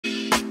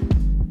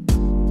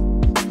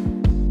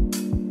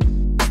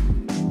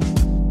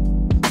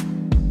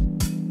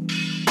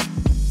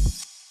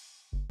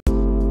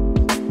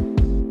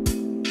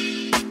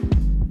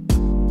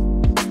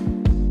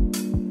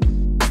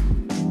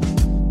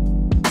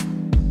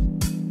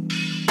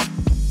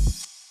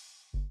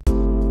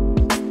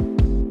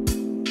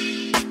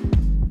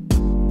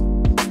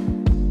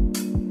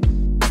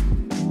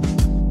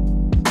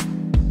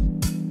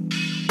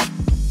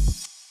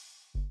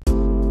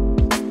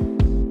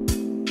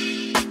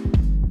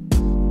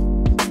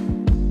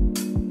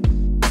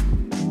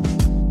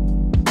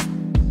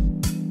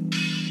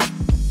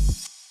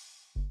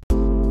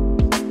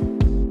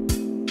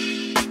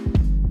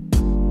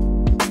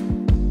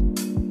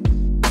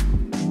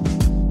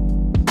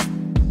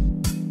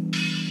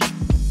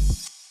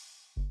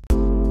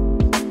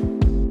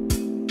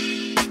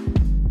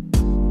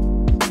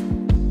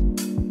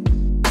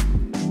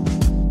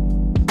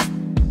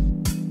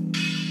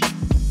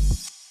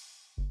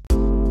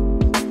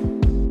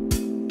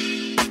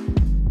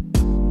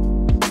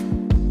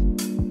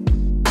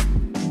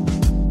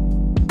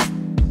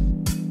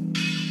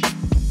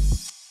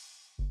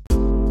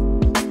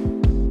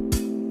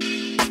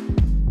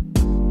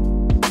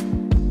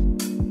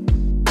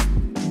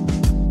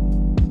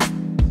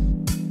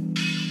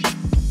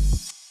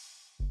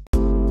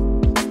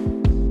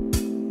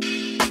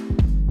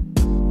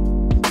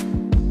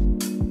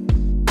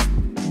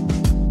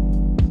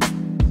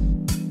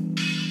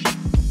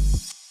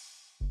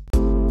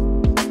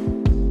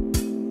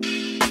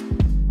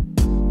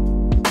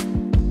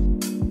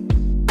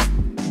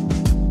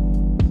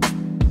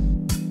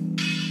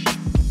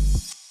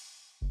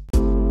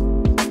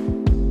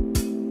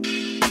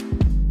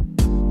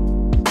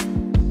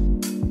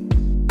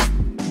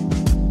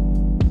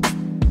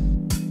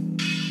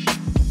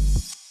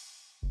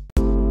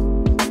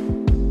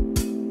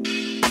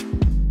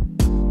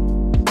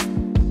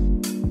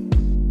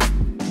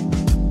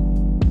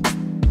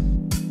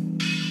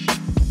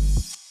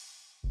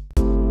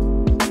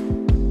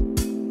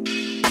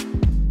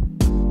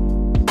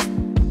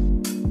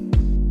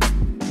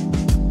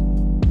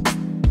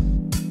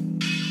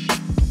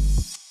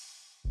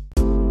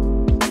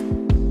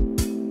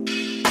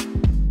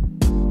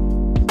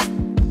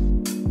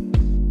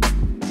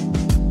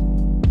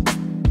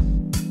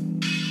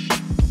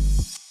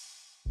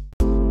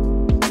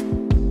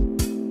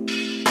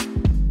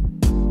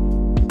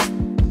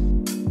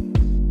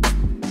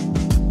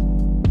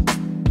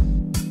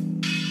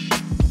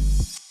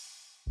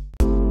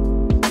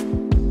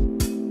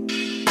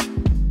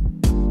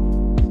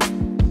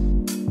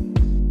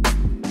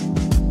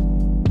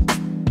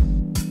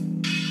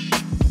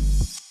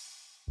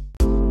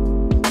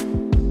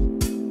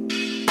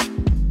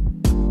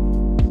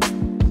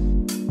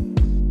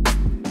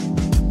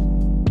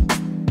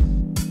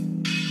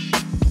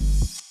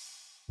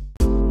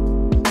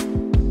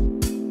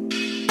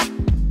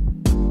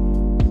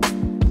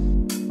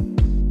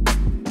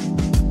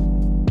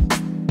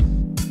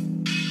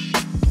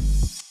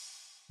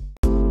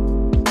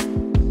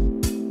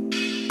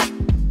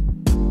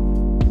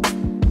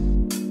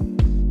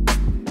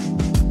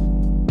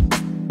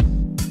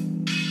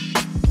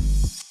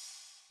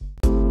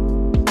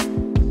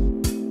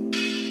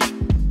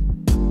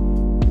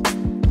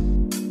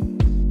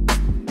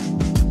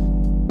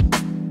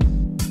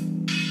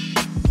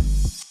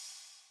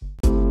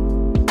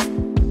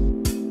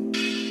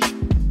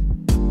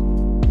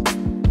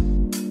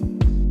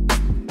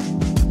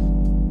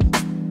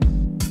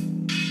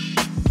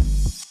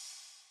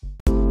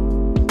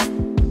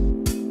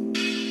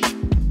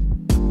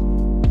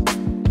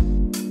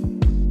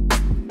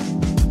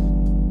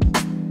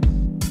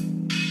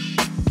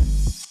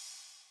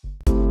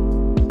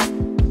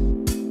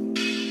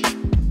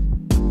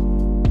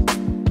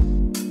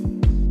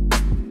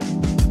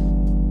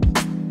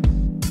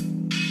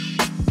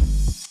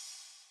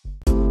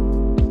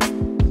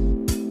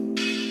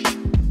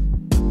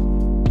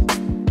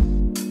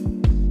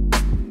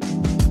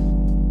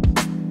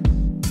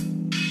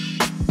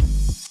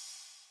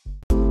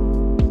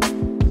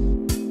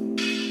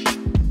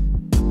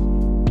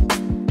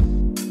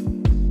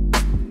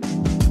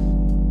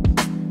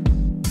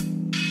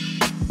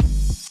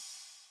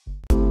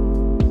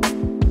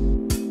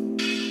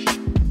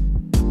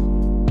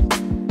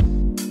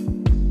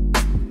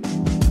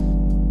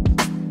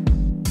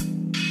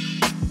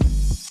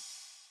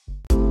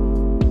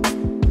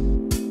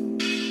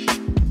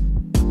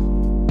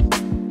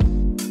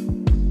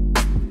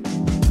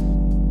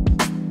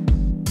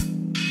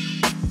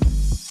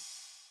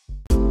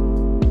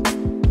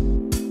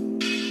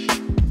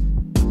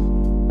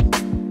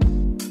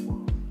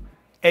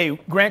Hey,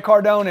 Grant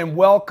Cardone, and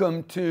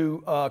welcome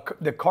to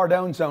the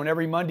Cardone Zone.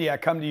 Every Monday I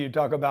come to you to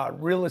talk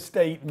about real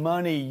estate,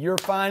 money, your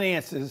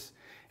finances,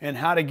 and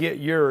how to get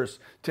yours.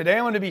 Today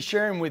I'm going to be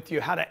sharing with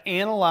you how to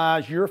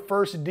analyze your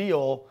first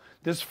deal.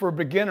 This is for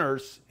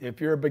beginners.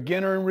 If you're a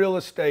beginner in real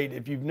estate,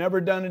 if you've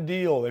never done a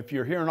deal, if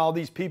you're hearing all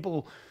these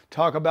people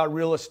talk about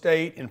real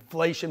estate,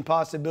 inflation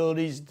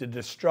possibilities, the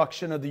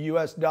destruction of the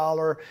US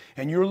dollar,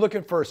 and you're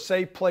looking for a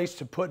safe place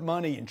to put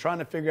money and trying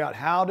to figure out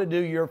how to do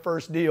your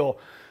first deal,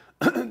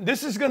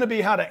 this is going to be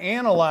how to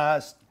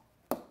analyze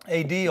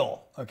a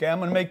deal. Okay, I'm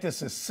going to make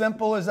this as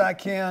simple as I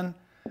can.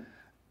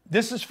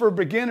 This is for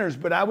beginners,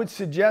 but I would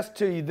suggest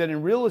to you that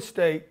in real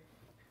estate,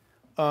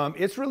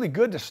 it's really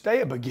good to stay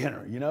a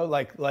beginner. You know,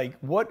 like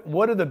what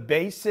are the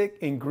basic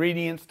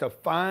ingredients to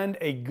find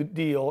a good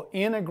deal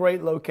in a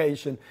great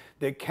location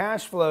that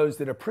cash flows,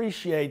 that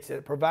appreciates,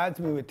 that provides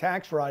me with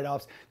tax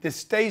write-offs, that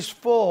stays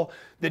full,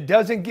 that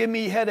doesn't give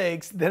me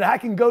headaches, that I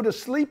can go to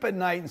sleep at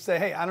night and say,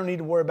 hey, I don't need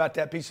to worry about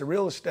that piece of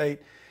real estate.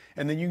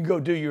 And then you can go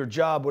do your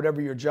job,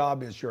 whatever your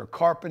job is. You're a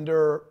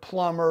carpenter,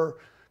 plumber,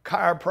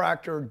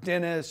 chiropractor,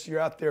 dentist. You're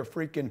out there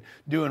freaking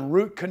doing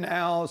root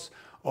canals,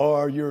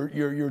 or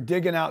you're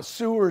digging out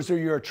sewers, or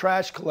you're a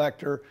trash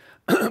collector,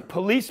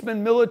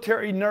 policeman,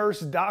 military,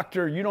 nurse,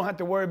 doctor. You don't have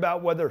to worry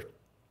about whether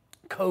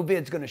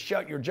COVID's going to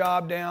shut your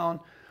job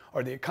down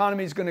or the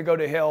economy is going to go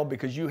to hell,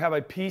 because you have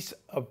a piece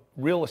of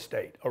real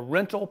estate, a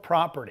rental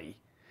property.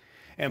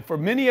 And for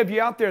many of you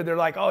out there, they're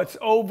like, oh, it's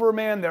over,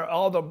 man.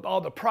 All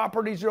the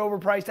properties are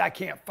overpriced. I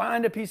can't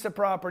find a piece of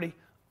property.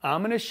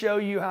 I'm going to show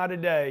you how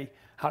today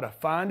how to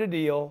find a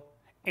deal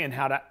and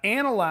how to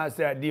analyze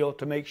that deal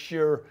to make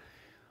sure,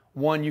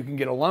 one, you can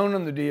get a loan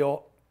on the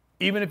deal.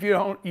 Even if you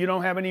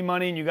don't have any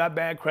money and you got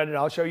bad credit,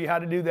 I'll show you how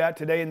to do that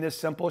today in this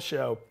simple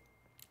show.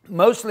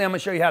 Mostly, I'm going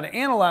to show you how to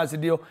analyze the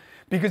deal,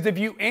 because if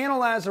you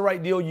analyze the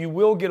right deal, you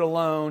will get a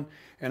loan.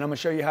 And I'm going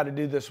to show you how to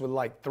do this with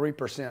like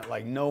 3%,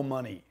 like no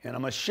money. And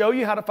I'm going to show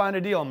you how to find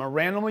a deal. I'm going to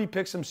randomly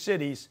pick some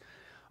cities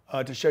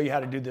to show you how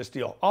to do this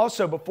deal.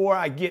 Also, before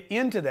I get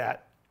into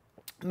that,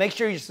 make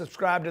sure you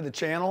subscribe to the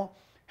channel.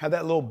 Have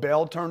that little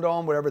bell turned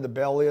on, whatever the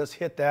bell is,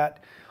 hit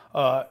that.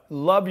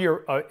 Love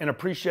your and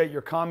appreciate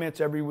your comments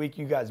every week.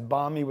 You guys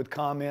bomb me with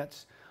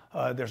comments.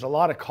 There's a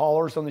lot of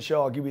callers on the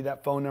show. I'll give you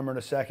that phone number in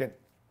a second.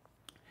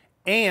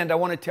 And I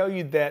want to tell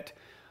you that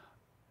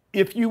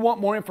if you want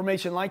more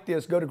information like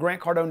this, go to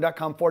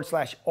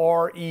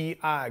grantcardone.com/REI,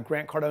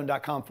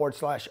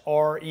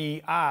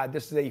 grantcardone.com/REI.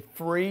 This is a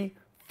free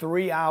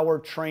 3-hour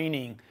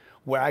training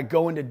where I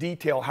go into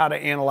detail how to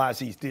analyze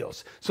these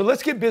deals. So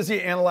let's get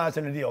busy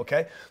analyzing a deal,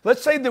 okay?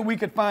 Let's say that we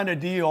could find a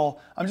deal.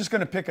 I'm just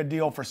going to pick a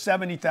deal for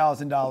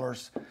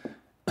 $70,000.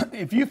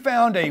 If you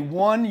found a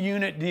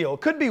 1-unit deal,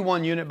 it could be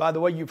 1 unit, by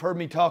the way. You've heard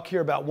me talk here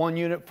about 1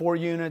 unit, 4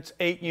 units,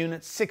 8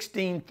 units,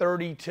 16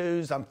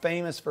 32s. I'm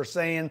famous for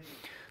saying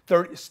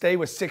stay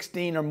with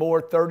 16 or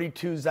more,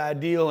 32's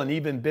ideal, and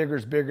even bigger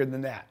is bigger than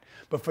that.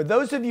 But for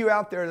those of you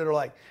out there that are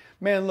like,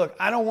 man, look,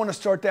 I don't want to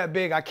start that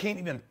big. I can't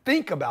even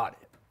think about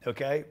it,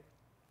 okay?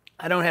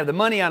 I don't have the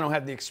money. I don't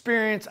have the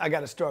experience. I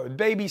got to start with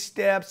baby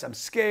steps. I'm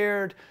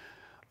scared.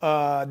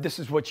 This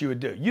is what you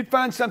would do. You'd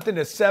find something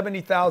that's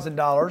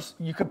 $70,000.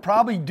 You could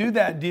probably do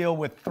that deal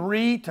with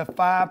 3 to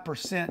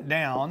 5%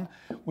 down,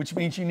 which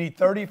means you need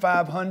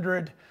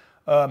 $3,500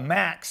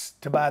 max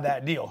to buy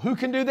that deal. Who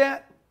can do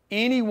that?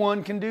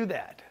 Anyone can do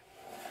that.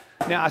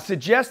 Now, I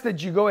suggest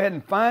that you go ahead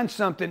and find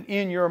something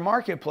in your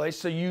marketplace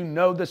so you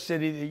know the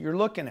city that you're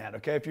looking at,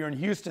 okay? If you're in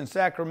Houston,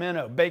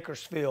 Sacramento,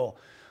 Bakersfield,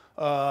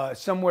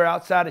 somewhere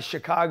outside of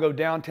Chicago,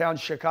 downtown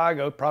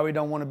Chicago, probably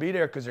don't want to be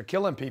there because they're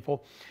killing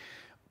people.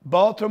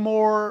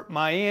 Baltimore,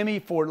 Miami,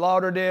 Fort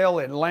Lauderdale,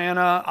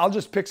 Atlanta. I'll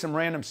just pick some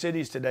random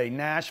cities today.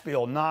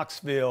 Nashville,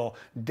 Knoxville,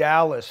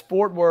 Dallas,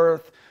 Fort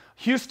Worth,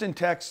 Houston,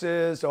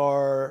 Texas,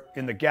 or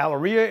in the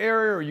Galleria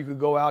area, or you could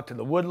go out to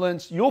the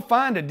Woodlands. You'll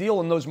find a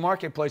deal in those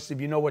marketplaces if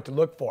you know what to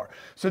look for.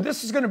 So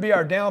this is going to be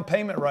our down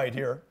payment right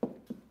here.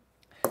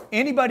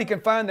 Anybody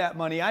can find that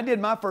money. I did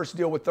my first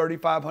deal with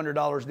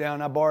 $3,500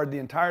 down. I borrowed the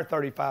entire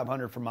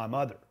 $3,500 from my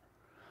mother.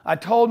 I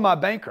told my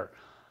banker,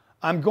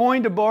 I'm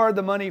going to borrow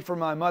the money from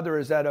my mother.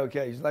 Is that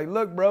okay? He's like,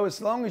 look, bro,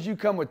 as long as you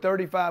come with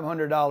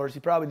 $3,500, he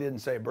probably didn't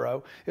say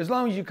bro, as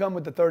long as you come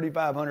with the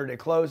 $3,500 at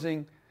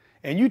closing,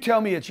 and you tell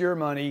me it's your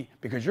money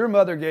because your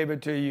mother gave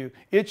it to you,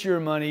 it's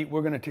your money,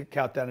 we're going to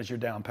count that as your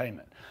down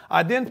payment.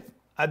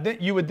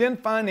 You would then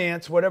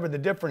finance whatever the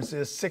difference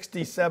is,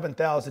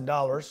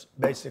 $67,000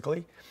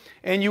 basically,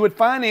 and you would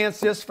finance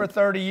this for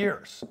 30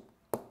 years.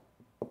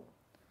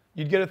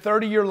 You'd get a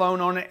 30-year loan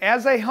on it.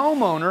 As a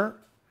homeowner,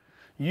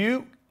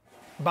 you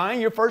buying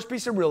your first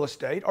piece of real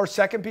estate or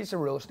second piece of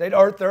real estate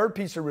or third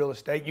piece of real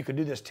estate, you could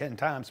do this 10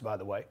 times, by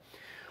the way.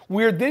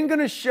 We're then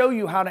going to show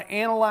you how to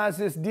analyze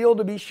this deal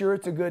to be sure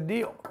it's a good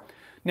deal.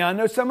 Now, I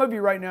know some of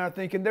you right now are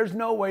thinking, there's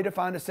no way to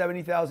find a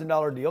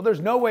 $70,000 deal. There's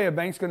no way a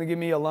bank's going to give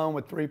me a loan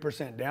with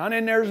 3% down.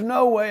 And there's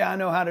no way I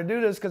know how to do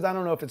this because I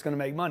don't know if it's going to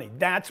make money.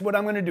 That's what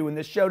I'm going to do in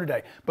this show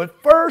today.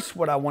 But first,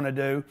 what I want to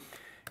do,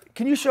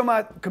 can you show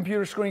my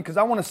computer screen? Because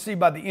I want to see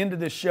by the end of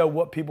this show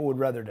what people would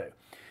rather do.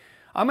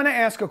 I'm going to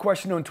ask a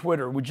question on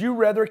Twitter. Would you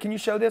rather, can you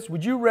show this?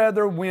 Would you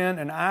rather win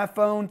an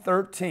iPhone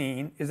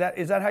 13? Is that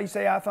how you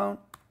say iPhone?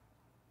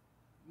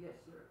 Yes,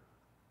 sir.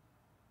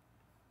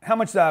 How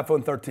much is the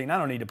iPhone 13? I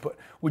don't need to put.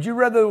 Would you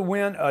rather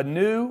win a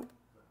new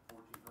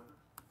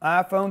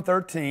iPhone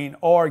 13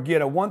 or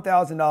get a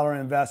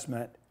 $1,000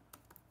 investment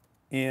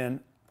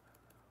in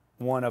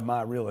one of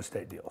my real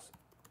estate deals?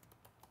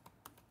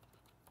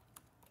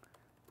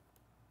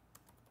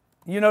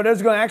 You know,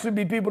 there's going to actually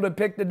be people that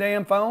pick the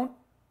damn phone.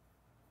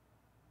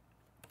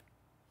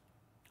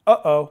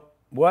 Uh-oh,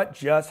 what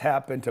just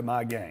happened to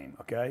my game,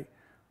 okay?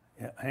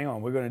 Yeah, hang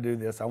on, we're going to do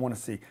this. I want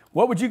to see.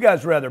 What would you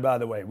guys rather, by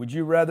the way? Would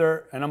you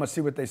rather, and I'm going to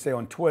see what they say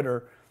on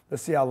Twitter.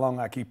 Let's see how long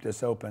I keep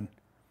this open.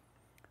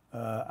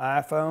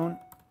 iPhone,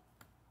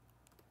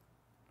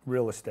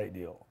 real estate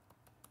deal.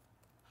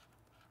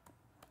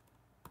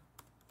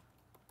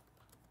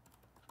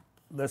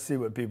 Let's see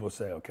what people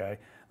say, okay?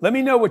 Let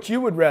me know what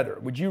you would rather.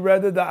 Would you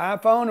rather the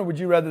iPhone or would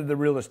you rather the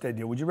real estate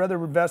deal? Would you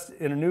rather invest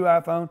in a new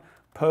iPhone?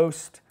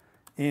 Post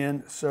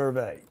in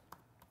survey.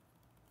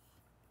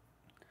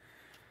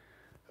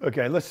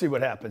 Okay, let's see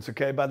what happens,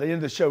 okay? By the end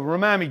of the show,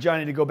 remind me,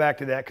 Johnny, to go back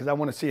to that because I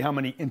want to see how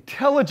many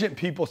intelligent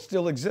people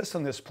still exist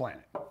on this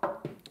planet.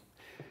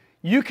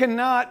 You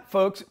cannot,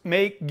 folks,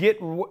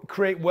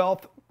 create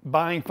wealth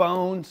buying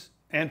phones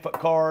and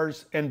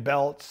cars and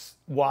belts,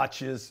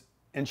 watches,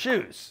 and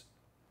shoes.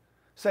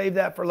 Save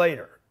that for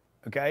later,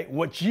 okay?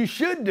 What you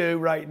should do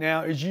right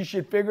now is you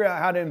should figure out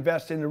how to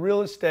invest in the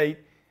real estate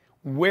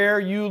where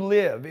you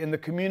live, in the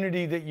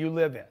community that you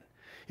live in.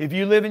 If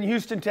you live in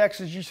Houston,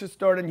 Texas, you should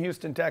start in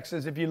Houston,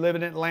 Texas. If you live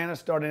in Atlanta,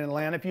 start in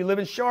Atlanta. If you live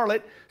in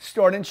Charlotte,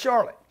 start in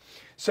Charlotte.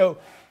 So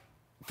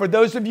for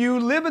those of you who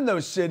live in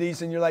those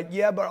cities and you're like,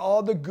 yeah, but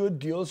all the good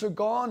deals are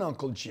gone,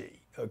 Uncle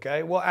G,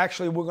 okay? Well,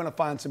 actually, we're going to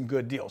find some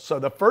good deals. So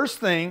the first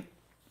thing,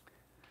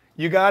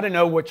 you got to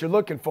know what you're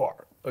looking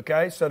for,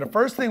 okay? So the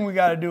first thing we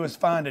got to do is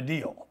find a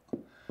deal.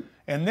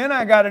 And then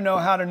I got to know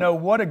how to know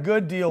what a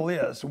good deal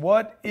is.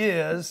 What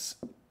is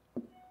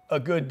a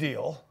good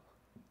deal?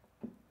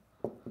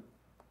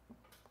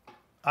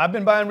 I've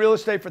been buying real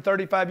estate for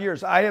 35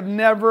 years. I have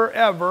never,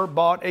 ever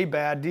bought a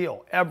bad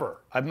deal, ever.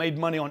 I've made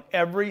money on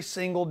every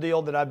single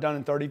deal that I've done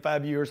in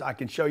 35 years. I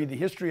can show you the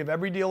history of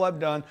every deal I've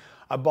done.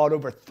 I bought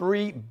over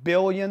 $3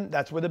 billion,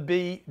 that's with a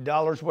B,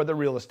 dollars worth of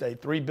real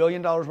estate, $3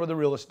 billion worth of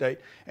real estate,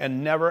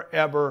 and never,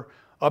 ever,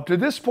 up to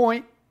this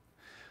point,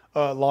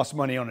 lost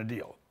money on a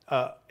deal.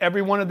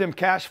 Every one of them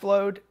cash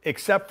flowed,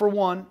 except for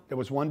one. There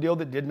was one deal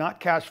that did not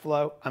cash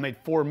flow. I made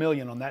 $4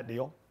 million on that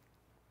deal.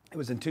 It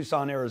was in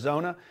Tucson,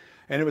 Arizona,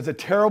 and it was a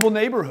terrible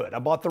neighborhood. I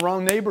bought the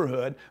wrong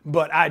neighborhood,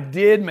 but I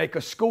did make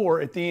a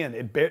score at the end.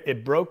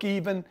 It broke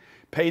even,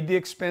 paid the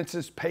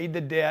expenses, paid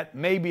the debt,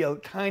 maybe a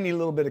tiny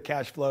little bit of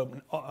cash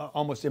flow,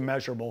 almost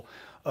immeasurable,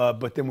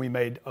 but then we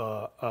made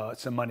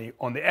some money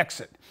on the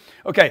exit.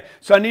 Okay,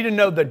 so I need to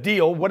know the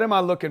deal. What am I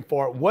looking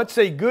for? What's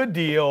a good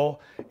deal?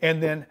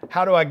 And then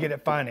how do I get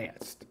it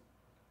financed?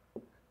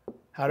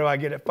 How do I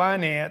get it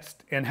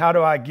financed? And how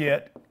do I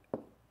get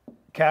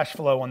cash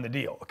flow on the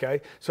deal,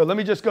 okay? So let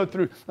me just go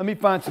through, let me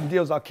find some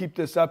deals. I'll keep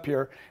this up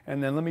here,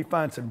 and then let me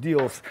find some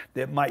deals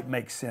that might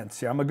make sense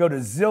here. I'm gonna go to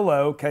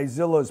Zillow, okay?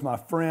 Zillow's my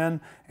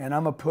friend, and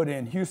I'm gonna put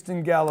in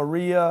Houston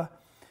Galleria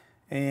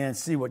and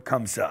see what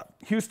comes up.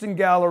 Houston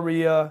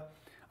Galleria,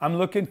 I'm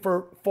looking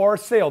for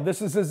sale.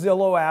 This is a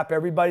Zillow app.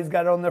 Everybody's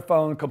got it on their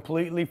phone,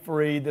 completely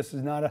free. This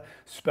is not a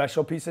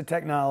special piece of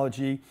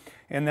technology.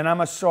 And then I'm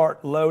gonna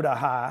start low to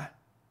high.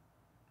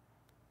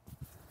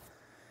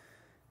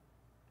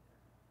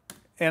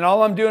 And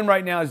all I'm doing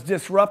right now is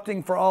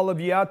disrupting for all of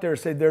you out there.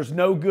 Say there's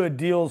no good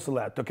deals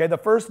left. Okay, the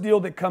first deal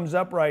that comes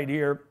up right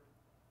here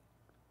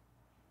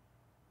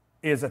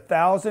is a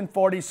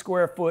 1,040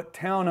 square foot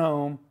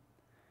townhome.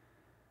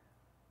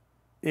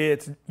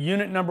 It's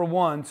unit number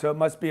 1, so it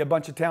must be a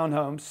bunch of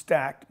townhomes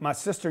stacked. My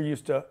sister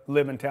used to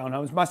live in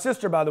townhomes. My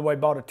sister, by the way,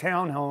 bought a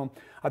townhome.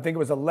 I think it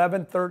was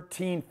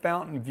 1113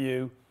 Fountain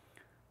View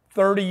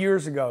 30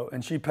 years ago,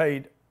 and she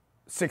paid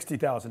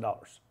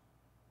 $60,000.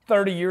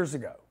 30 years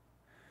ago.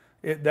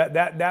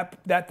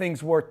 That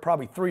thing's worth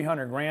probably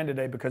 300 grand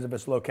today because of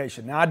its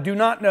location. Now, I do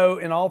not know,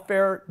 in all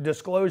fair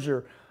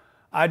disclosure,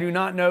 I do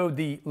not know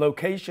the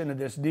location of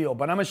this deal,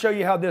 but I'm going to show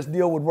you how this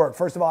deal would work.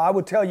 First of all, I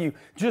would tell you,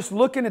 just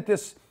looking at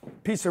this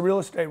piece of real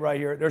estate right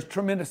here, there's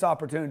tremendous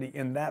opportunity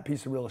in that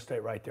piece of real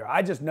estate right there.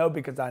 I just know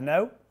because I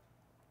know.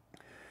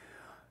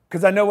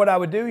 Because I know what I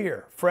would do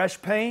here.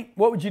 Fresh paint.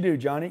 What would you do,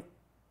 Johnny?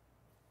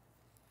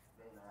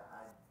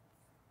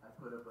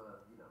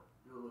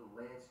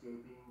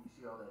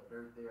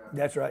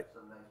 That's right.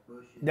 Some nice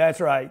bushes.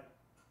 That's right.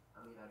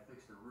 I mean, I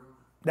fix the roof.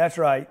 That's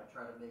right. I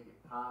try to make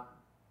it pop.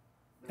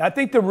 I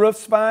think the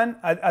roof's fine.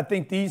 I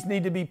think these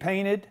need to be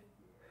painted.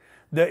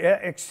 The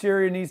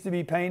exterior needs to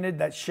be painted.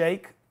 That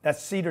shake,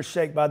 that's cedar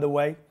shake, by the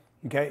way.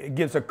 Okay, it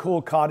gives a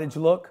cool cottage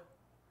look.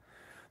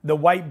 The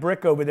white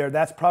brick over there,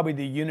 that's probably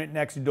the unit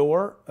next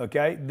door.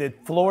 Okay, the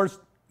floors.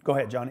 Go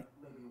ahead, Johnny.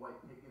 Maybe white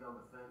picket on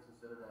the fence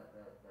instead of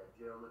that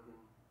gel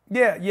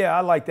looking. Yeah,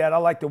 I like that. I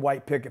like the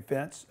white picket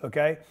fence.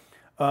 Okay.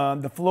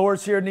 The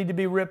floors here need to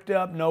be ripped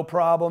up, no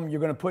problem. You're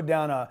going to put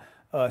down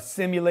a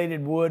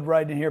simulated wood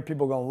right in here.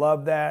 People are going to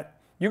love that.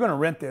 You're going to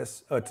rent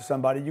this to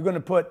somebody. You're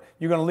going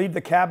to leave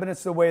the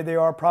cabinets the way they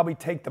are. Probably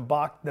take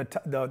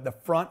the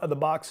front of the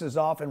boxes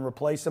off and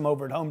replace them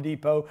over at Home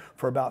Depot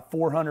for about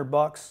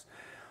 $400.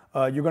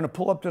 You're going to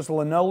pull up this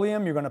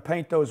linoleum. You're going to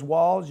paint those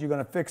walls. You're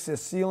going to fix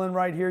this ceiling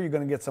right here. You're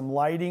going to get some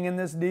lighting in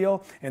this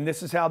deal. And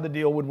this is how the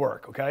deal would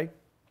work, okay?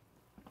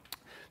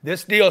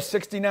 This deal is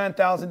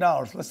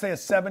 $69,000. Let's say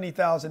it's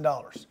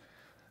 $70,000.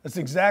 That's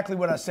exactly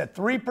what I said.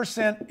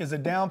 3% is a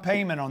down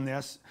payment on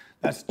this.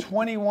 That's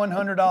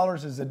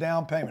 $2,100 as a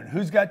down payment.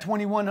 Who's got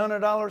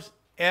 $2,100?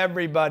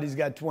 Everybody's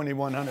got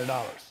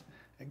 $2,100.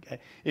 Okay.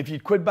 If you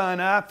quit buying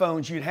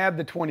iPhones, you'd have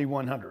the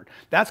 $2,100.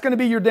 That's going to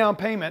be your down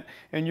payment,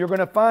 and you're going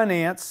to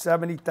finance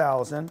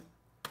 $70,000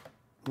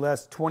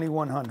 less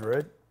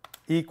 $2,100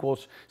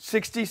 equals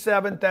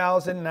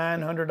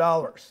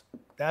 $67,900.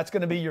 That's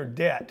going to be your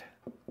debt.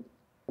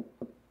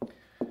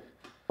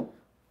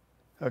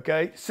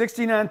 Okay,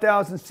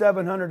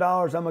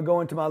 $69,700. I'm going to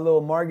go into my little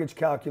mortgage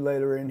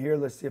calculator in here.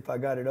 Let's see if I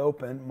got it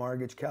open.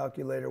 Mortgage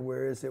calculator,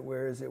 where is it?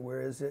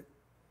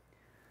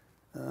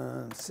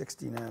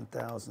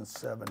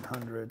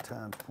 69,700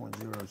 times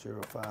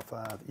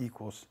 0.0055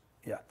 equals,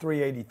 yeah,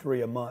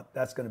 $383 a month.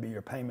 That's going to be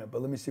your payment.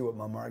 But let me see what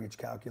my mortgage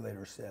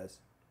calculator says.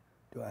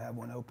 Do I have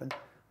one open?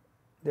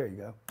 There you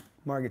go.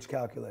 Mortgage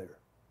calculator.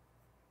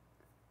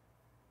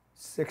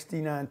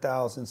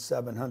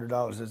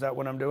 $69,700. Is that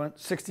what I'm doing?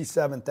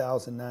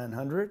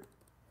 $67,900. If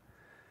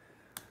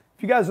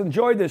you guys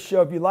enjoyed this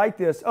show, if you like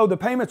this, oh, the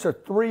payments are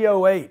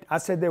 $308. I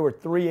said they were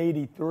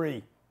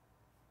 $383.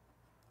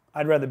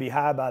 I'd rather be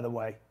high, by the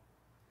way.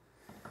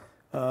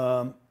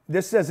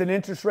 This says an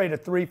interest rate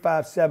of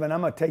 3.57. I'm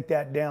going to take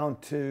that down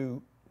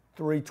to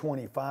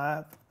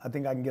 3.25. I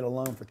think I can get a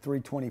loan for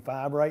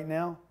 3.25 right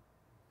now.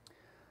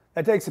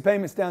 That takes the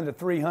payments down to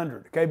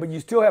 $300, okay? But you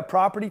still have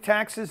property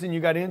taxes and you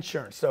got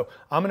insurance. So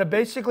I'm going to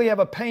basically have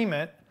a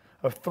payment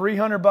of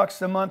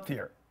 $300 a month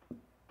here.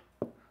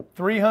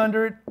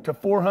 $300 to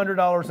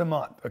 $400 a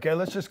month, okay?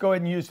 Let's just go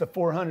ahead and use the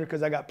 $400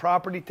 because I got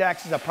property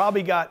taxes. I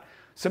probably got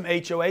some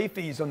HOA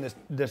fees on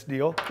this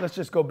deal. Let's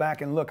just go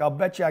back and look. I'll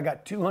bet you I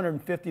got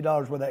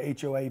 $250 worth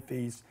of HOA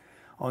fees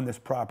on this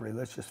property.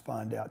 Let's just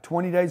find out.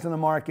 20 days on the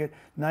market,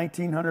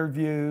 1,900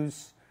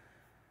 views.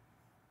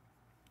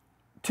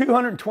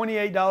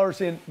 $228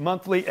 in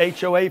monthly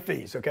HOA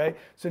fees, okay?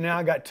 So now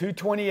I got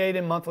 $228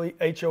 in monthly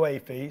HOA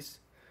fees.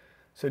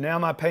 So now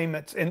my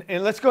payments, and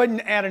let's go ahead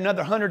and add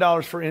another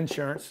 $100 for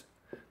insurance.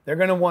 They're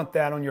going to want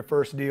that on your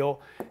first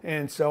deal.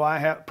 And so I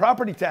have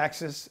property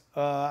taxes.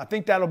 I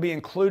think that'll be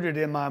included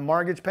in my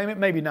mortgage payment.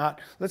 Maybe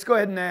not. Let's go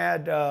ahead and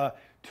add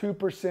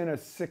 2% of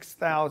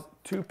 6,000,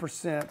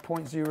 2%,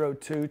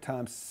 0.02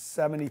 times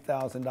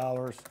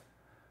 $70,000.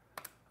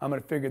 I'm going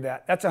to figure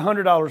that. That's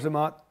 $100 a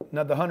month,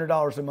 another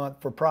 $100 a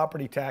month for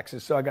property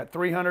taxes. So I got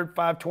 $300,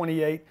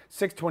 $528,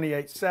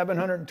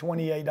 $628,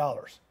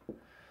 $728.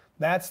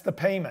 That's the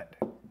payment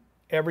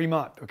every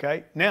month,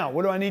 okay? Now,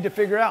 what do I need to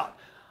figure out?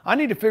 I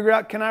need to figure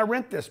out, can I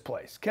rent this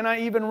place? Can I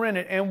even rent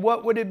it? And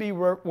what would it be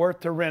worth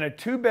to rent a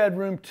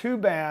 2-bedroom,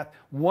 2-bath,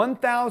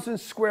 1,000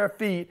 square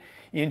feet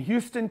in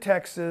Houston,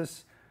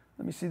 Texas?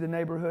 Let me see the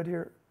neighborhood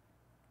here.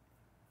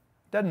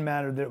 Doesn't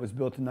matter that it was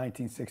built in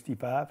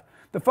 1965.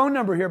 The phone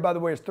number here, by the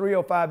way, is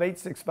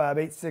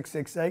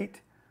 305-865-8668.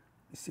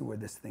 Let's see where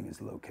this thing is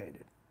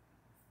located.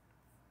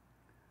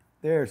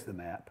 There's the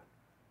map.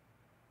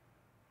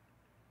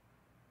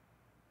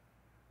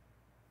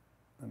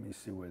 Let me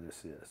see where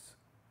this is.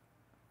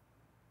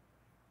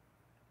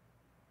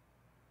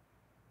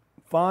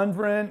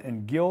 Fondren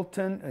and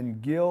Gilton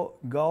and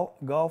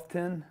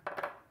Golfton.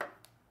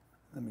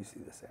 Let me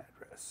see this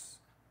address.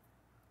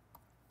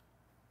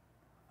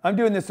 I'm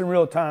doing this in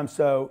real time,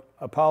 so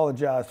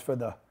apologize for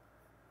the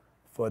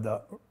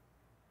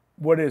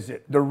what is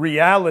it? The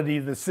reality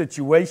of the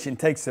situation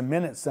takes a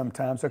minute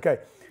sometimes. Okay,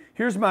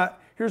 here's my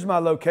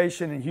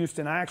location in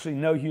Houston. I actually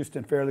know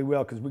Houston fairly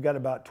well because we got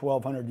about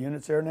 1,200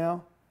 units there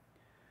now.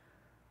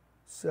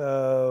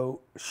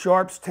 So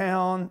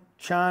Sharpstown,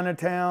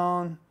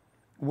 Chinatown,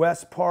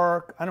 West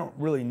Park. I don't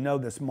really know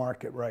this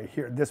market right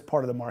here, this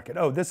part of the market.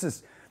 Oh, this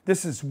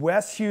is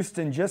West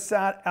Houston, just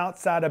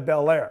outside of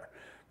Bel Air.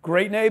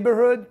 Great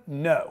neighborhood?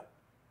 No.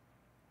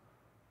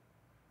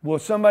 Will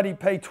somebody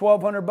pay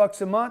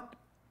 $1,200 a month?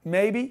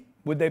 Maybe.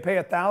 Would they pay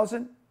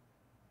 $1,000?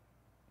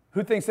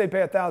 Who thinks they'd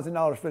pay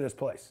 $1,000 for this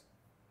place?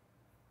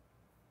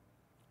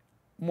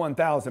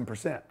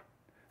 1,000%.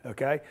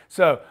 Okay?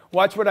 So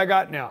watch what I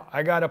got now.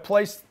 I got a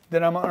place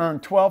that I'm going to earn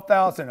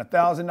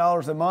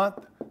 $1,000 a month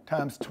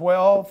times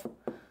 12,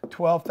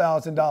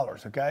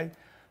 $12,000. Okay?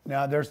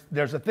 Now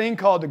there's a thing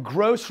called the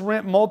gross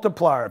rent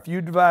multiplier. If you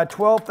divide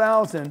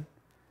 12,000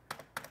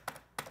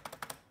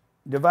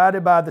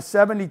 divided by the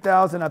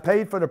 70,000 I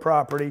paid for the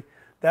property,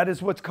 that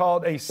is what's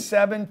called a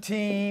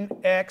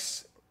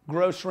 17x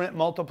gross rent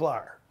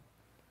multiplier.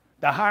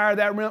 The higher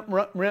that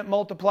rent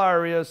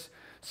multiplier is,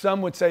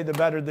 some would say the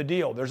better the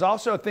deal. There's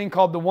also a thing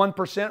called the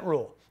 1%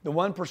 rule. The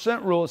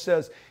 1% rule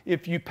says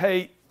if you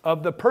pay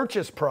of the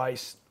purchase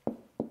price,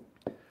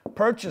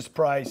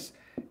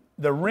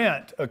 the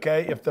rent,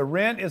 okay, if the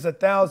rent is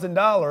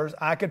 $1,000,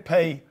 I could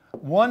pay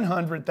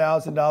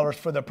 $100,000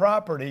 for the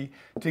property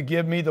to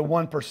give me the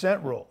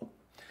 1% rule.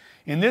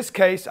 In this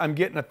case, I'm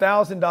getting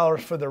 $1,000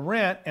 for the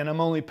rent and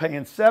I'm only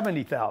paying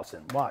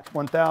 $70,000. Watch,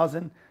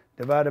 1,000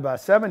 divided by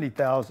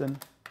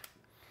 70,000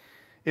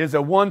 is a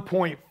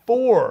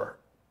 1.4.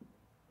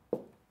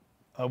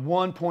 A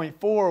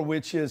 1.4,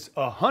 which is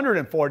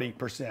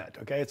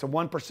 140%. Okay, it's a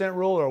 1%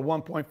 rule or a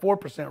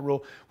 1.4%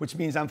 rule, which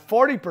means I'm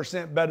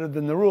 40% better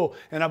than the rule.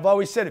 And I've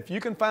always said, if you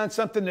can find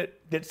something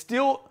that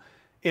still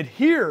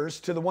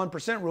adheres to the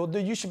 1% rule,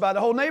 then you should buy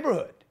the whole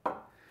neighborhood.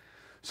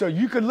 So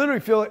you could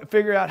literally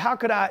figure out, how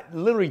could I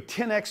literally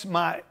 10x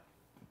my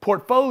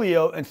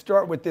portfolio and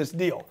start with this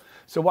deal?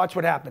 So watch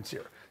what happens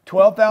here.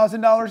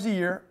 $12,000 a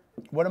year.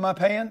 What am I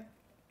paying?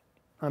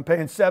 I'm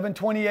paying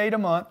 $728 a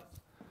month.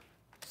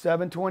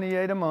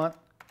 $728 a month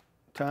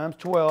times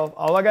 12.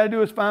 All I got to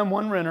do is find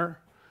one renter.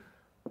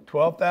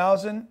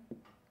 12,000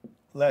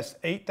 less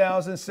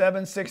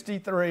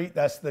 8,763.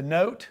 That's the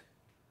note.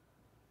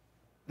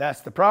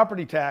 That's the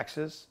property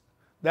taxes.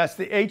 That's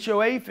the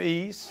HOA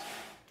fees.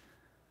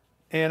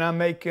 And I'm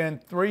making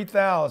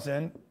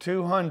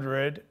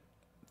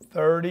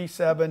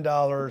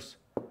 $3,237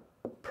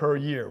 per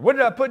year. What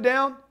did I put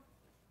down?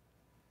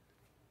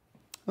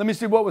 Let me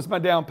see, what was my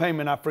down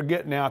payment? I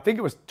forget now. I think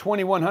it was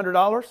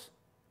 $2,100.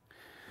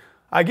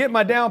 I get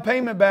my down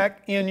payment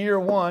back in year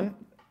one,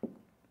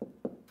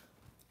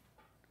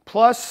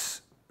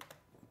 plus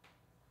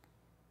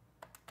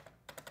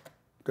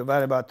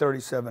divided by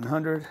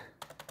 3,700.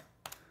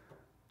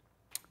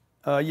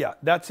 Yeah,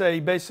 that's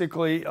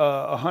basically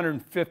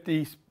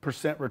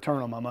 150%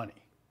 return on my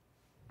money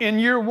in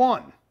year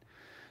one.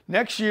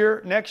 Next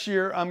year,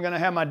 I'm going to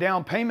have my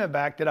down payment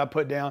back that I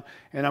put down,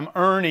 and I'm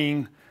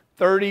earning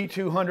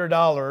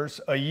 $3,200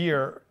 a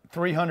year,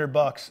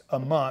 $300 a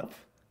month.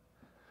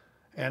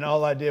 And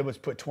all I did was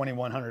put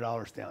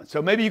 $2,100 down.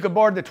 So maybe you could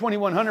borrow the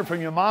 $2,100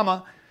 from your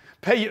mama.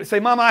 Say,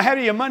 Mama, I have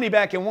your money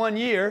back in 1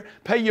 year.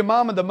 Pay your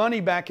mama the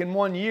money back in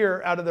 1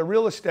 year out of the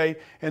real estate,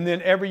 and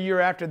then every year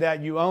after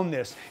that, you own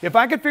this. If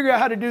I could figure out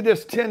how to do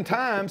this 10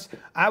 times,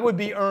 I would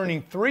be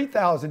earning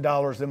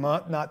 $3,000 a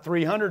month, not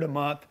 $300 a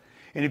month.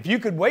 And if you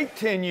could wait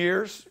 10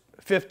 years,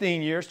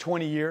 15 years,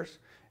 20 years,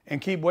 and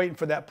keep waiting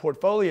for that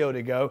portfolio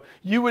to go,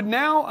 you would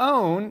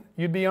now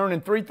you'd be earning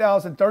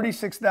 $3,000,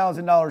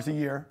 $36,000 a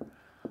year.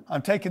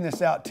 I'm taking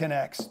this out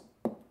 10x.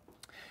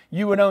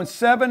 You would own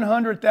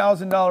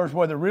 $700,000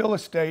 worth of real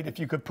estate if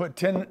you could put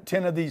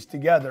 10 of these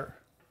together.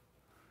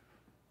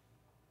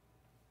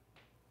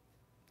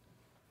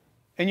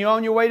 And you're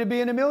on your way to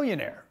being a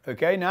millionaire,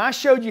 okay? Now, I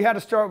showed you how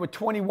to start with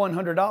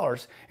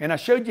 $2,100, and I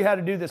showed you how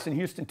to do this in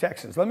Houston,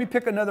 Texas. Let me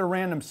pick another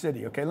random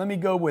city, okay? Let me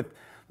go with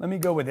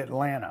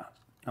Atlanta.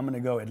 I'm going to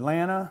go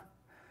Atlanta,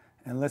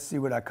 and let's see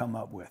what I come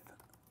up with.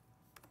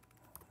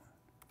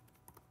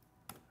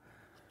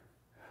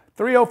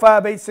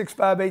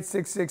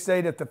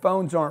 305-865-8668 if the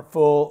phones aren't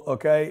full,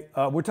 okay?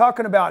 We're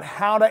talking about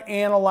how to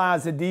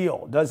analyze a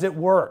deal. Does it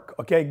work?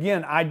 Okay,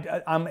 again,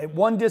 I'm at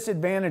one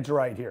disadvantage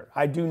right here.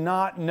 I do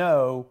not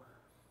know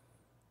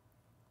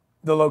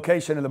the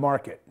location of the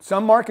market.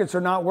 Some markets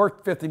are not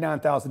worth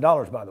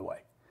 $59,000, by the way.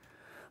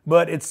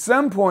 But at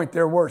some point,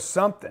 they're worth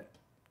something.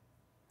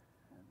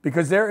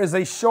 Because there is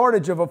a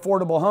shortage of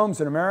affordable homes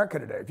in America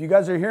today. If you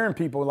guys are hearing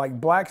people like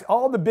blacks,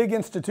 all the big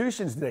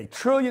institutions today,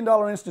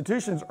 trillion-dollar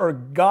institutions, are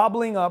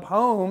gobbling up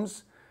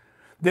homes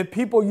that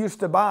people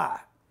used to buy.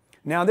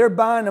 Now they're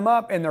buying them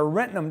up and they're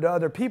renting them to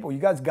other people. You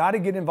guys got to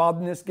get involved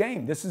in this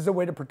game. This is a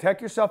way to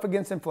protect yourself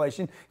against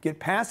inflation, get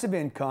passive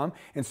income,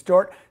 and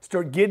start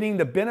getting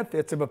the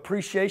benefits of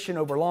appreciation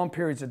over long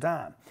periods of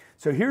time.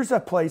 So here's a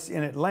place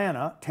in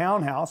Atlanta,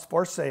 townhouse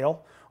for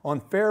sale on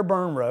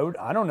Fairburn Road.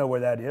 I don't know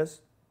where that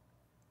is.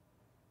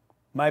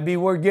 Might be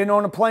worth getting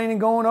on a plane and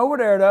going over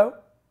there, though.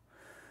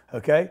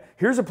 Okay,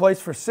 here's a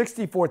place for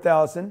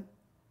 $64,000.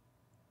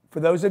 For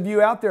those of you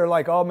out there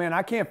like, oh man,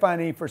 I can't find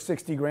any for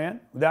 60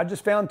 grand. I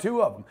just found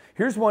 2 of them.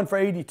 Here's one for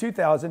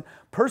 $82,000.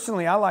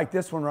 Personally, I like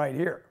this one right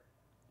here.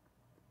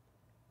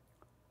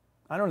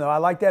 I don't know, I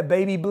like that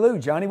baby blue.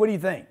 Johnny, what do you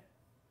think?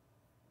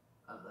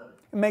 I love it.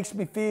 It makes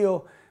me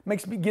feel,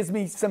 gives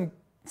me some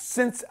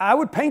sense. I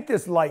would paint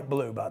this light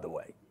blue, by the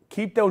way.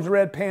 Keep those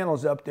red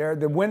panels up there.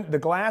 The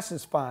glass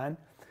is fine.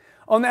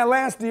 On that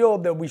last deal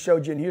that we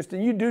showed you in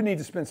Houston, you do need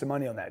to spend some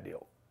money on that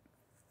deal.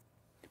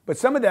 But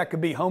some of that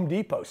could be Home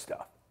Depot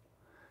stuff.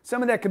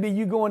 Some of that could be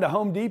you going to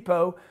Home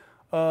Depot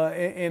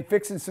and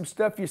fixing some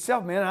stuff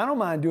yourself. Man, I don't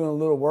mind doing a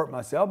little work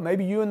myself.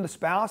 Maybe you and the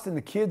spouse and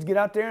the kids get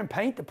out there and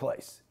paint the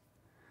place.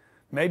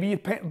 Maybe you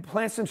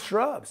plant some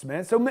shrubs,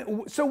 man.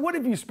 So what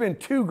if you spend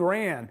 $2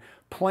 grand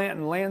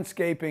planting,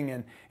 landscaping,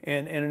 and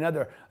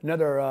another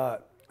 $2,000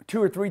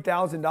 or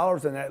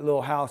 $3,000 in that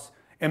little house?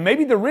 And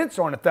maybe the rents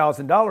aren't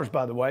 $1,000,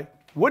 by the way.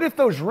 What if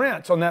those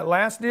rents on that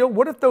last deal,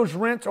 what if those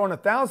rents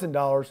aren't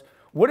 $1,000?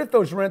 What if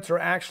those rents are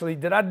actually,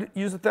 did I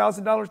use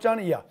 $1,000,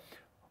 Johnny? Yeah.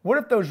 What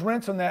if those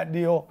rents on that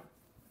deal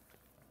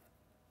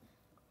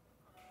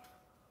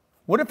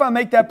What if I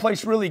make that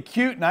place really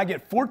cute and I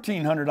get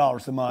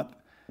 $1,400 a month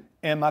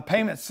and my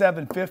payment's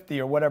 $750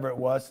 or whatever it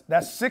was?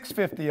 That's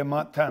 $650 a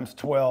month times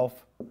 12.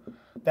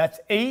 That's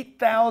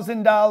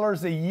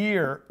 $8,000 a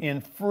year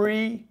in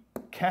free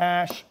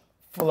cash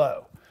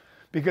flow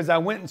because I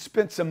went and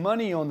spent some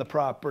money on the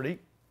property.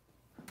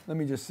 Let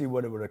me just see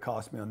what it would have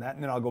cost me on that,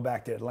 and then I'll go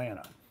back to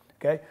Atlanta.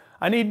 Okay,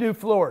 I need new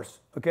floors.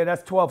 Okay,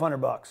 that's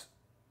 $1,200.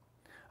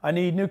 I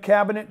need new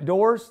cabinet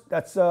doors.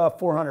 That's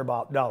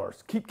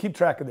 $400. Keep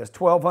track of this.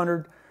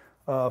 $1,200,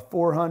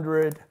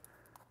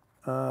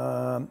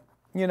 $400.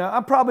 You know,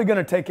 I'm probably going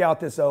to take out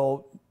this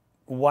old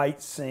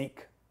white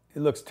sink. It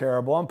looks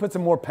terrible. I'm gonna put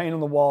some more paint on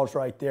the walls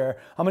right there.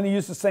 I'm going to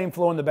use the same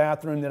floor in the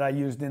bathroom that I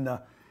used in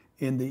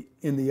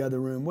the other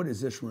room. What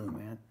is this room,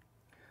 man?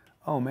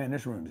 Oh man,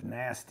 this room's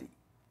nasty.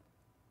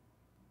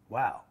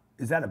 Wow,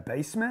 is that a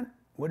basement?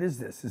 What is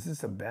this? Is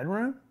this a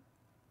bedroom?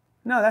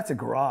 No, that's a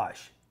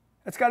garage.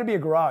 That's got to be a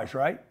garage,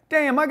 right?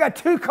 Damn, I got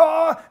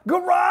 2-car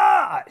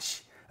garage.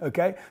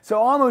 Okay, so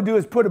all I'm gonna do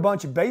is put a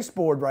bunch of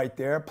baseboard right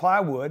there,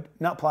 plywood,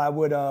 not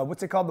plywood,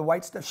 what's it called, the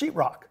white stuff?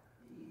 Sheetrock.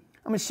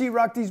 I'm gonna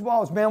sheetrock these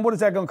walls. Man, what is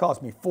that gonna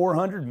cost me?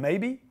 $400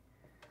 maybe?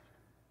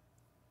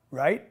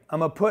 Right? I'm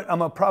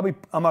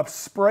gonna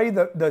spray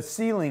the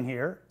ceiling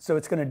here so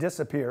it's gonna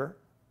disappear.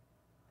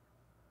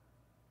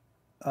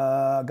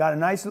 Got a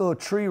nice little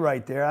tree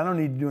right there. I don't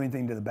need to do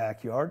anything to the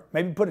backyard.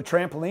 Maybe put a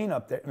trampoline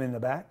up there in the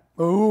back.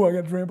 Oh, I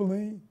got a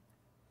trampoline.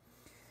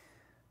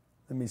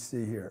 Let me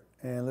see here.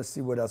 And let's see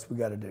what else we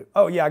got to do.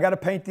 Oh yeah, I got to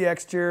paint the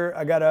exterior.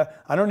 I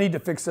don't need to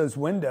fix those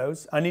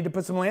windows. I need to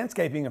put some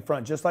landscaping in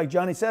front. Just like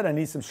Johnny said, I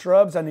need some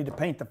shrubs. I need to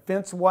paint the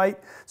fence white.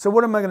 So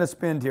what am I going to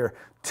spend here?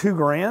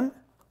 $2,000?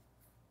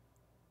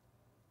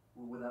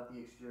 Well, without the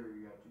exterior,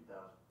 you got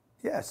 2,000.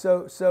 Yeah,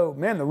 so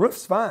man, the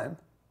roof's fine.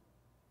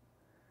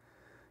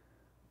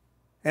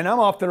 And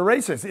I'm off to the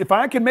races. If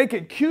I can make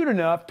it cute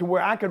enough to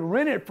where I could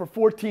rent it for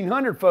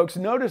 $1,400, folks,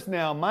 notice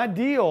now my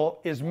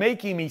deal is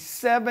making me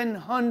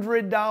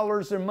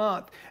 $700 a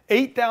month,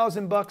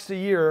 $8,000 a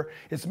year.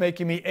 It's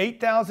making me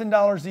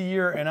 $8,000 a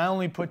year, and I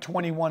only put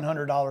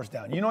 $2,100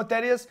 down. You know what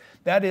that is?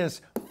 That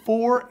is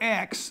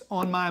 4x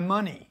on my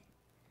money,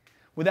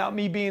 without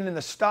me being in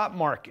the stock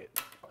market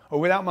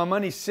or without my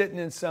money sitting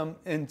in some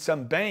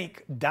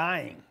bank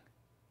dying.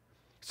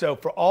 So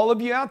for all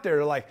of you out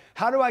there, like,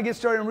 how do I get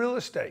started in real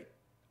estate?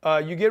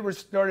 You get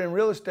started in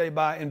real estate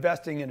by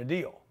investing in a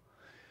deal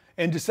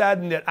and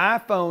deciding that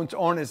iPhones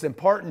aren't as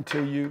important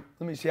to you.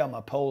 Let me see how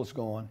my poll's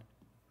going.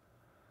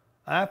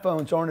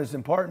 iPhones aren't as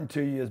important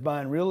to you as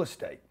buying real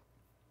estate.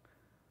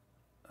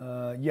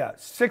 Yeah,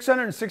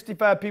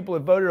 665 people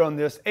have voted on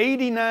this.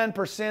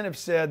 89% have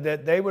said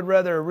that they would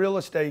rather a real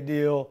estate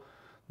deal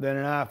than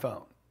an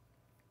iPhone.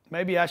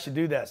 Maybe I should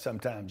do that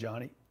sometime,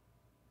 Johnny.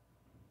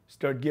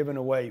 Start giving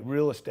away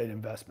real estate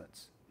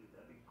investments.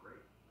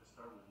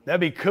 That'd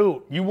be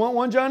cool. You want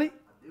one, Johnny?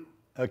 I do.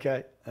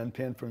 Okay,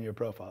 unpinned from your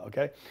profile,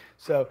 okay?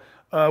 So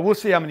we'll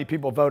see how many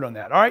people vote on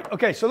that. All right,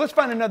 okay, so let's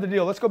find another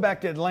deal. Let's go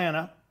back to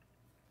Atlanta.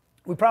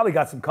 We probably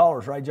got some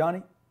callers, right,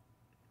 Johnny?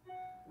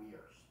 We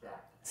are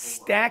stacked.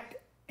 Stacked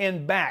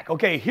and back.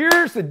 Okay,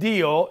 here's the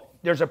deal.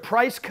 There's a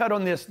price cut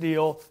on this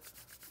deal,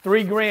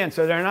 $3,000,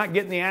 so they're not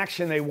getting the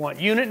action they want.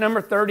 Unit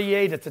number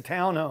 38, it's a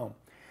townhome.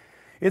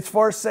 It's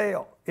for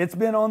sale. It's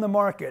been on the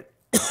market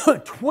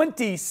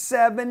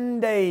 27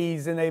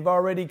 days and they've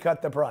already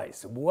cut the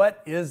price.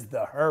 What is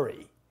the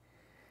hurry?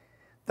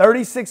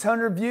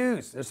 3,600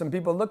 views. There's some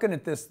people looking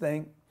at this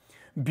thing.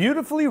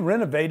 Beautifully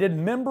renovated,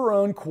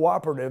 member-owned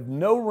cooperative,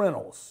 no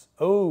rentals.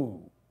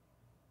 Oh,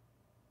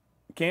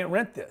 you can't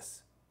rent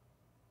this.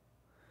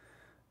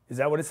 Is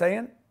that what it's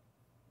saying?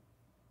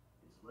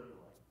 It's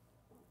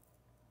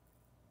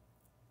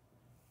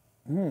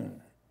legal.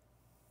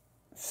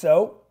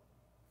 So,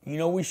 you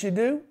know what we should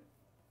do?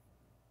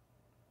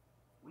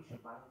 We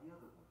should buy the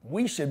other one.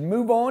 We should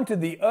move on to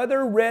the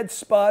other red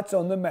spots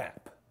on the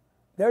map.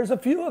 There's a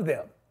few of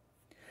them.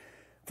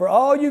 For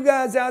all you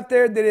guys out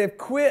there that have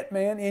quit,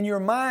 man, in your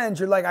minds,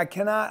 you're like,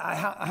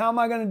 how am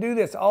I going to do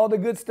this? All the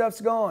good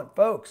stuff's gone.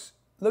 Folks,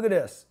 look at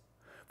this.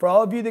 For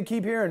all of you that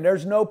keep hearing,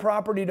 there's no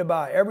property to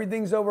buy.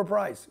 Everything's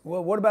overpriced.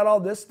 Well, what about all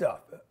this stuff?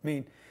 I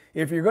mean,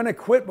 if you're going to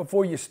quit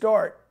before you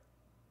start,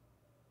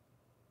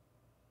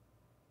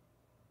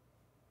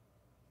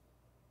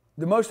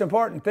 the most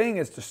important thing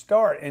is to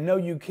start and know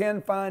you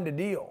can find a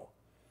deal.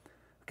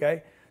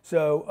 Okay?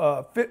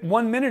 So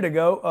 1 minute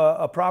ago,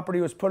 a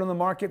property was put on the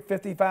market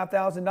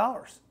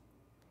 $55,000.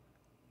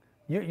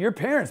 Your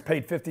parents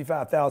paid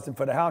 $55,000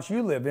 for the house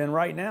you live in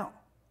right now.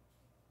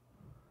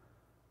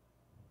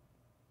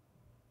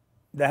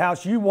 The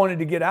house you wanted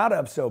to get out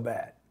of so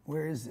bad.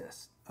 Where is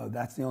this? Oh,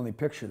 that's the only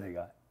picture they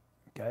got.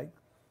 Okay?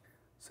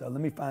 So let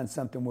me find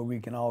something where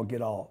we can all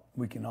get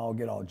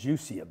all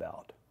juicy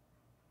about.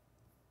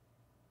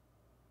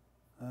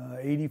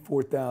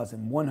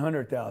 84,000,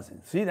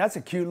 100,000. See, that's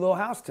a cute little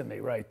house to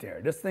me right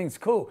there. This thing's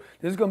cool.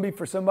 This is going to be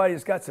for somebody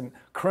that's got some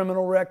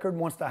criminal record,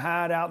 wants to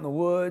hide out in the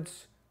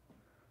woods,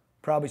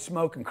 probably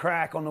smoking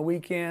crack on the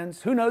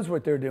weekends. Who knows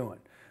what they're doing?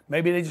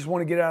 Maybe they just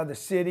want to get out of the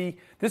city.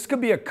 This could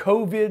be a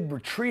COVID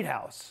retreat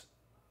house.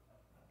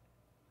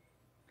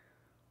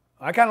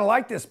 I kind of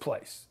like this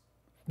place.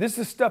 This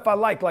is stuff I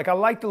like. Like I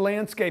like the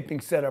landscaping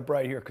setup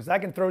right here because I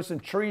can throw some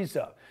trees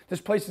up.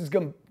 This place is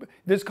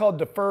this is called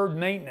deferred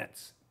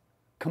maintenance.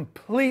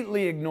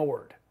 Completely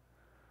ignored.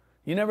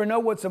 You never know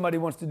what somebody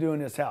wants to do in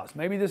this house.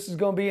 Maybe this is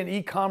going to be an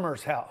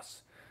e-commerce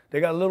house.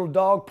 They got a little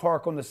dog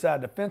park on the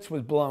side. The fence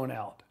was blown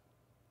out.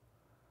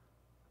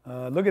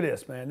 Look at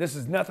this, man. This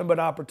is nothing but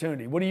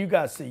opportunity. What do you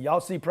guys see?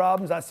 Y'all see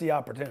problems? I see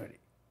opportunity.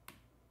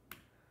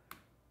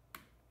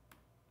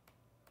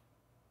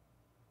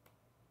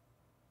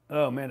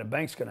 Oh, man, the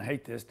bank's going to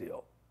hate this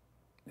deal.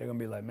 They're going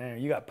to be like,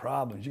 man, you got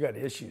problems. You got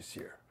issues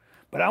here.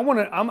 But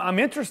I'm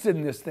interested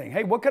in this thing.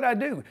 Hey, what could I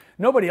do?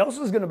 Nobody else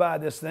is going to buy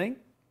this thing.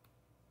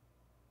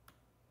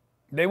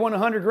 They want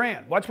 100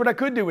 grand. Watch what I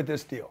could do with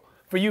this deal.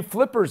 For you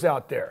flippers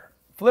out there,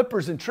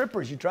 flippers and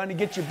trippers, you're trying to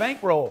get your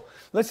bankroll.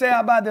 Let's say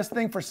I buy this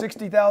thing for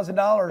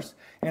 $60,000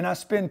 and I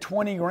spend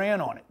 20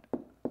 grand on it.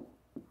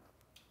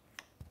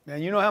 Now,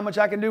 you know how much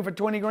I can do for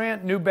 20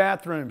 grand? New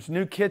bathrooms,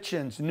 new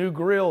kitchens, new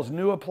grills,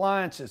 new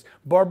appliances,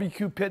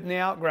 barbecue pit in the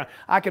outground.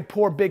 I could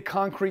pour a big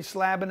concrete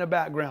slab in the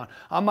background.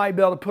 I might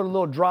be able to put a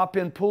little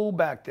drop-in pool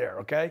back there,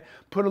 okay?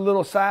 Put a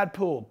little side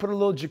pool, put a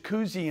little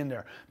jacuzzi in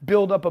there,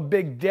 build up a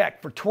big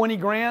deck. For 20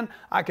 grand,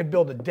 I could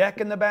build a deck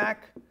in the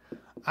back.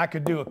 I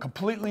could do a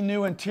completely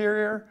new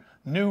interior,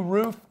 new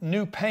roof,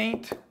 new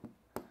paint.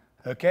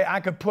 Okay, I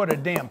could put a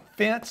damn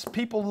fence.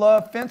 People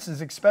love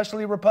fences,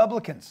 especially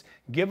Republicans.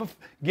 Give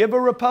a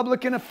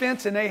Republican a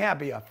fence and they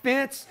happy. A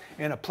fence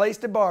and a place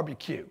to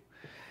barbecue.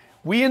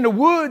 We in the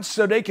woods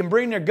so they can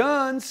bring their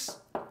guns.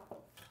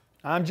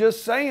 I'm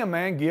just saying,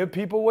 man, give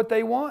people what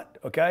they want,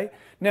 okay?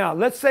 Now,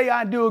 let's say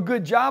I do a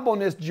good job on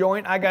this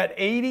joint. I got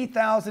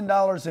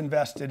 $80,000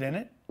 invested in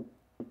it.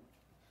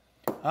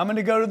 I'm going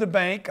to go to the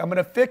bank. I'm going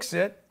to fix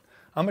it.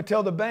 I'm going to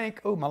tell the bank,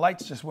 oh, my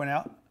lights just went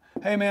out.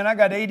 Hey man, I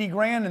got 80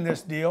 grand in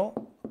this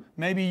deal.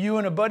 Maybe you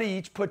and a buddy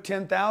each put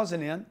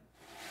 10,000 in.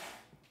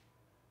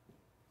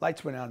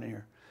 Lights went out in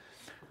here.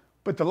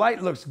 But the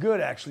light looks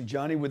good actually,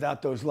 Johnny,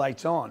 without those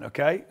lights on,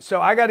 okay?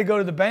 So I got to go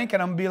to the bank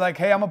and I'm going to be like,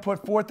 hey, I'm going to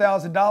put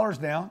 $4,000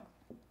 down.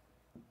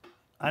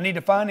 I need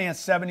to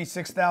finance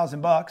 76,000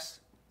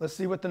 bucks. Let's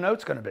see what the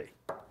note's going to be.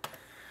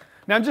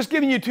 Now I'm just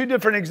giving you two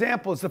different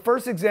examples. The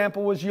first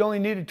example was you only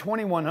needed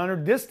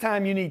 2,100. This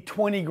time you need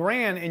 20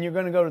 grand and you're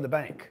going to go to the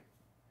bank.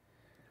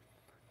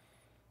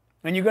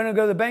 And you're going to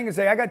go to the bank and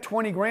say, I got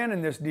 20 grand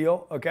in this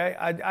deal, okay?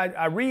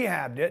 I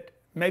rehabbed it.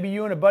 Maybe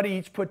you and a buddy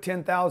each put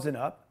 10,000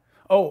 up.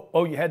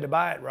 Oh, you had to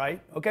buy it,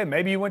 right? Okay,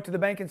 maybe you went to the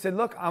bank and said,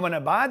 look, I'm going to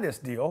buy this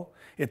deal.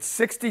 It's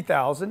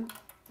 60,000.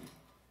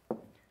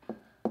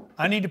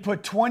 I need to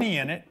put 20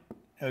 in it,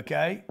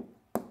 okay?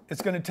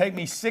 It's going to take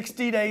me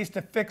 60 days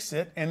to fix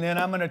it, and then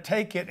I'm going to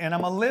take it and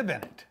I'm going to live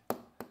in it.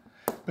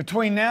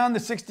 Between now and the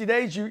 60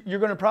 days, you're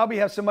going to probably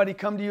have somebody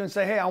come to you and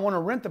say, hey, I want to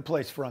rent the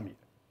place from you.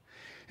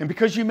 And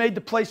because you made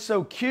the place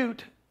so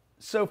cute,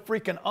 so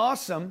freaking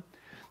awesome,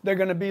 they're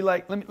going to be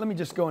like, let me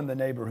just go in the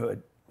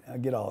neighborhood. I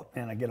get all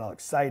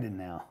excited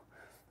now.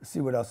 Let's see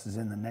what else is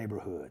in the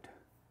neighborhood.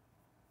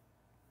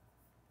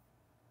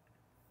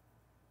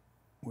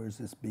 Where's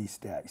this B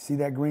stack? See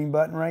that green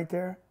button right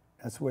there?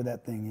 That's where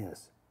that thing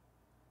is.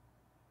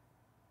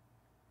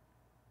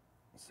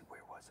 Let's see, where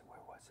was it?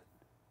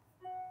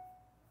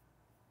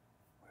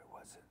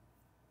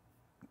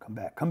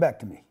 Come back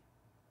to me.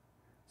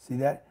 See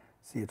that?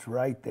 See, it's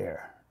right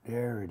there.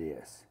 There it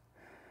is.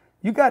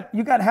 You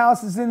got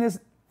houses in this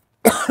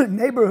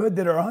neighborhood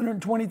that are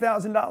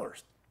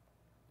 $120,000.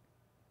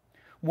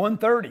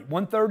 130,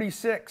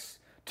 136,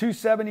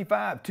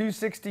 275,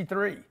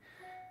 263.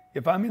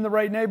 If I'm in the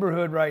right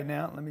neighborhood right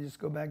now, let me just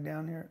go back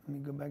down here. Let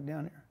me go back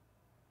down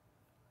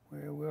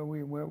here. Where are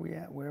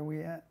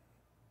we at?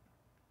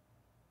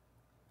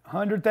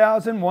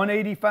 100,000,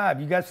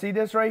 185. You guys see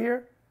this right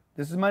here?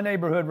 This is my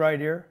neighborhood right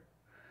here.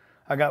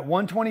 I got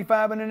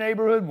 125 in the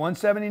neighborhood,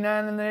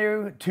 179 in the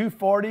neighborhood,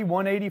 240,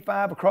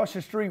 185 across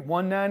the street,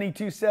 190,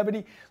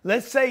 270.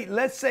 Let's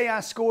say I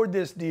scored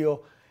this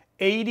deal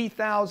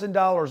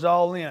 $80,000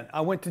 all in.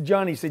 I went to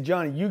Johnny, said,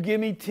 Johnny, you give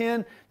me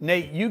 10.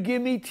 Nate, you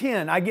give me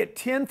 10. I get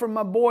 10 from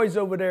my boys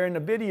over there in the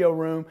video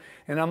room.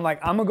 And I'm like,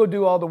 I'm going to go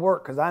do all the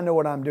work because I know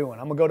what I'm doing.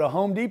 I'm going to go to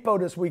Home Depot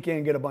this weekend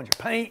and get a bunch of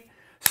paint,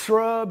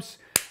 shrubs.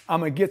 I'm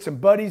going to get some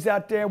buddies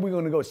out there. We're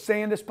going to go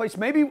sand this place.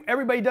 Maybe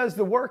everybody does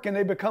the work and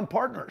they become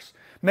partners.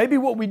 Maybe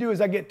what we do is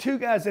I get two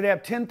guys that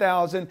have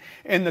 10,000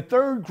 and the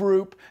third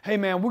group, hey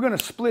man, we're going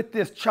to split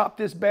this, chop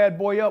this bad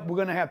boy up. We're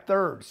going to have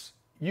thirds.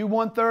 You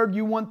 1/3,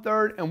 you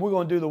 1/3, and we're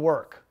going to do the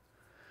work.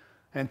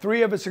 And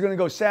three of us are going to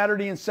go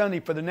Saturday and Sunday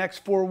for the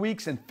next 4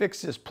 weeks and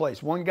fix this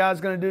place. One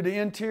guy's going to do the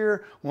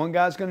interior. One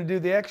guy's going to do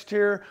the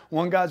exterior.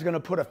 One guy's going to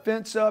put a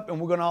fence up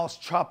and we're going to all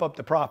chop up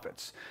the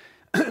profits.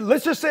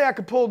 Let's just say I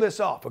could pull this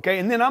off, okay?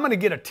 And then I'm going to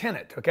get a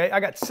tenant, okay?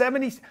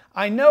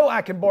 I know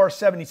I can borrow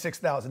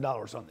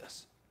 $76,000 on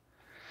this.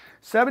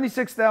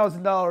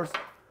 $76,000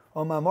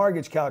 on my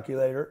mortgage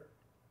calculator.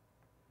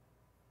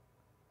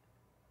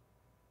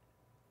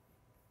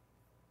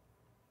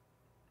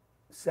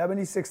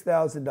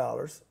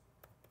 $76,000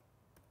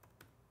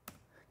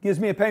 gives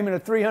me a payment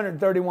of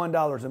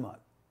 $331 a month.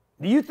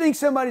 Do you think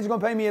somebody's going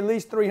to pay me at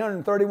least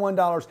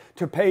 $331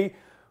 to pay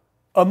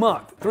a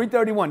month?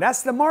 $331.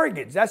 That's the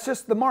mortgage. That's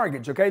just the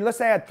mortgage. Okay.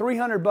 Let's add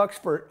 $300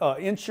 for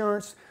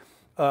insurance.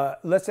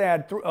 Let's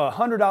add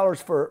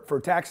 $100 for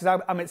taxes.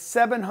 I'm at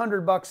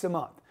 $700 a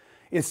month.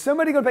 Is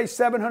somebody going to pay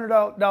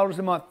 $700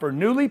 a month for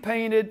newly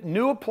painted,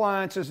 new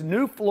appliances,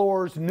 new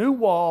floors, new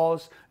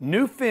walls,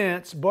 new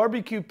fence,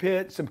 barbecue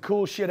pit, some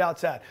cool shit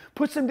outside?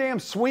 Put some damn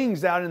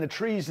swings out in the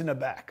trees in the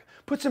back.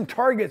 Put some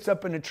targets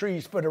up in the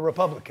trees for the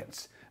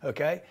Republicans,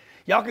 okay?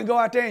 Y'all can go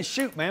out there and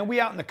shoot, man. We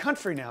out in the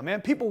country now,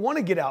 man. People want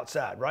to get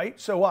outside, right?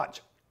 So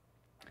watch.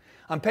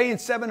 I'm paying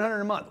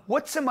 $700 a month.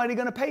 What's somebody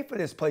going to pay for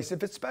this place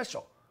if it's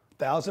special?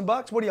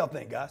 $1,000? What do y'all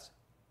think, guys?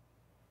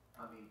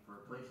 I mean, for a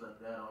place like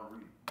that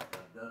already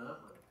done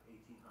up like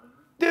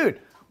 1,800. Dude,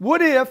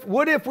 what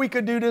if we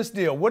could do this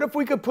deal? What if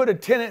we could put a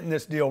tenant in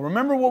this deal?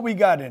 Remember what we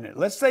got in it.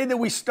 Let's say that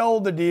we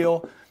stole the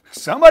deal.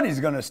 Somebody's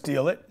going to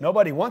steal it.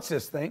 Nobody wants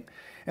this thing.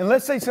 And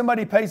let's say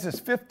somebody pays us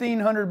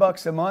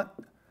 $1,500 a month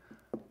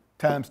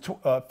times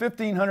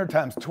 $1,500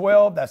 times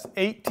 12. That's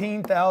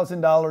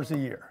 $18,000 a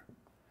year.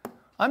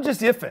 I'm just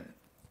iffing.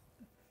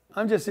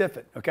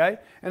 Okay?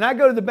 And I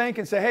go to the bank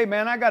and say, hey,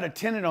 man, I got a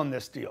tenant on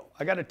this deal.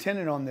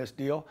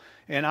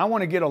 And I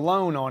want to get a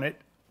loan on it.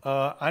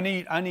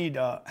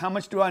 How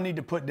much do I need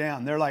to put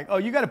down? They're like, oh,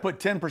 you got to put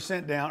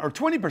 10% down or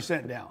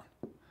 20% down.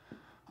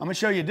 I'm going to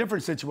show you a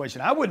different situation.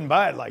 I wouldn't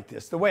buy it like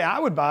this. The way I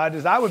would buy it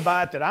is I would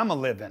buy it that I'm going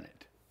to live in it.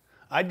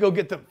 I'd go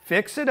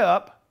fix it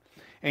up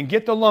and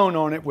get the loan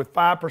on it with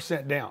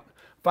 5% down.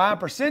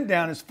 5%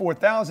 down is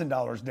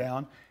 $4,000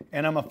 down,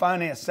 and I'm going to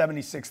finance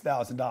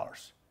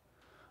 $76,000.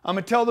 I'm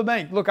going to tell the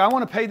bank, look, I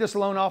want to pay this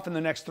loan off in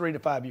the next 3 to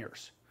 5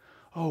 years.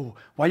 Oh,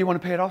 why do you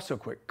want to pay it off so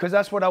quick? Because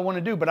that's what I want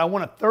to do. But I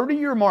want a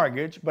 30-year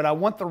mortgage, but I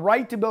want the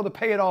right to be able to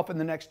pay it off in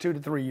the next 2 to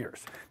 3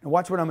 years. Now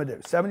watch what I'm going to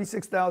do.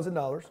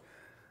 $76,000.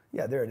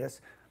 Yeah, there it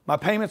is. My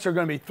payments are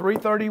going to be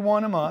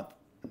 $331 a month,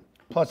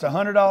 plus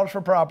 $100 for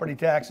property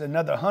tax,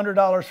 another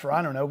 $100 for,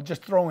 I don't know,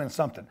 just throw in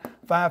something,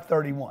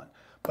 $531.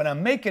 But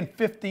I'm making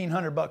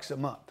 $1,500 a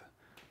month.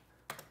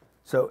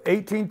 So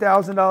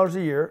 $18,000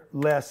 a year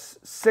less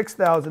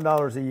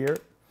 $6,000 a year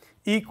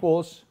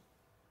equals,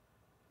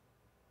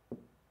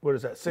 what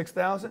is that,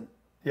 6,000?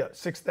 Yeah,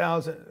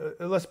 6,000.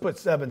 Let's put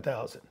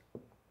 7,000.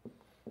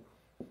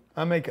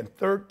 I'm making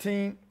 11.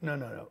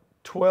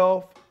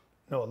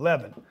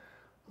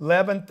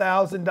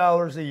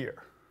 $11,000 a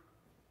year.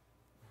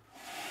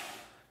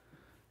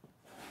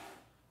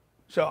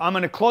 So I'm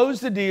going to close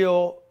the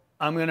deal.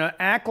 I'm going to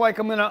act like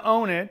I'm going to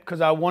own it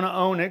because I want to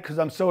own it because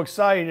I'm so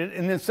excited.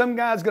 And then some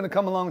guy's going to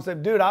come along and say,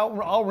 dude,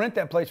 I'll rent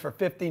that place for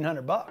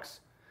 $1,500.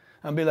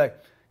 I'll be like,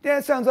 yeah,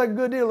 it sounds like a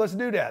good deal. Let's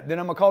do that. Then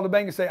I'm going to call the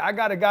bank and say, I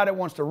got a guy that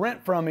wants to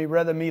rent from me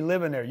rather than me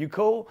living there. You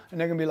cool? And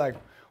they're going to be like,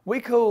 we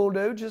cool,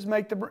 dude. Just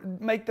make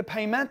the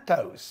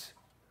paymentos.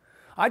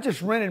 I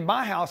just rented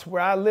my house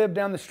where I live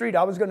down the street.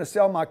 I was going to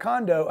sell my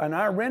condo and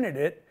I rented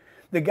it.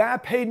 The guy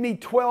paid me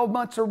 12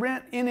 months of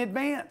rent in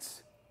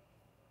advance.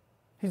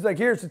 He's like,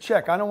 here's the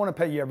check. I don't want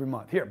to pay you every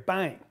month. Here,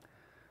 bang.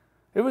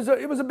 It was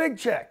a big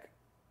check.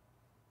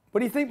 What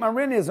do you think my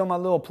rent is on my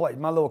little place,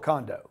 my little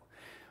condo?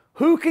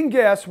 Who can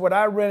guess what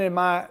I rented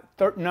my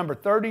number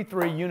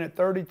 33, unit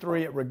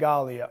 33 at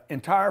Regalia,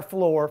 entire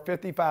floor,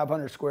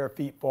 5,500 square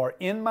feet for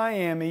in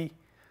Miami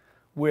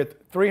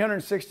with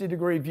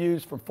 360-degree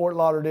views from Fort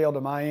Lauderdale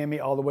to Miami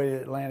all the way to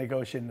the Atlantic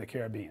Ocean and the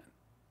Caribbean?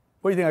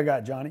 What do you think I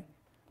got, Johnny?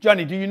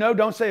 Johnny, do you know?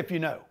 Don't say if you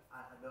know. I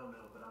don't know,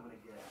 but I'm going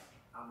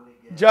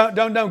to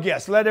guess. Don't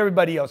guess. Let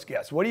everybody else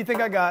guess. What do you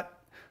think I got?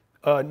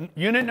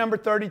 Unit number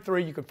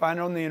 33, you can find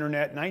it on the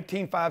internet,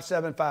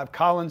 19575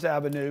 Collins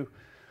Avenue,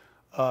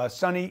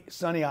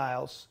 Sunny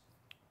Isles,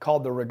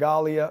 called the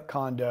Regalia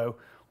condo.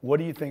 What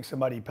do you think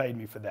somebody paid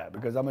me for that?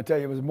 Because I'm going to tell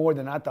you, it was more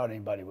than I thought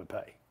anybody would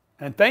pay.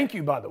 And thank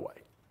you, by the way,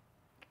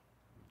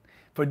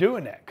 for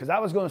doing that, because I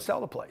was going to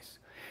sell the place.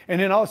 And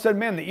then all of a sudden,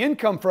 man, the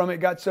income from it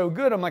got so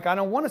good, I'm like, I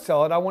don't want to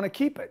sell it, I want to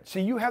keep it.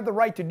 See, you have the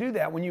right to do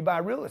that when you buy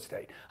real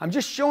estate. I'm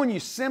just showing you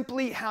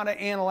simply how to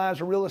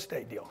analyze a real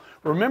estate deal.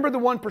 Remember the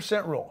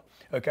 1% rule,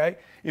 okay?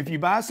 If you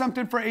buy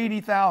something for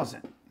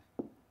 $80,000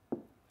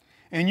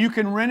 and you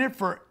can rent it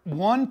for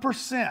 1%,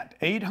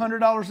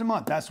 $800 a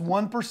month, that's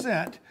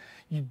 1%,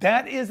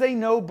 that is a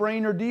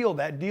no-brainer deal.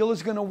 That deal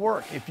is going to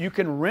work. If you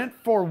can rent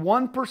for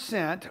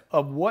 1%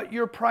 of what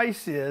your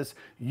price is,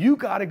 you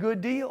got a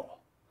good deal.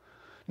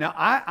 Now,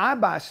 I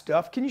buy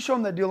stuff. Can you show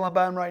them that deal I'm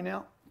buying right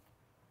now?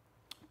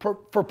 For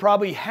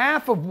probably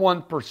half of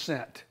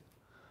 1%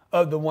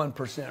 of the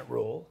 1%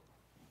 rule.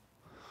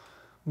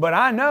 But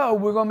I know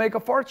we're going to make a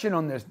fortune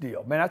on this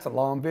deal. Man, that's a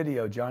long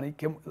video, Johnny.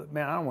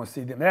 Man, I don't want to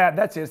see them.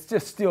 That's it. It's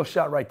just still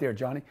shot right there,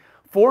 Johnny.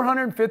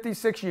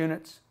 456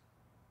 units.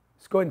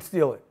 Let's go ahead and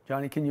steal it.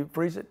 Johnny, can you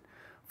freeze it?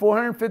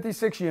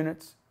 456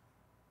 units.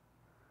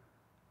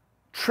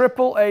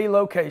 AAA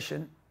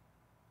location.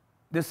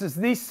 This is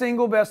the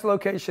single best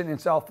location in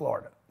South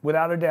Florida,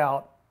 without a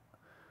doubt.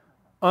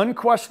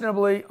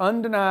 Unquestionably,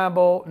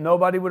 undeniable,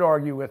 nobody would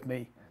argue with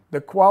me.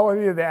 The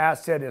quality of the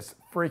asset is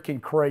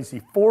freaking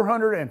crazy.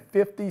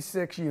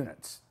 456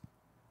 units.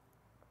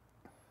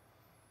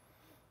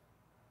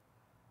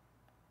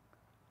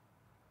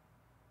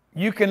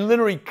 You can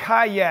literally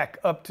kayak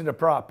up to the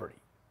property.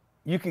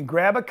 You can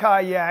grab a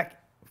kayak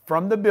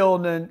from the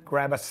building,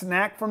 grab a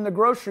snack from the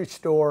grocery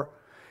store,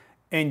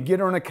 and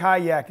get on a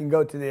kayak and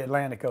go to the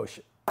Atlantic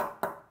Ocean.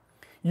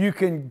 You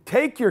can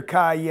take your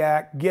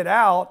kayak, get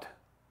out,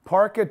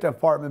 park at the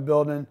apartment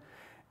building,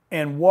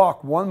 and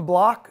walk 1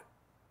 block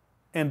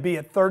and be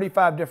at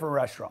 35 different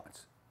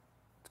restaurants.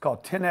 It's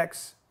called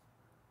 10X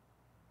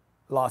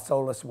Las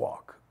Olas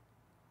Walk.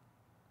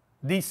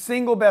 The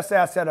single best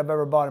asset I've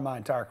ever bought in my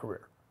entire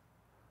career.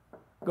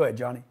 Go ahead,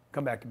 Johnny.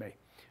 Come back to me.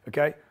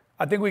 Okay?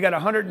 I think we got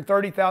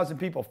 130,000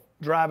 people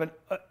driving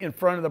in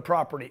front of the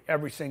property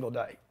every single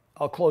day.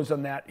 I'll close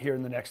on that here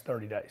in the next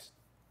 30 days.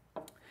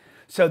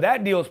 So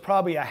that deal is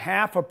probably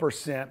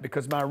 0.5%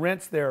 because my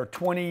rents there are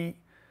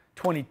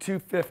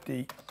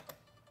 $22.50,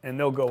 and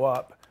they'll go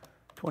up.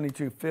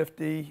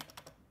 $22.50.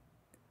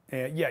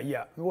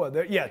 Yeah. Well,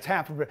 it's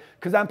half of it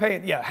because I'm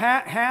paying. Yeah,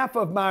 half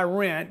of my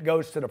rent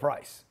goes to the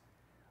price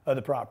of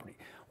the property.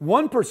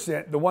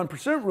 1%. The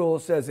 1% rule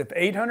says if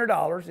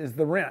 $800 is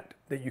the rent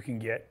that you can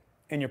get,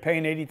 and you're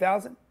paying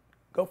 $80,000,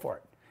 go for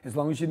it. As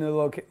long as you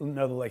know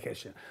the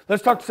location.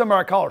 Let's talk to some of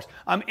our callers.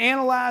 I'm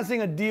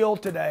analyzing a deal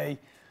today,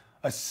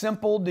 a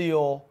simple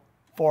deal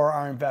for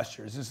our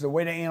investors. This is a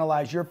way to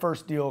analyze your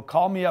first deal.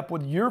 Call me up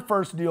with your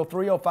first deal,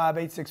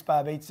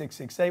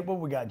 305-865-8668. What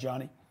we got,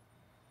 Johnny?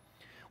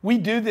 We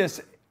do this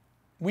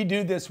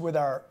with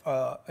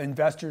our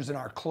investors in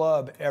our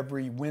club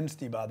every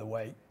Wednesday, by the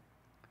way,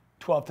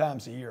 12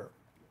 times a year.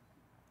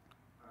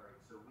 All right,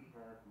 so we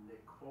have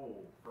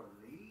Nicole from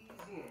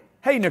Louisiana.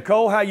 Hey,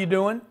 Nicole, how you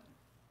doing?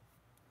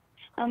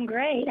 I'm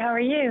great. How are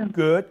you?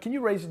 Good. Can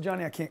you raise it,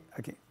 Johnny? I can't.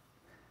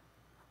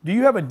 Do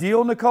you have a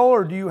deal, Nicole,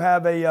 or do you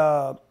have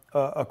a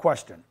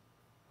question?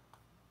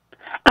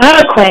 I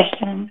have a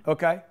question.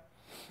 Okay.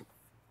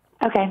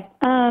 Okay.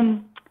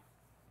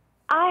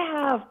 I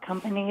have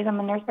companies. I'm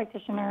a nurse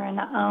practitioner and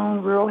I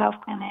own rural health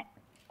clinic.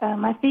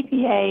 My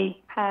CPA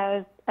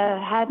has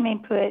had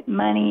me put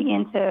money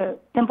into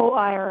simple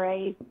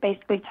IRAs,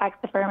 basically tax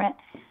deferment.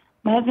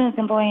 My husband's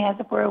employee has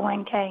a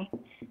 401k.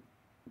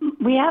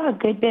 We have a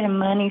good bit of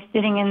money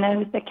sitting in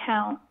those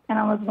accounts, and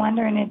I was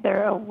wondering, is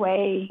there a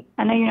way,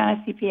 I know you're not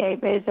a CPA,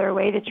 but is there a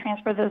way to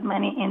transfer those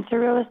money into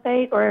real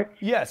estate? Or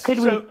yes, could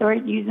we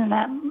start using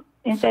that,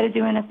 instead of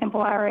doing a simple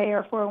IRA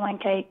or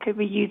 401k, could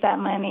we use that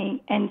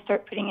money and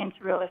start putting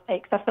into real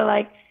estate? Because I feel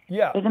like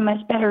there's a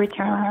much better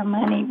return on our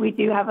money. We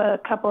do have a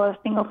couple of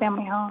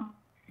single-family homes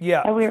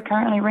that we are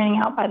currently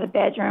renting out by the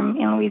bedroom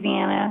in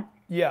Louisiana.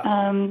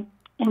 And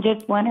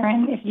just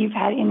wondering if you've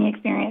had any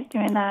experience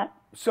doing that.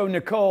 So,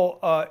 Nicole,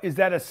 is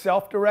that a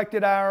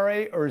self-directed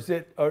IRA, or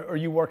are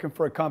you working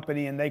for a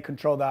company and they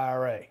control the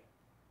IRA?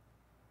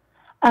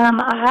 I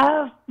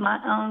have my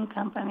own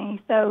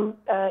company, so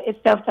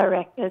it's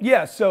self-directed.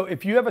 Yeah, so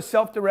if you have a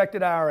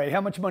self-directed IRA,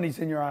 how much money is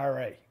in your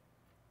IRA?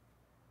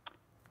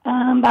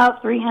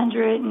 About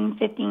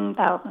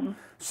 $315,000.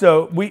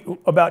 So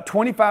about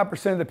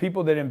 25% of the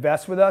people that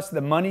invest with us, the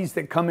monies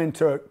that come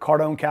into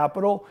Cardone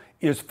Capital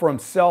is from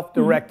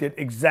self-directed,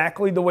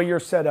 exactly the way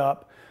you're set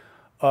up.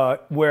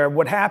 Where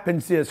what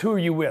happens is, who are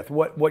you with?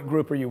 What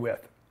group are you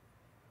with?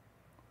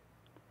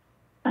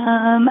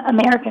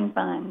 American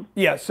Funds.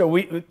 Yeah, so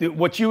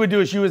what you would do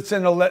is you would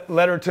send a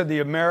letter to the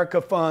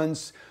America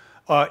Funds.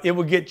 It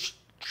would get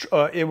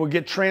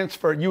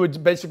transferred. You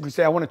would basically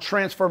say, I want to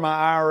transfer my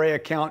IRA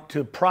account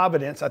to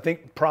Providence. I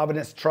think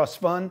Providence Trust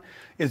Fund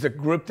is a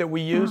group that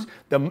we use.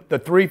 The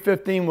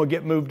 315 will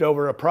get moved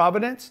over to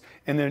Providence,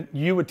 and then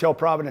you would tell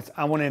Providence,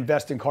 I want to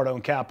invest in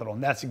Cardone Capital.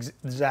 And that's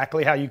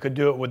exactly how you could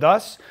do it with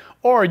us.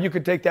 Or you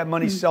could take that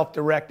money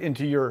self-direct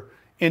into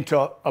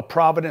a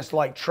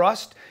Providence-like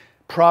trust.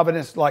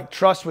 Providence-like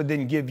trust would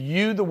then give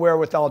you the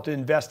wherewithal to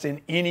invest in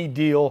any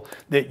deal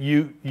that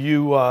you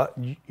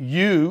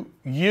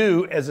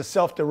as a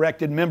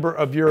self-directed member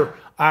of your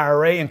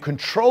IRA and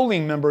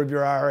controlling member of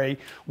your IRA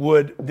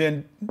would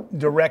then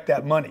direct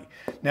that money.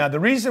 Now, the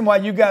reason why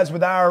you guys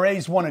with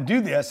IRAs want to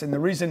do this, and the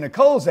reason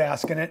Nicole's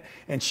asking it,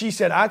 and she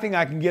said, I think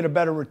I can get a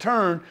better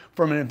return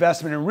from an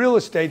investment in real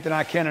estate than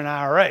I can an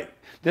IRA.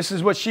 This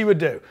is what she would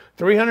do.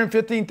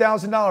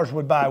 $315,000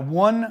 would buy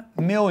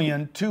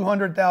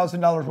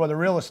 $1,200,000 worth of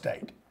real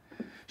estate.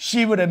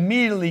 She would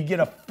immediately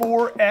get a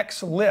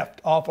 4x lift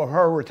off of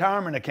her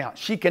retirement account.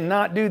 She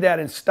cannot do that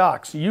in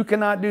stocks. You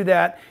cannot do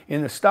that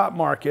in the stock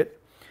market,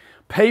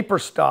 paper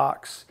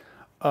stocks,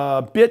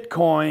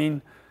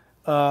 Bitcoin,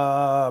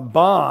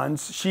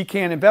 bonds. She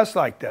can't invest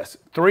like this.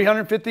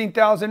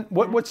 $315,000.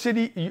 What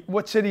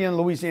city in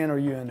Louisiana are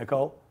you in,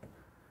 Nicole?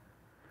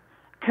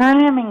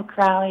 Currently, I'm in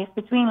Crowley. It's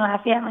between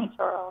Lafayette and Lake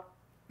Charles.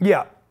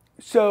 Yeah.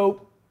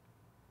 So,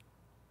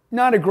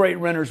 not a great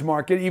renter's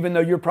market, even though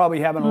you're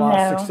probably having a lot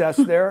of success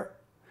there.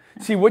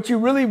 See, what you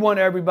really want,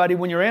 everybody,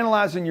 when you're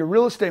analyzing your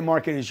real estate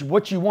market, is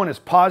what you want is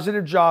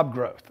positive job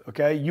growth,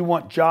 okay? You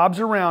want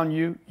jobs around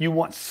you. You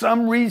want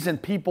some reason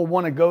people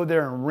want to go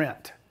there and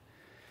rent.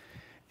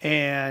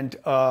 And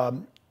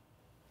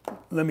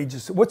let me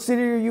just, what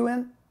city are you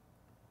in?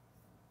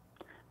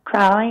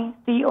 Crowley,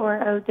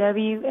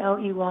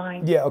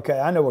 Crowley. Yeah, okay,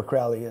 I know where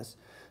Crowley is.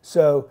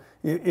 So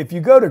if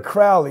you go to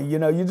Crowley, you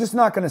know, you're just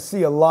not going to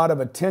see a lot of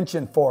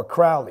attention for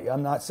Crowley.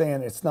 I'm not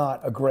saying it's not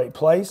a great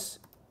place,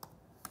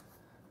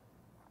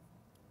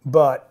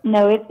 but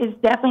No, it's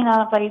definitely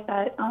not a place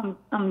that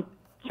I'm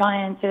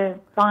trying to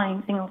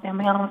find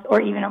single-family homes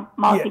or even a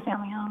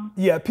multi-family home.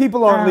 yeah,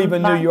 people aren't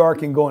leaving New but-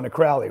 York and going to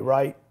Crowley,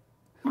 right?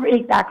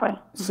 Exactly.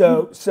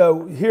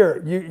 So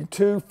here,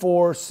 2,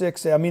 4,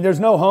 6. I mean,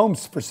 there's no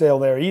homes for sale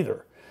there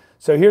either.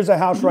 So here's a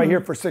house right here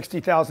for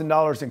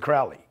 $60,000 in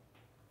Crowley.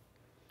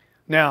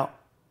 Now,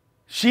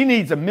 she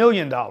needs $1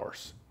 million.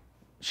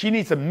 She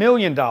needs $1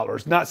 million,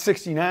 not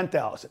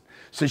 $69,000.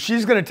 So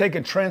she's going to take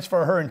and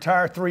transfer her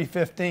entire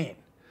 $315,000.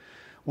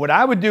 What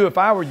I would do if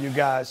I were you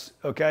guys,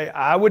 okay,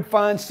 I would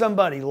find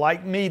somebody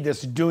like me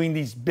that's doing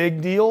these big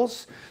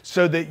deals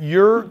so that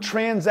your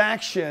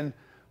transaction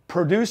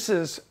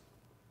produces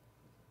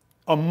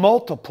a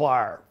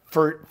multiplier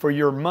for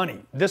your money.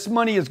 This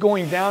money is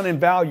going down in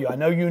value. I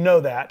know you know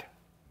that.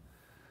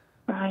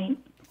 Right.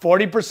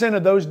 40%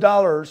 of those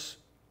dollars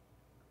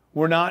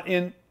were not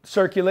in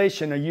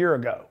circulation a year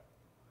ago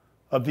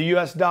of the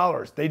US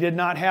dollars. They did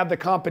not have the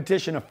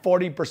competition of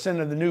 40%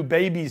 of the new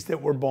babies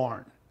that were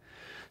born.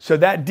 So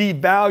that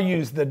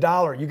devalues the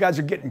dollar. You guys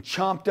are getting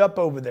chomped up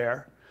over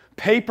there.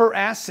 Paper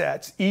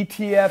assets,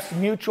 ETFs,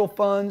 mutual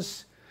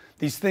funds,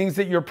 these things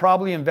that you're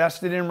probably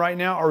invested in right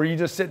now, or are you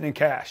just sitting in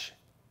cash?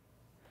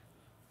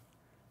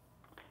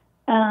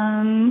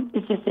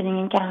 It's just sitting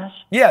in cash.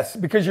 Yes,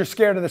 because you're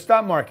scared of the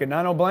stock market, and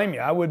I don't blame you.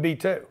 I would be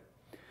too.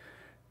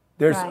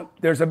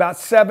 There's about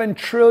 $7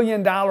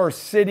 trillion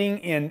sitting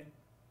in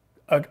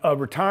a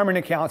retirement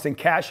accounts and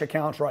cash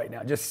accounts right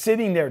now, just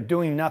sitting there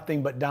doing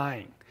nothing but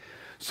dying.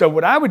 So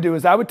what I would do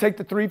is I would take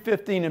the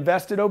 $315,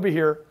 invest it over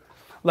here.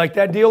 Like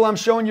that deal I'm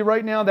showing you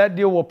right now, that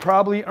deal will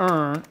probably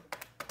earn,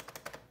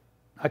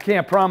 I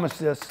can't promise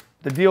this,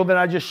 the deal that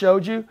I just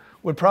showed you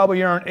would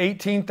probably earn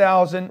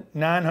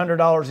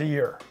 $18,900 a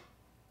year.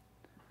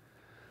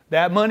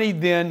 That money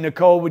then,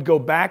 Nicole, would go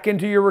back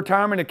into your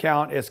retirement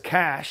account as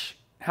cash.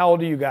 How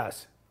old are you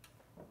guys?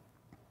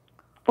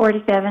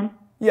 47.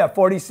 Yeah,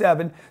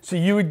 47. So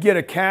you would get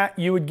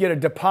a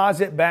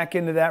deposit back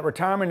into that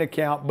retirement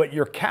account, but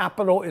your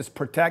capital is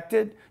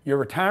protected, your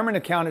retirement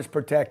account is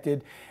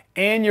protected,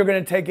 and you're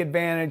going to take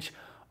advantage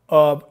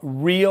of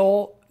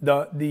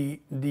the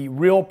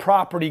real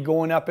property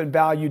going up in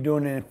value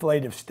doing an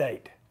inflative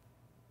state.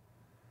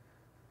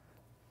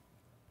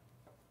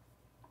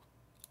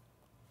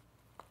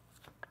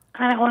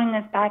 Kind of holding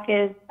this back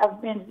is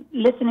I've been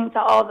listening to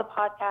all the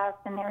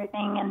podcasts and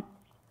everything, and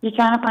you're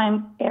trying to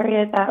find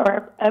areas that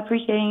are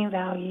appreciating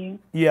value.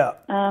 Yeah.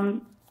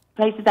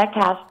 Places that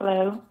cash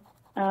flow,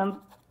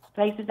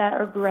 places that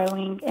are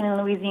growing. And in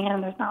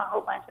Louisiana, there's not a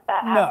whole bunch of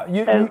that. No,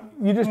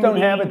 you just don't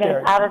have it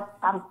there. Out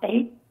of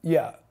state.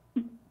 Yeah.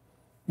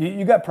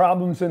 You got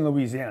problems in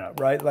Louisiana,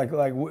 right? Like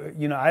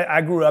you know,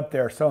 I grew up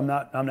there, so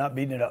I'm not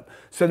beating it up.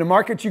 So the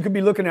markets you could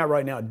be looking at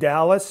right now,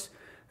 Dallas,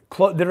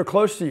 that are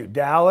close to you,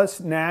 Dallas,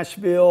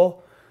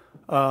 Nashville,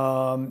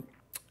 the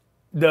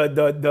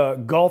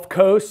Gulf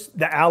Coast,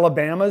 the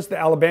Alabama's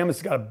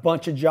got a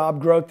bunch of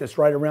job growth that's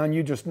right around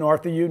you, just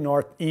north of you,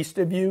 northeast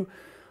of you.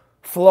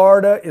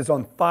 Florida is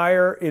on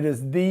fire. It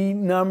is the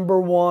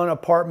 #1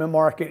 apartment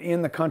market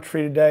in the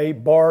country today,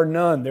 bar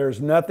none.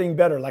 There's nothing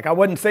better. Like I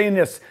wasn't saying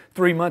this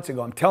 3 months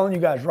ago. I'm telling you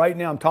guys right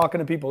now, I'm talking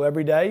to people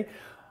every day.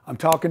 I'm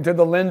talking to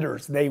the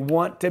lenders. They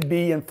want to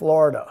be in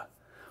Florida,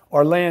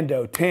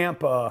 Orlando,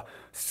 Tampa,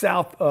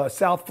 South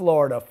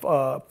Florida,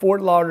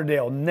 Fort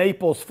Lauderdale,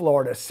 Naples,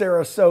 Florida,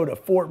 Sarasota,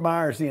 Fort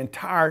Myers. The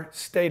entire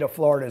state of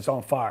Florida is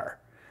on fire.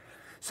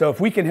 So if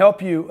we can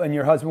help you and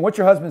your husband, what's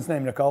your husband's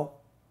name, Nicole?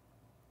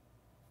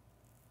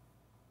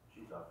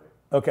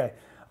 Okay.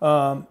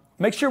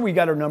 Make sure we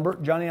got her number.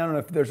 Johnny, I don't know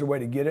if there's a way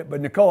to get it,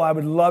 but Nicole, I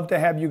would love to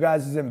have you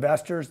guys as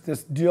investors.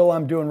 This deal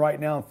I'm doing right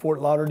now in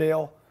Fort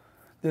Lauderdale,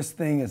 this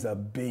thing is a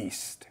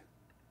beast.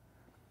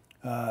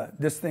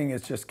 This thing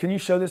is just, can you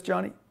show this,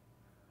 Johnny?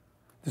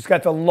 It's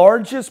got the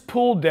largest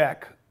pool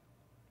deck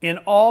in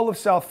all of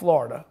South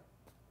Florida.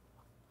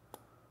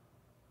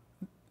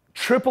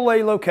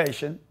 AAA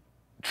location,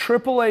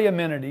 AAA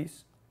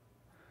amenities.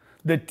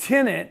 The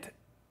tenant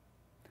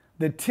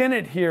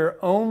here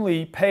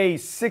only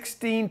pays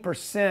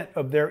 16%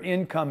 of their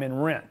income in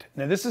rent.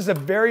 Now, this is a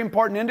very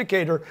important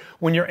indicator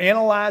when you're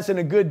analyzing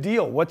a good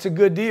deal. What's a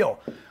good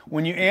deal?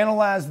 When you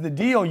analyze the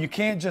deal, you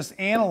can't just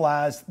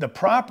analyze the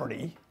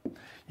property.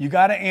 You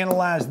got to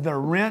analyze the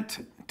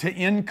rent to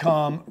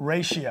income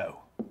ratio.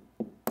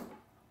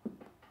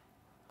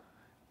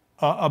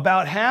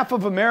 About half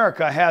of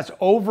America has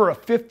over a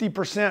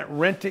 50%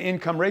 rent to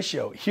income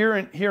ratio. Here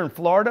in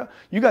Florida,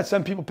 you got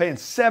some people paying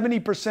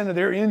 70% of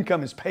their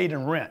income is paid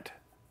in rent.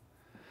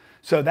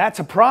 So that's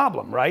a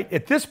problem, right?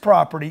 At this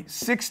property,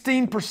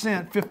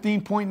 16%,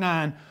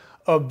 15.9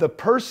 of the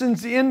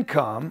person's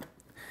income,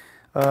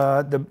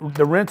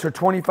 the rents are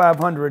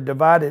 $2,500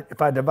 divided,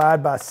 if I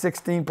divide by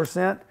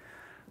 16%,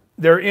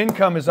 their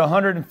income is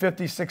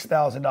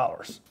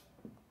 $156,000.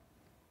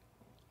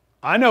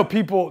 I know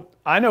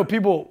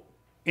people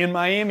in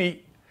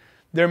Miami,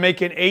 they're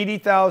making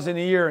 $80,000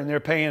 a year and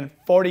they're paying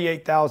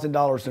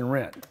 $48,000 in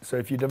rent. So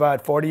if you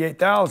divide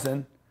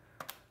 48,000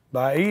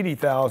 by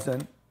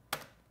 80,000,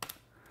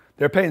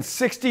 they're paying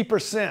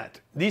 60%.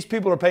 These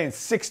people are paying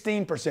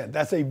 16%.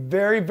 That's a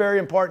very, very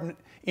important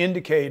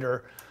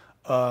indicator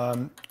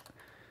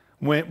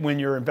when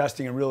you're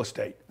investing in real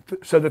estate.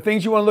 So the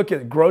things you want to look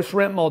at: gross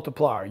rent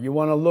multiplier. You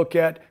want to look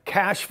at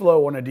cash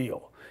flow on a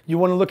deal. You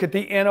want to look at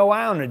the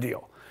NOI on a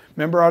deal.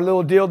 Remember our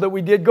little deal that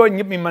we did? Go ahead and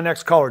get me my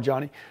next caller,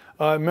 Johnny.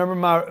 Remember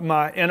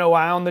my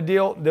NOI on the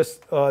deal? This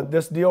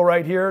deal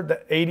right here,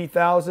 the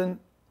 80,000.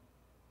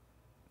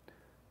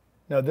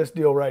 No, this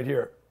deal right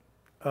here.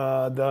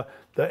 The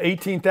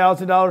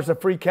 $18,000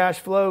 of free cash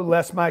flow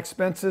less my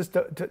expenses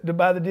to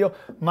buy the deal.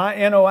 My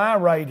NOI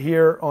right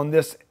here on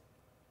this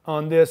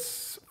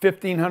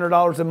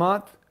 $1,500 a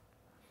month.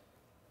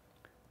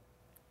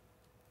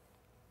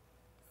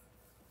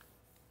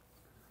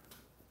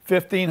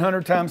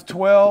 $1,500 times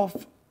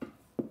 12.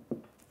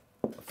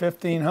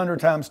 1,500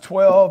 times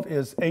 12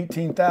 is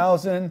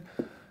 18,000.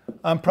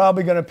 I'm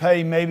probably going to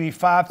pay maybe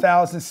 $5,000,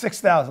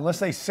 $6,000. Let's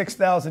say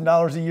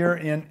 $6,000 a year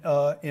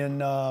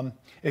in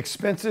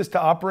expenses to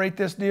operate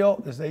this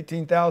deal. This is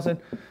 18,000.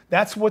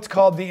 That's what's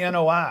called the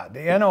NOI.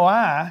 The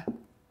NOI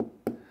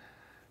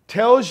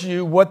tells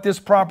you what this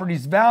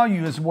property's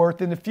value is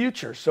worth in the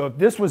future. So if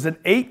this was an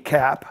 8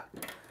 cap,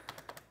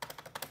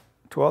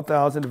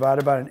 12,000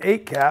 divided by an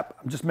 8 cap,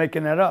 I'm just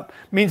making that up,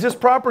 means this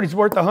property's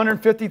worth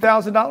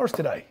 $150,000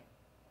 today.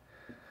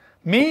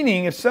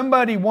 Meaning if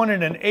somebody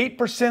wanted an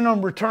 8%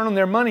 on return on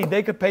their money,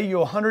 they could pay you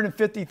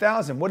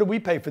 $150,000. What did we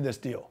pay for this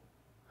deal?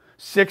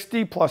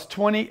 60 plus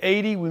 20,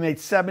 80. We made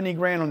 70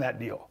 grand on that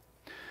deal.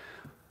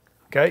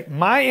 Okay,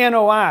 my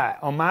NOI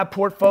on my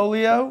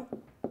portfolio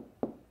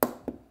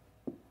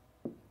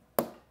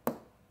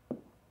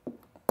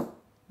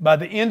by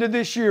the end of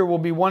this year will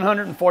be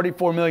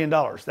 $144 million.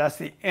 That's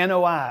the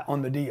NOI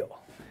on the deal.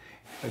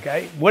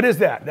 Okay, what is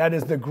that? That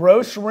is the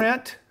gross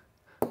rent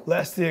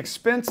less the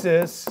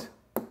expenses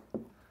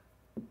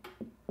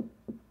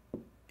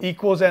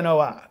equals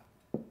NOI.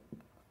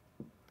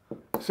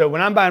 So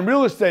when I'm buying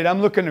real estate, I'm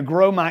looking to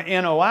grow my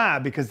NOI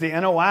because the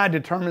NOI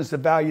determines the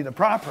value of the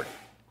property.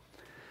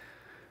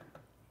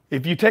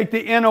 If you take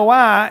the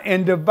NOI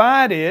and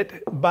divide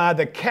it by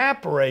the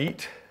cap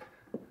rate,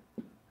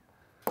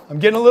 I'm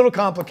getting a little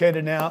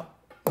complicated now.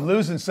 I'm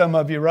losing some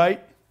of you,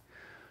 right?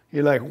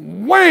 You're like,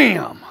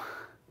 wham!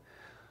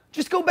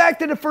 Just go back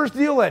to the first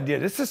deal I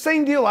did. It's the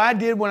same deal I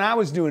did when I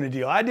was doing a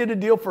deal. I did a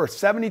deal for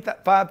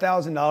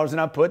 $75,000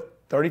 and I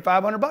put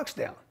 $3,500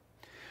 down.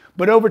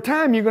 But over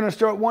time, you're going to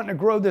start wanting to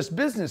grow this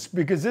business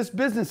because this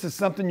business is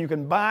something you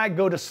can buy,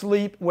 go to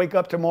sleep, wake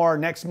up tomorrow,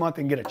 next month,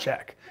 and get a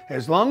check.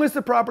 As long as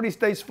the property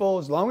stays full,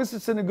 as long as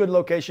it's in a good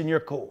location, you're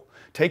cool.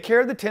 Take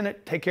care of the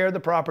tenant, take care of the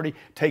property,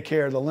 take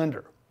care of the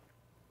lender.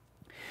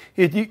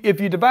 If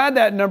you divide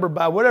that number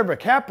by whatever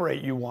cap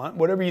rate you want,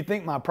 whatever you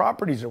think my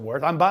properties are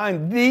worth, I'm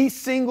buying the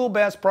single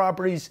best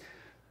properties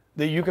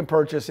that you can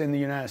purchase in the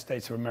United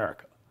States of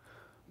America.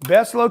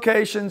 Best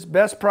locations,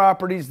 best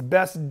properties,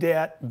 best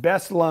debt,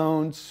 best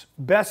loans,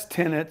 best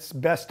tenants,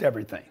 best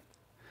everything.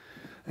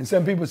 And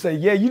some people say,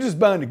 yeah, you're just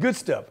buying the good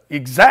stuff.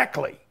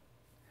 Exactly.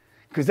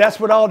 Because that's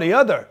what all the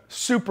other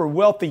super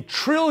wealthy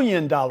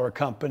trillion-dollar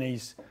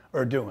companies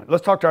are doing.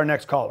 Let's talk to our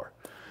next caller.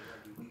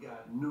 We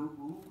got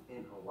Nuhu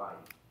in Hawaii.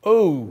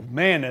 Oh,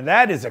 man, and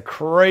that is a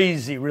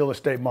crazy real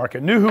estate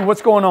market. Nuhu,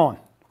 what's going on?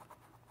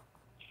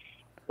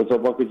 What's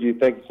up, Uncle G?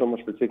 Thank you so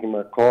much for taking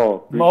my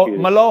call.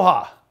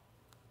 Maloha.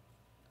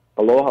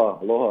 Aloha,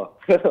 aloha.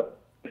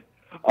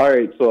 All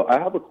right, so I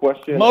have a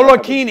question.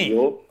 Molokini.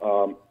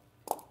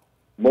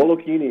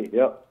 Molokini,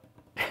 yep.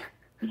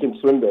 You can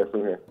swim there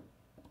from here.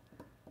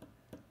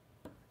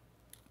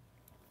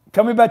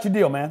 Tell me about your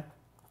deal, man.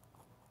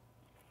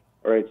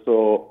 All right,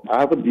 so I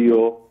have a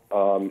deal.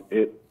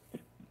 It's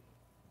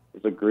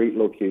a great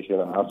location.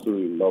 I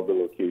absolutely love the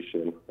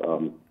location.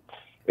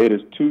 It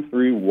is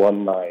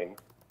 2319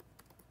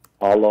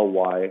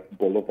 Alawai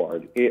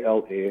Boulevard,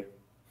 Alawai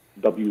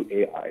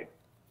Boulevard.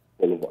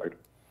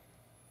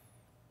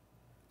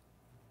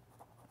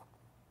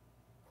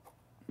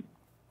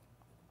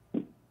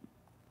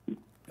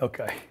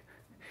 Okay.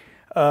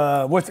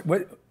 What's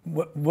the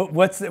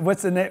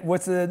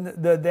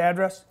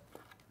address?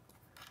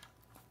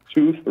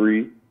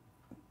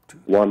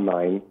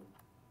 2319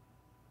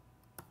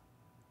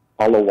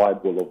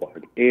 Alawai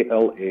Boulevard.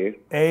 A-L-A.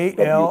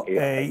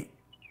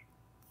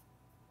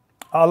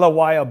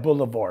 Alawai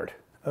Boulevard.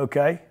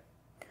 Okay.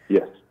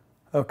 Yes.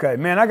 Okay,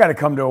 man, I got to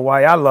come to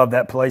Hawaii. I love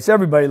that place.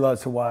 Everybody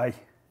loves Hawaii.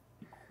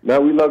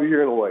 Man, we love you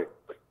here in Hawaii.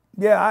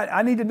 Yeah,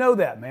 I need to know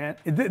that, man.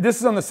 This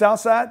is on the south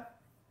side?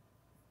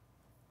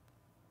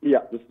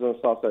 Yeah, this is on the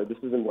south side. This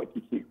is in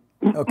Waikiki.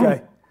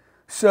 Okay.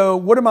 So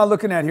what am I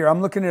looking at here? I'm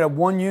looking at a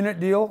one-unit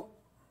deal?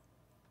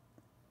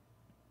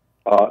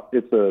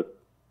 It's a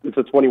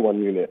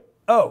 21 unit.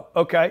 Oh,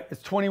 okay.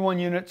 It's 21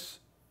 units.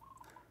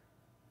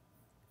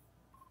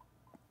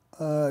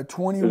 Is it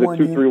 21.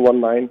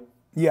 2319?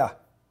 Yeah.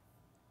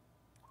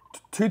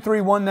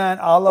 2319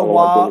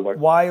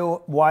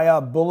 Ala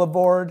Waya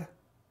Boulevard.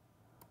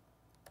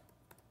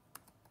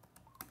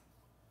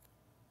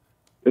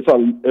 It's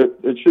on.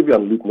 It should be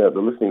on LoopNet. The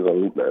listing is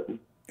on LoopNet.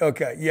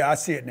 Okay, yeah, I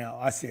see it now.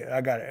 I see it.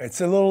 I got it.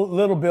 It's a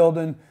little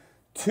building,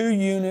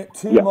 2-unit,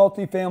 two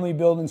multifamily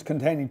buildings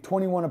containing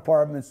 21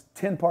 apartments,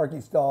 10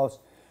 parking stalls.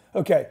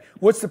 Okay,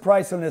 what's the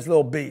price on this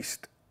little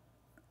beast?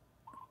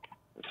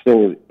 This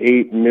thing is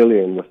 $8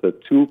 million with a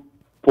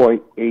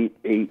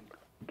 2.88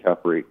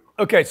 cap rate.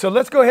 Okay, so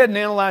let's go ahead and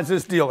analyze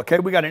this deal. Okay,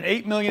 we got an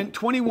 8 million,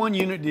 21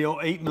 unit deal,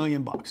 $8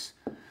 million bucks.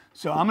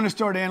 So I'm going to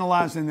start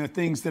analyzing the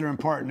things that are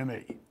important to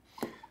me.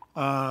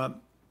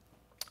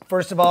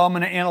 First of all, I'm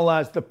going to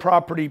analyze the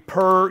property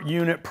per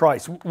unit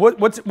price.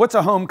 What's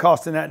a home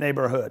cost in that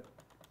neighborhood?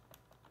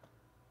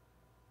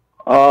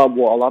 Well,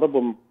 a lot of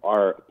them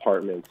are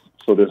apartments,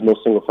 so there's no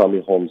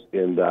single-family homes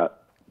in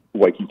that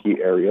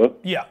Waikiki area.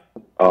 Yeah.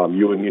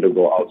 You would need to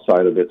go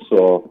outside of it.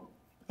 So.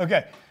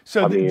 Okay.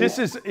 So this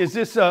is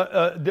this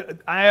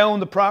I own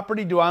the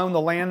property? Do I own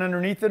the land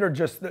underneath it, or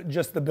just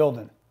the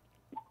building?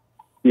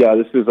 Yeah,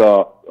 this is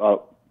a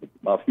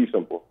fee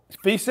simple.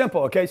 Fee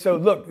simple. Okay. So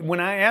look, when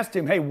I asked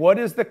him, hey, what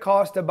is the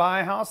cost to buy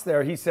a house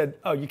there? He said,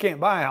 oh, you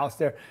can't buy a house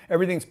there.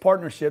 Everything's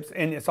partnerships,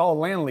 and it's all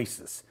land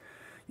leases.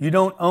 You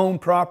don't own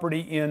property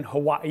in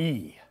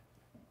Hawaii.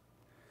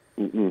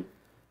 Mm-mm.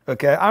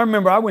 Okay. I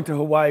remember I went to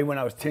Hawaii when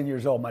I was 10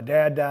 years old. My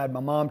dad died.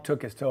 My mom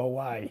took us to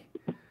Hawaii.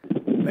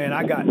 Man,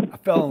 I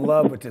fell in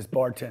love with this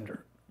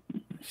bartender.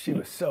 She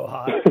was so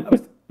hot.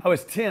 I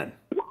was 10.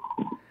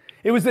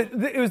 It was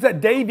that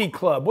Davy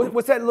Club.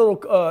 What's that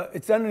little?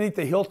 It's underneath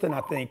the Hilton,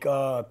 I think.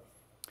 You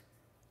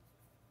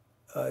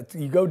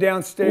go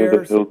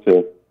downstairs. The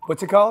Hilton.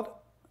 What's it called?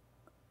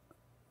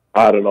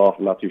 I don't know.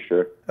 I'm not too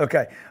sure.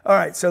 Okay. All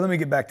right. So let me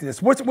get back to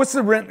this. What's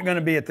the rent going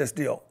to be at this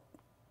deal?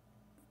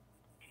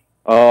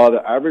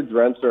 The average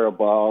rents are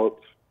about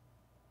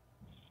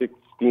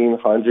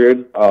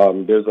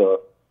 $1,600.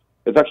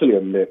 It's actually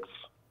a mix.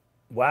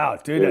 Wow,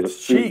 dude,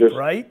 that's cheap,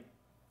 right?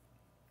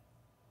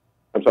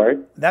 I'm sorry?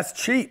 That's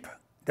cheap.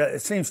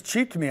 It seems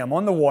cheap to me. I'm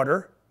on the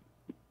water.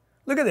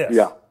 Look at this.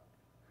 Yeah.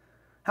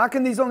 How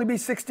can these only be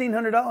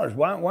 $1,600?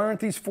 Why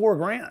aren't these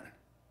 $4,000?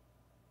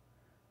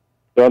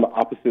 They're on the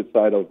opposite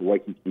side of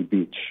Waikiki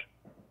Beach.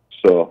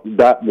 So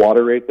that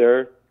water right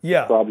there,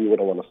 yeah, probably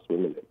wouldn't want to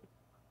swim in it.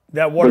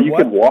 That water, but you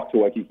can walk to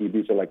Waikiki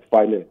Beach in like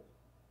 5 minutes.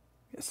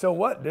 So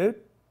what, dude?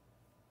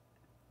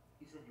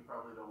 He said you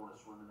probably don't want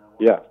to swim in that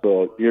water. Yeah,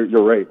 so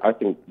you're right. I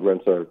think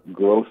rents are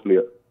grossly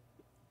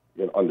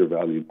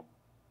undervalued.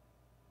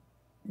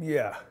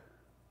 Yeah.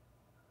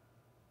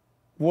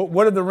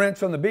 What are the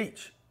rents on the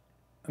beach?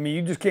 I mean,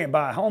 you just can't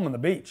buy a home on the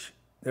beach.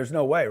 There's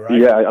no way, right?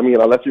 Yeah, I mean,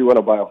 unless you want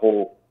to buy a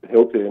whole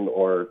Hilton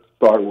or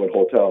Starwood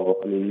hotel,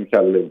 I mean, you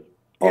can't live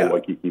on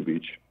Waikiki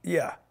Beach.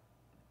 Yeah.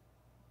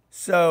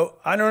 So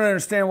I don't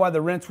understand why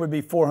the rents would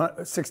be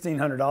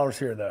 $1,600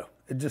 here, though.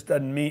 It just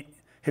doesn't meet.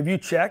 Have you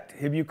checked?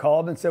 Have you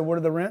called and said, what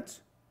are the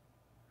rents?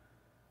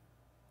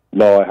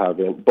 No, I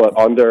haven't. But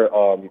on the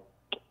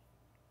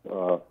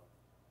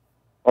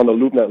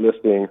LoopNet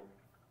listing,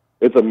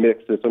 it's a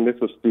mix. It's a mix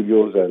of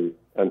studios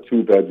and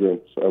 2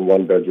 bedrooms and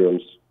 1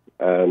 bedrooms.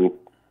 And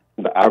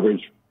the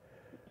average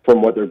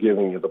from what they're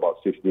giving is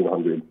about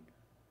 $1,600.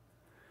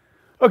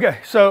 Okay,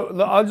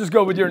 so I'll just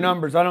go with your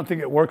numbers. I don't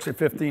think it works at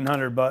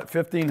 $1,500, but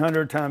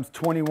 $1,500 times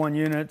 21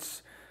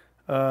 units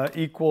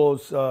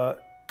equals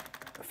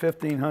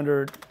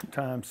 1,500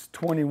 times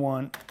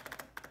 21.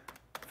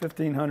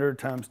 1,500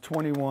 times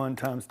 21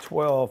 times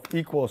 12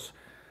 equals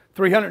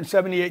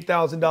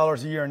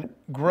 $378,000 a year in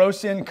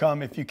gross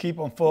income if you keep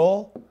them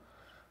full.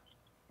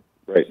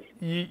 Right.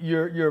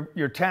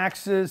 Your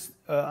taxes,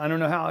 I don't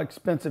know how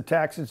expensive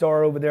taxes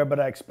are over there, but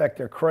I expect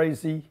they're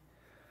crazy.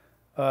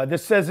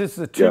 This says this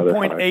is a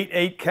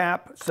 2.88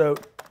 cap, so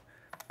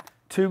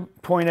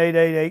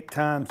 2.888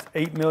 times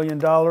 $8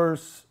 million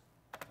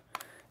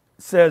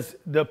says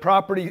the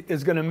property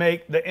is going to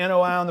make, the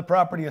NOI on the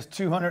property is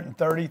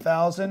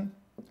 $230,000.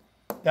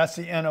 That's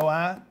the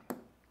NOI,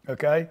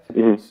 okay?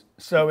 Mm-hmm.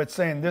 So it's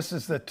saying this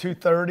is the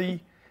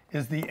 230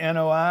 is the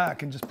NOI. I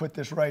can just put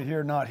this right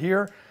here, not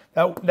here.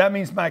 That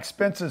means my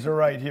expenses are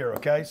right here,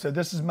 okay? So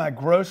this is my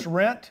gross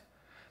rent.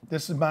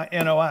 This is my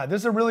NOI.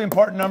 This is a really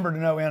important number to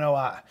know,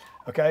 NOI,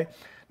 okay?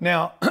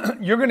 Now,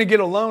 you're going to get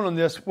a loan on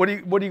this. What are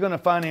you going to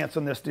finance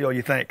on this deal,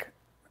 you think?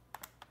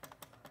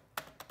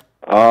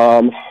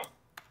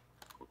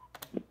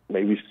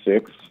 Maybe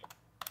 6.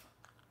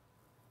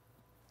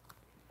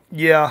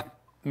 Yeah,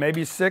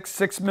 maybe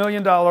 $6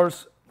 million.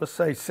 Let's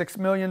say $6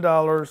 million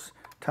times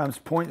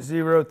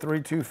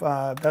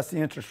 0.0325. That's the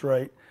interest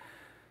rate.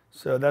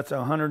 So that's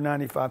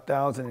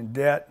 $195,000 in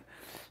debt.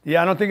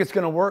 Yeah, I don't think it's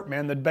going to work,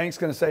 man. The bank's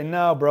going to say,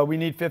 no, bro, we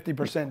need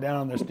 50% down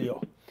on this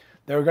deal.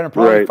 They're going to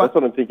probably... Right, that's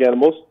what I'm thinking.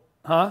 And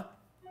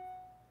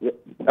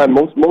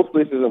most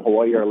places in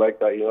Hawaii are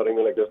like that, you know what I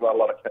mean? Like, there's not a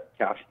lot of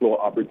cash flow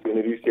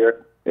opportunities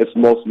here. It's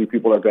mostly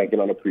people are banking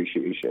on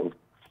appreciation.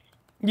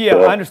 Yeah,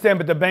 so, I understand,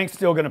 but the bank's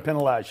still going to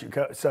penalize you.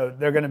 So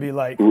they're going to be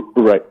like...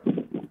 Right.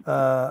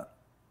 Yeah,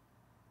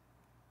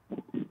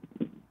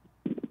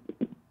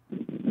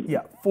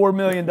 $4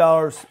 million.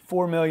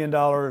 $4 million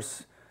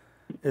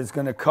is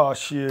going to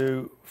cost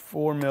you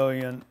 $4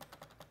 million.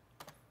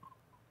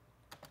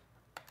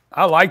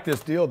 I like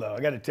this deal, though.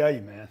 I got to tell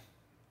you, man.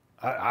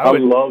 I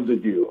would love the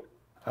deal.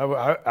 I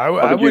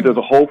would. There's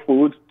a Whole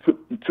Foods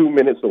 2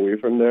 minutes away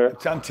from there.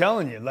 I'm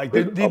telling you, like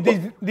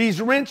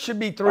these rents should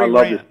be $3 grand.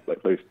 I love this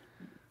place.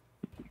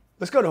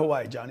 Let's go to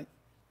Hawaii, Johnny.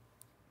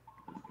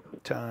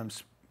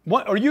 Times.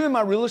 What are you in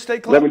my real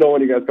estate club? Let me know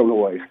when you guys come to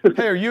Hawaii.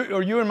 Hey, are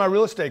you in my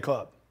real estate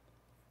club?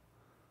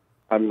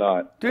 I'm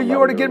not. Dude,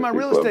 you ought to get in my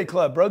real estate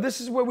club, bro.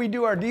 This is where we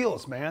do our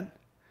deals, man.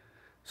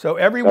 So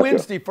every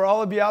Wednesday, for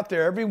all of you out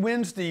there, every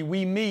Wednesday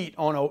we meet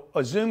on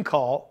a Zoom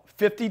call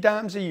 50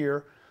 times a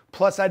year.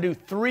 Plus, I do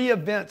 3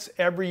 events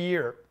every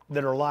year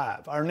that are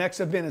live. Our next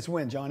event is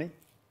when, Johnny?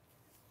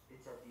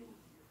 It's at the end of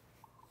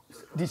the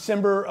year.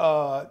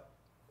 December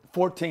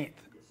 14th.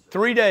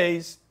 3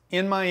 days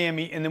in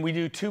Miami, and then we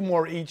do 2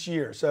 more each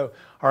year. So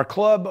our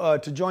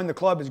club, to join the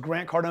club is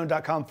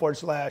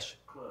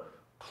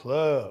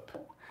grantcardone.com/club.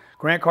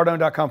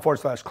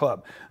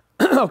 grantcardone.com/club.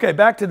 Okay,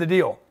 back to the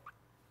deal.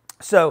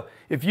 So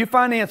if you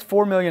finance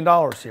 $4 million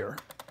here,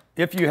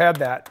 if you have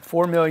that,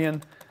 4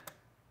 million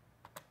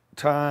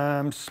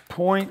times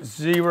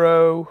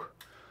 0.0,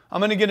 I'm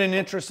going to get an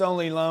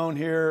interest-only loan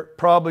here,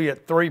 probably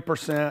at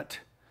 3%.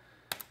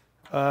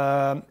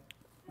 My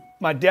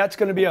debt's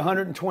going to be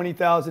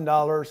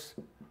 $120,000,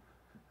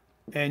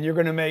 and you're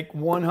going to make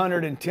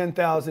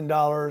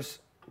 $110,000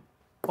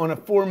 on a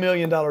 $4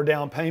 million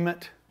down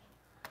payment.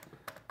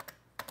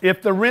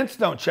 If the rents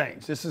don't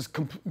change, this is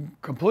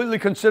completely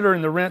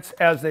considering the rents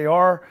as they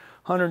are,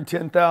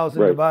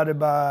 110,000 divided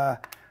by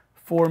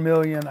 4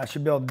 million. I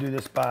should be able to do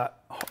this by.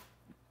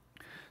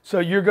 So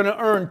you're going to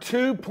earn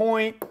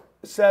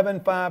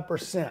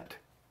 2.75%.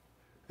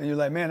 And you're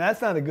like, man,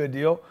 that's not a good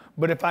deal.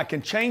 But if I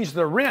can change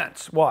the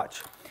rents,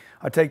 watch.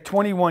 I take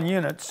 21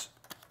 units.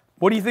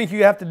 What do you think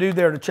you have to do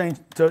there to change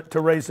to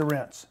raise the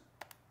rents?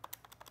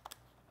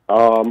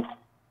 You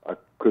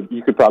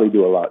could probably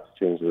do a lot to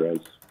change the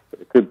rents.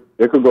 It could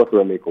go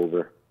through a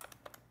makeover.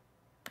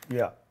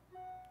 Yeah.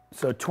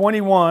 So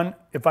 21.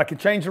 If I could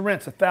change the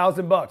rents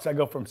 $1,000, I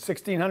go from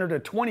 1,600 to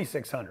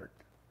 2,600.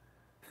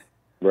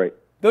 Right.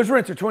 Those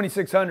rents are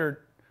 2,600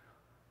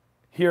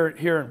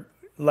 here.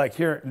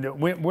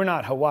 We're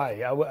not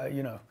Hawaii.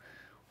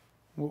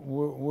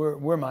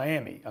 We're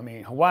Miami. I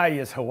mean, Hawaii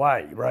is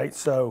Hawaii, right?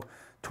 So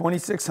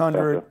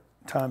 2,600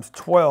 times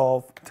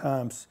 12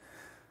 times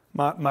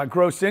my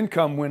gross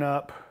income went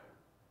up.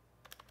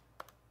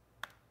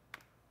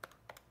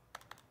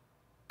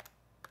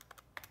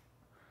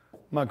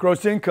 My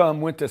gross income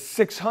went to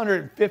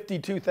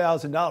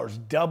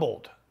 $652,000,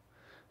 doubled.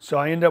 So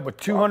I end up with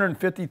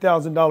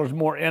 $250,000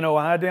 more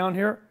NOI down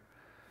here.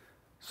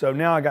 So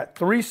now I got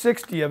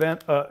 360 of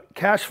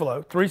cash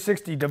flow,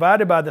 360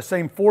 divided by the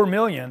same 4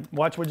 million.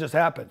 Watch what just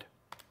happened.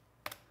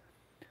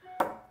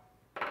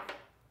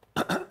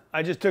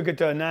 I just took it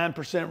to a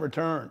 9%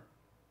 return,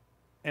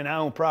 and I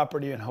own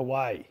property in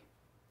Hawaii.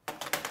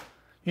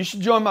 You should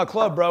join my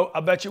club, bro.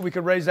 I bet you we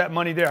could raise that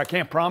money there. I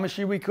can't promise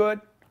you we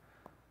could.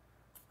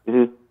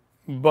 Mm-hmm.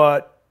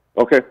 But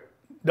okay.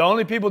 The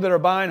only people that are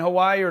buying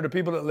Hawaii are the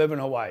people that live in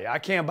Hawaii. I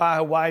can't buy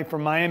Hawaii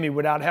from Miami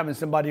without having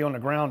somebody on the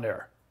ground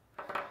there.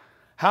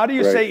 How do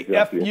you say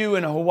F you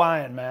in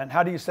Hawaiian, man?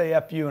 How do you say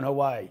F you in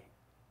Hawaii?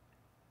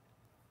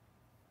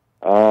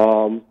 I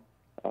don't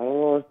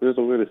know if there's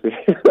a way to say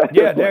it.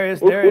 Yeah, there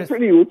is. We're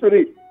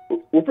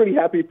pretty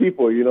happy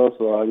people,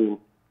 so I mean.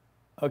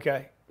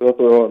 Okay. Don't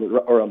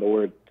throw around the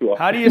word too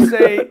often. How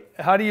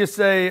do you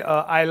say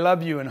I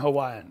love you in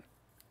Hawaiian?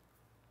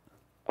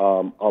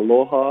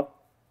 Aloha,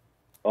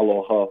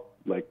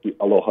 like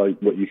aloha,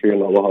 what you hear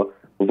in aloha,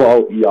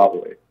 Vau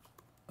Yahweh.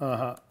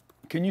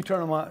 Can you turn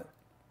them on?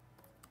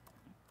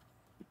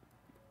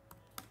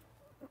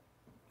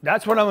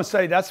 That's what I'm gonna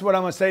say. That's what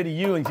I'm gonna say to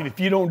you. And if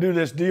you don't do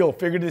this deal,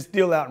 figure this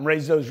deal out and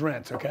raise those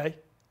rents, okay?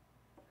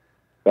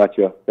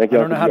 Gotcha. Thank you.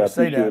 I don't know how to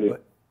say that,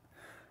 but.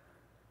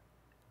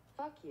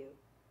 Fuck you.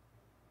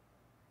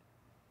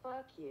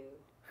 Fuck you.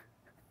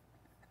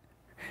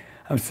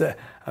 I'm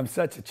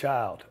such a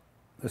child.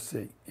 Let's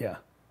see. Yeah.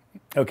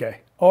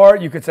 Okay. Or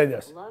you could say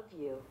this. Love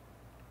you.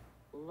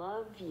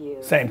 Love you.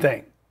 Same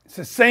thing. It's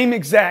the same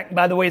exact,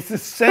 by the way, it's the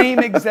same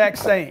exact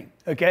saying.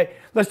 Okay.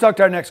 Let's talk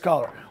to our next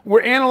caller.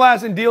 We're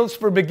analyzing deals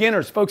for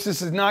beginners. Folks,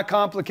 this is not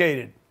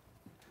complicated.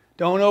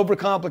 Don't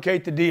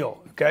overcomplicate the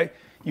deal. Okay.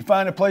 You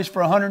find a place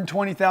for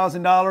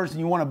 $120,000 and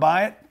you want to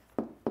buy it.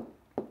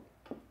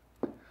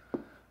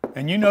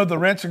 And you know the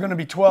rents are going to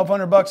be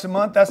 $1,200 a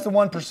month. That's the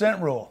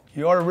 1% rule.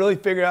 You ought to really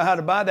figure out how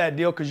to buy that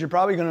deal because you're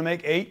probably going to make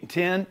 8,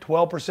 10,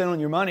 12% on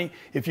your money.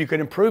 If you could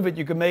improve it,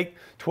 you could make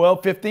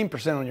 12,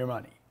 15% on your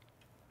money.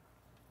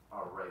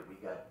 All right, we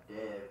got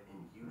Deb in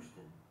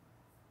Houston.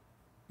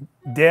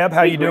 Deb,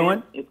 how you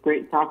doing? It's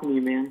great talking to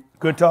you, man.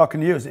 Good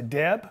talking to you. Is it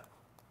Deb?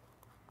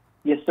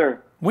 Yes,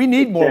 sir. We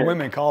need more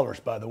women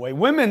callers, by the way.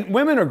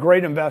 Women are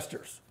great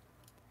investors.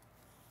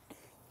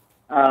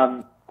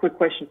 quick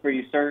question for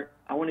you, sir.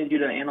 I wanted you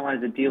to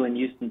analyze a deal in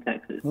Houston,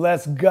 Texas.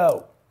 Let's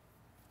go.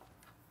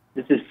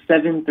 This is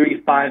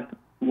 735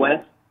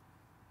 West,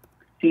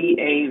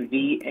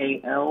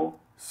 Caval.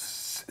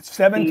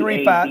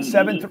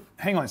 735.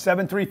 Hang on.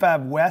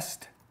 735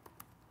 West.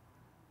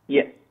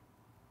 Yes.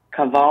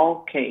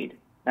 Cavalcade.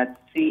 That's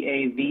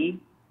Cavalcade.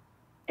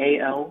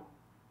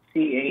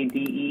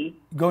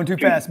 Going too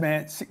fast,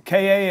 man.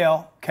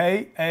 K-A-L.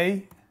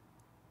 K-A.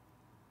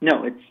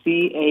 No, it's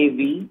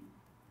Cav.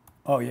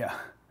 Oh, yeah.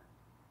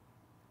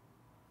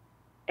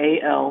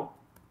 Alcad.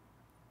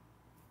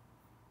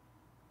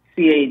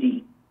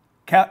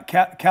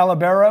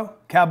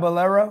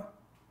 Caballero?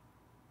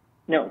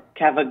 No,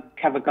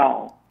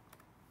 Cavagal.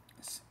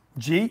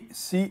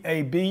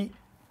 C-A-B?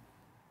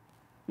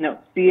 No,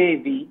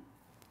 Cavalcad.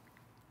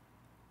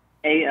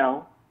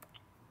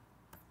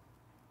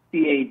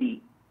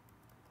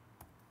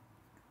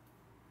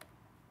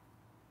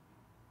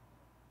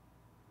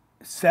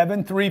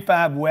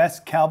 735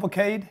 West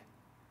Cavalcade?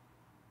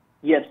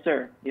 Yes,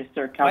 sir. Yes,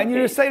 sir. Cavalcade. Why didn't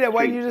you just say that?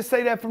 Why didn't you just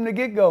say that from the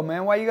get-go,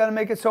 man? Why you got to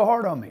make it so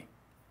hard on me?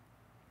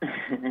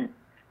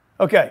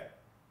 Okay.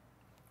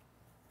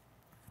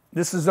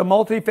 This is a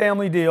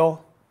multifamily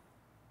deal.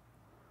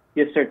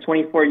 Yes, sir.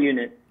 24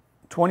 units.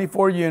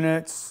 24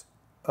 units,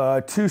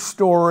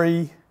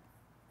 2-story.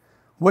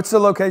 What's the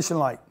location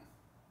like?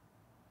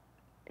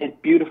 It's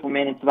beautiful,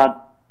 man. It's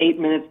about 8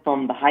 minutes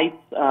from the Heights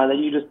that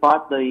you just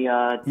bought,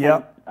 the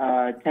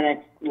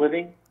 10X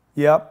Living.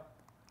 Yep.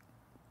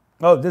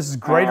 Oh, this is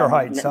Greater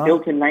Heights, huh?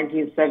 Built in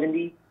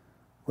 1970.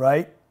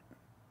 Right.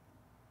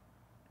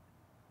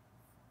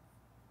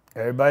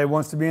 Everybody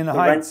wants to be in the The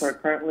Heights. rents are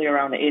currently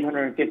around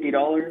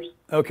 $850.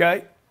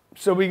 Okay.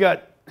 So we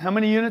got how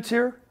many units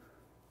here?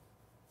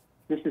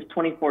 This is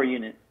 24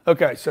 units.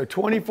 Okay, so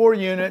 24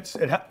 units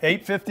at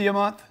 $850 a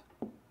month?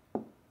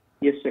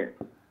 Yes, sir.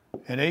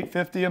 At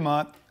 $850 a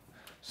month.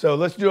 So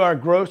let's do our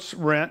gross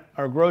rent.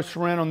 Our gross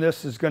rent on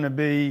this is going to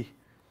be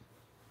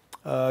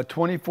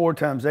 24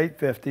 times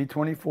 850,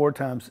 24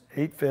 times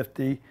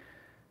 850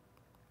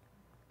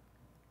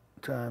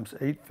 times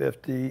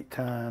 850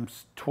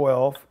 times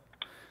 12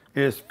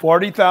 is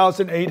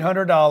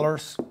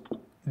 $40,800.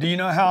 Do you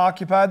know how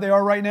occupied they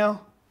are right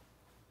now?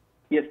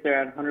 Yes,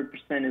 they're at 100%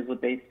 is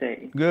what they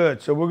say.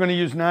 Good. So we're going to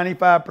use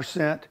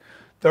 95%,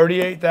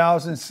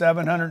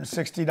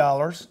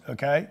 $38,760,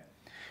 okay?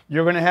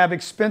 You're going to have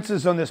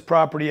expenses on this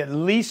property at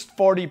least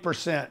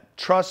 40%.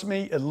 Trust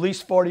me, at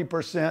least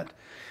 40%.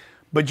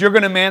 But you're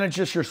going to manage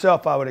this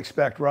yourself, I would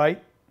expect,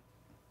 right?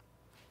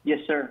 Yes,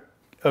 sir.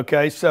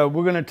 Okay, so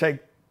we're going to take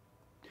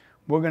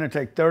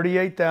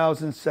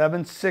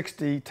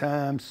 38,760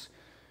 times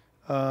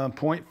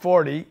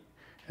 0.40,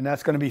 and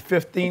that's going to be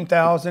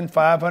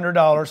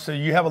 $15,500. So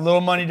you have a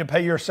little money to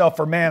pay yourself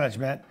for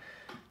management,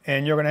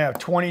 and you're going to have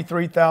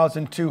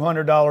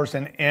 $23,200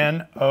 in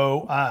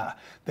NOI.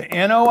 The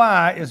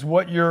NOI is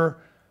what your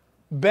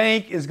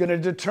bank is going to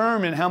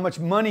determine how much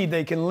money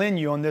they can lend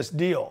you on this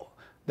deal.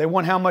 They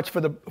want how much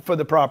for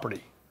the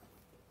property?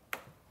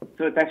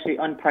 So it's actually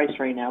unpriced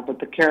right now, but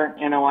the current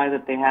NOI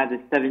that they have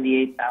is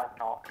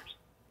 $78,000.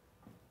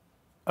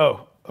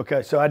 Oh,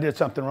 okay. So I did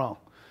something wrong.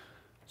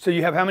 So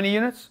you have how many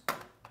units?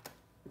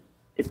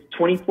 It's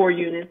 24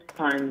 units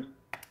times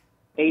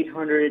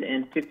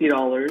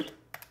 $850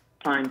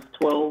 times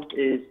 12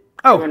 is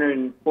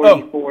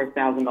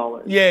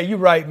 $244,000. Yeah, you're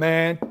right,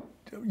 man.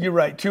 You're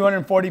right.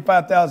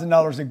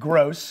 $245,000 in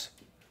gross.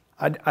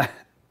 I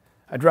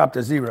dropped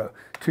a zero.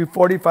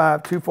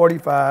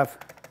 245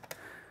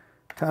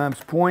 times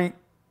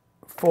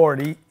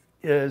 0.40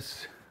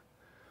 is,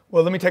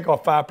 well, let me take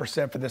off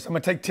 5% for this. I'm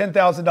going to take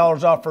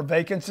 $10,000 off for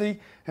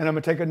vacancy, and I'm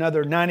going to take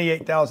another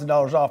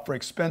 $98,000 off for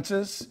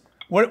expenses.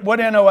 What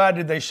NOI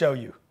did they show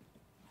you?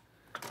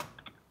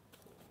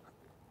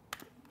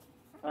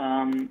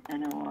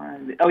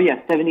 NOI. Oh,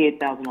 yeah,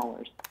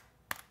 $78,000.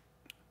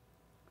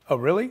 Oh,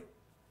 really?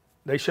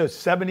 They showed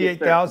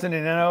 $78,000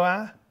 in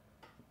NOI?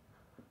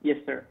 Yes,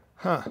 sir.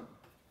 Huh.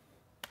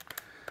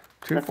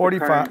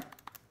 245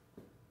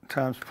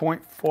 times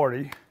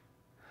 0.40.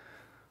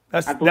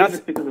 I believe it's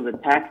because of the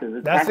taxes.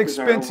 The that's taxes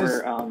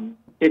expenses. Are over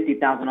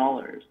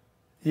 $50,000.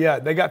 Yeah,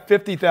 they got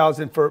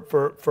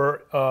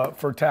 $50,000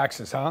 for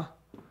taxes, huh?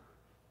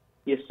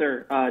 Yes,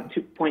 sir.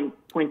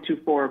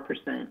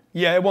 2.24%.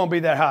 Yeah, it won't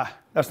be that high.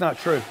 That's not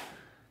true.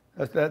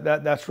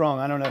 That's wrong.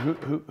 I don't know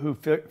who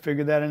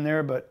figured that in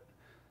there, but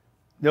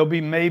there'll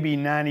be maybe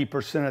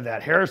 90% of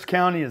that. Harris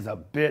County is a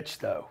bitch,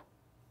 though.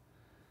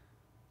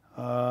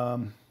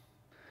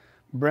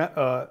 Brent,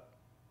 let's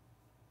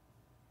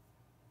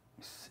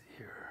see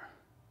here.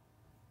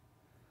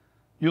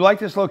 You like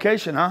this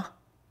location, huh?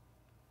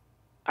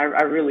 I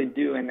really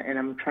do, and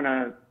I'm trying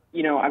to,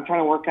 I'm trying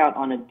to work out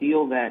on a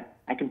deal that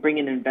I can bring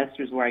in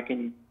investors where I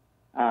can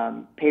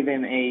pay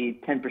them a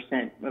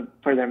 10%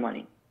 for their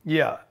money.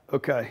 Yeah.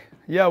 Okay.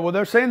 Yeah. Well,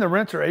 they're saying the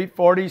rents are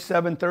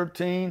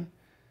 $840,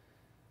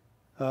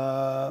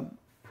 $713.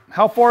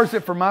 How far is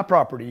it from my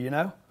property? You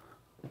know?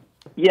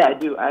 Yeah, I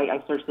do.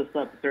 I searched this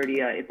up.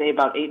 It's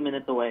about 8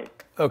 minutes away.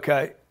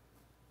 Okay.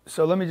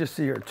 So let me just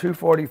see here.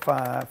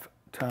 245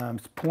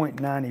 times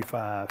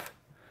 0.95,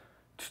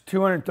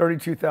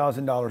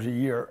 $232,000 a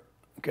year.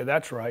 Okay,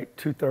 that's right,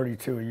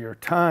 232 a year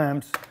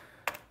times,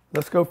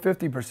 let's go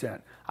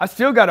 50%. I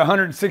still got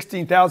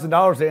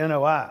 $116,000 of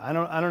NOI. I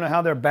don't know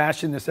how they're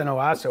bashing this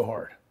NOI so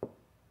hard.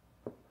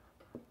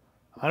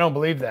 I don't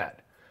believe that.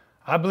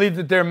 I believe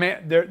that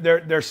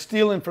they're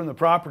stealing from the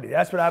property.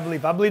 That's what I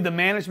believe. I believe the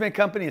management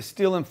company is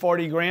stealing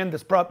 40 grand.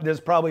 There's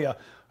probably a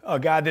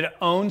guy that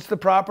owns the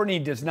property. He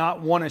does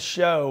not want to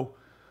show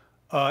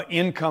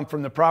income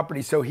from the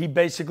property. So he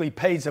basically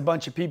pays a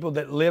bunch of people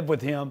that live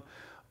with him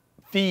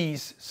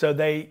fees so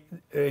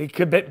he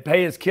could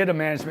pay his kid a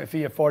management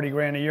fee of 40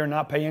 grand a year and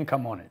not pay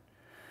income on it.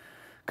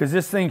 Because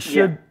this thing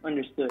should... Yeah,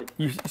 understood.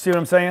 You see what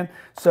I'm saying?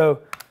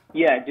 So...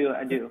 Yeah, I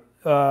do.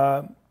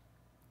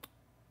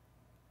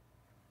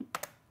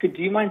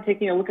 Do you mind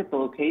taking a look at the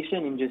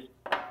location and just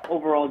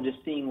overall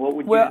just seeing what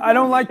would you? Well, I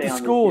don't like the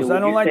schools. I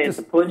don't like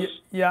the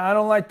Yeah, I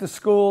don't like the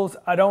schools.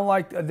 I don't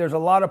like. There's a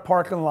lot of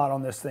parking lot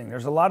on this thing.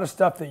 There's a lot of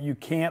stuff that you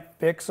can't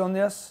fix on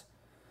this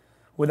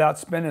without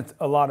spending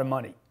a lot of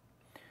money.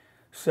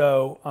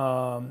 So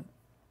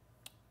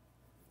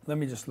let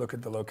me just look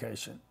at the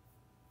location.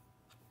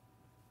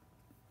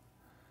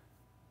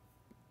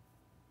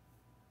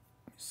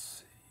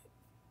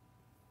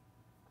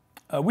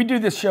 We do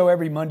this show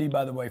every Monday,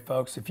 by the way,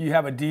 folks. If you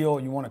have a deal,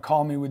 you want to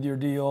call me with your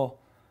deal.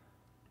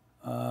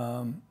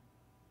 And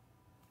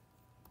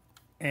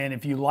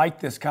if you like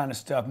this kind of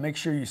stuff, make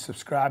sure you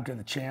subscribe to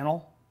the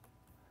channel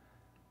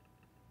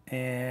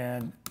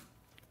and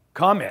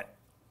comment.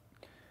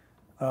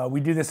 We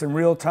do this in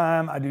real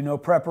time. I do no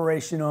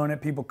preparation on it.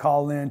 People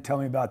call in, tell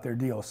me about their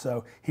deal.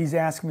 So he's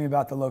asking me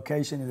about the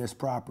location of this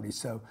property.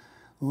 So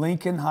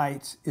Lincoln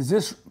Heights, is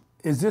this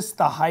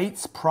the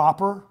Heights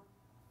proper?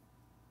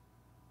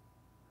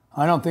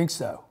 I don't think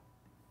so.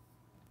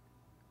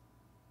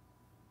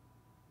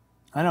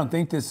 I don't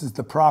think this is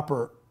the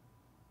proper.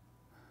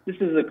 This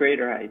is the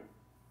Greater Heights.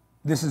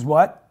 This is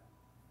what?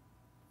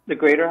 The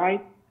Greater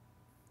Heights?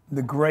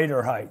 The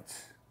Greater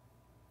Heights.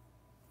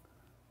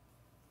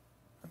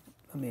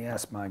 Let me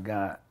ask my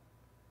guy.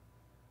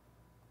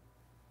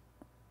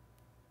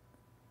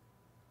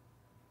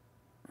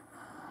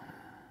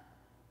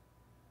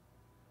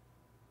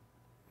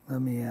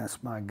 Let me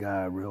ask my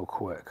guy real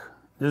quick.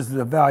 This is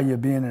the value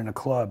of being in a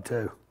club,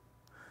 too.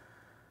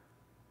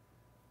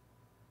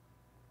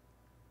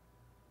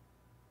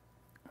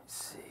 Let's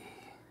see.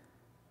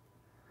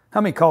 How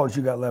many callers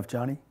you got left,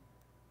 Johnny?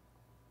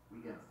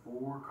 We got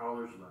 4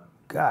 callers left.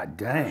 God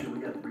dang. Actually,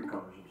 we got 3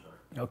 callers, I'm sorry.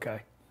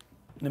 Okay.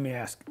 Let me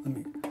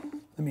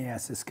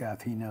ask this guy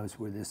if he knows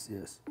where this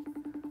is.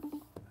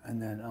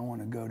 And then I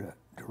want to go to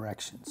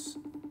directions.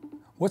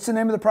 What's the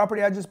name of the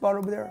property I just bought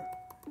over there?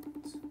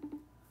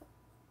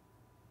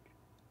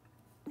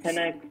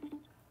 10X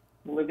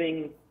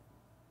Living.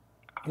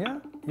 Yeah,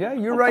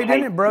 you're right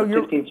in it, bro.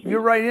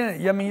 You're right in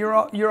it. I mean,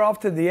 you're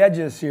off to the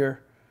edges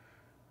here.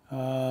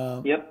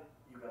 Yep. You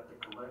got the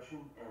collection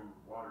and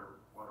waterworks.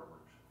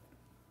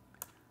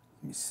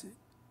 Let me see.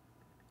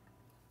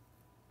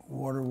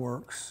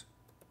 Waterworks.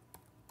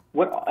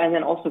 What? And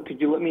then also,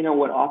 could you let me know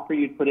what offer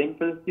you'd put in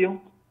for this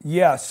deal?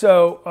 Yeah.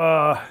 So,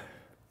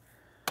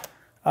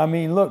 I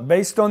mean, look,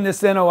 based on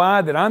this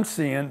NOI that I'm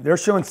seeing, they're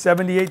showing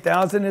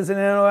 78,000 as an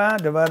NOI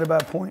divided by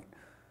 0.07.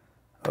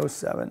 I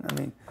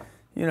mean,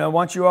 you know,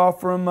 once you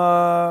offer them,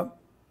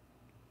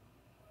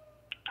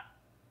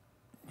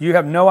 you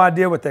have no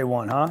idea what they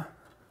want, huh?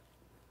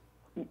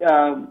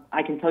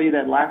 I can tell you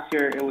that last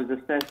year it was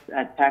assessed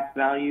at tax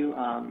value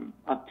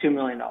of $2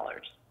 million.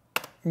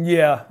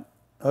 Yeah.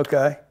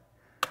 Okay.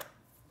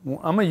 Well,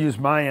 I'm gonna use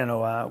my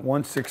NOI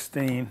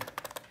 116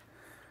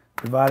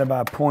 divided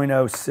by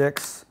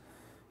 0.06.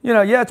 You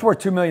know, yeah, it's worth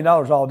 $2 million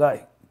all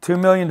day. 2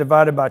 million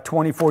divided by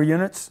 24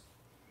 units.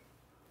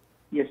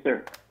 Yes,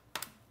 sir.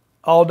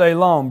 All day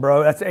long,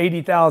 bro. That's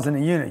 80,000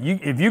 a unit.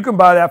 If you can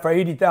buy that for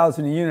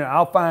 80,000 a unit,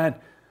 I'll find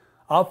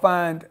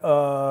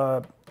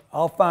 5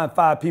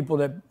 people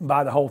that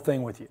buy the whole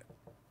thing with you.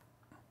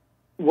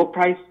 What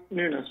price?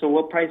 No. So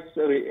what price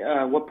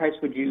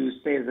would you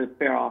say is a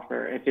fair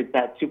offer if it's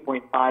at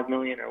 2.5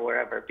 million or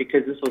wherever?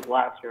 Because this was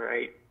last year,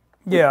 right?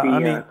 Yeah, with the, I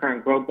mean,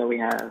 current growth that we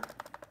have,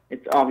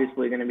 it's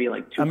obviously going to be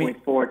like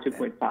 2.4,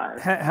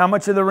 2.5. How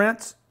much are the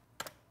rents?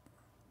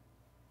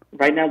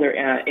 Right now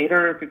they're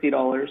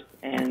 $850,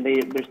 and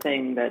they're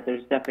saying that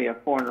there's definitely a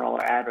 $400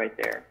 ad right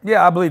there.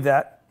 Yeah, I believe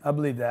that.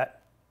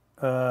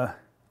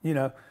 You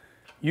know,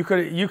 you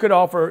could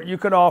offer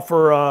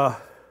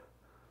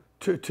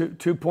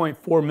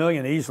 2.4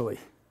 million easily.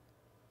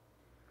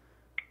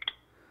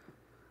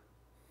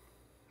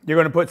 You're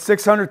going to put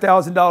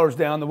 $600,000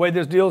 down. The way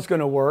this deal is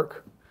going to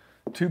work,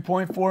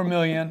 2.4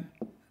 million.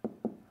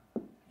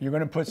 You're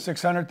going to put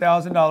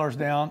 $600,000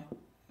 down.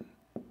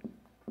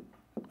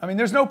 I mean,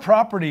 there's no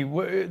property.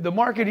 The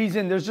market he's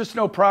in, there's just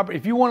no property.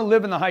 If you want to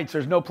live in the Heights,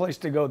 there's no place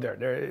to go there.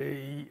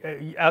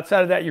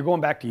 Outside of that, you're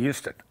going back to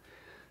Houston.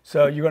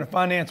 So you're going to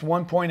finance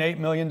 $1.8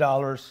 million.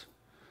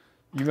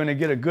 You're going to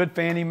get a good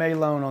Fannie Mae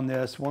loan on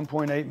this,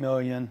 $1.8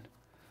 million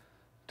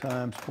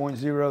times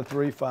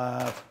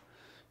 0.035.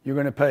 You're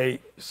going to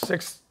pay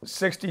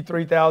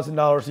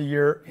 $63,000 a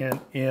year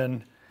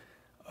in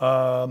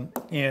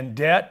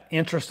debt,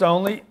 interest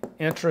only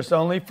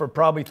for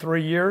probably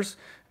 3 years,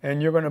 and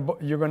you're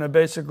going to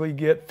basically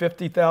get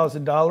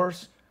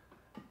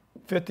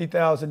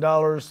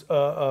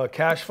 $50,000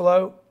 cash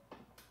flow.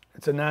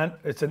 It's an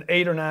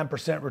 8 or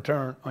 9%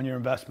 return on your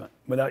investment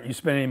without you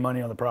spending any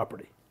money on the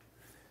property.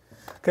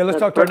 Okay, let's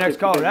talk to our next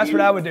caller. That's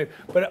what I would do.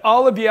 But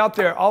all of you out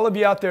there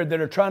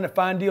that are trying to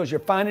find deals, you're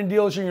finding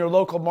deals in your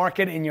local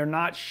market and you're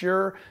not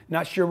sure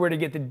where to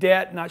get the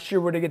debt, not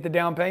sure where to get the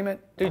down payment,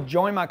 dude,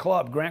 join my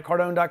club,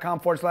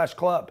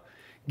 grantcardone.com/club.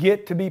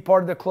 Get to be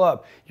part of the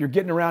club. You're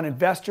getting around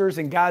investors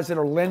and guys that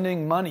are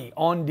lending money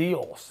on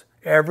deals.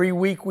 Every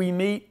week we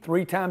meet,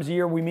 3 times a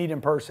year we meet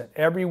in person.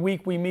 Every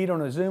week we meet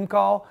on a Zoom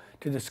call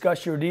to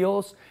discuss your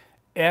deals.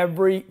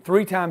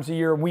 3 times a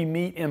year we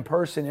meet in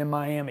person in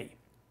Miami.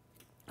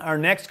 Our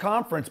next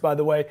conference, by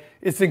the way,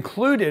 it's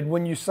included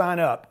when you sign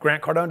up,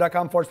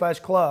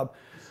 grantcardone.com/club.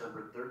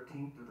 December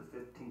 13th through the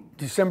 15th.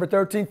 December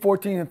 13th,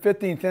 14th, and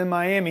 15th in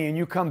Miami, and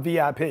you come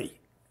VIP.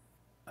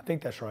 I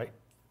think that's right.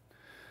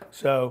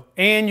 So,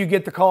 and you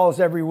get the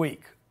calls every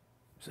week.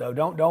 So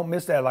don't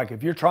miss that. Like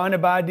if you're trying to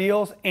buy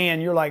deals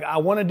and you're like, I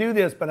want to do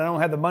this, but I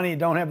don't have the money,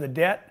 don't have the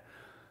debt.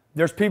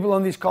 There's people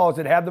on these calls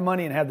that have the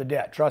money and have the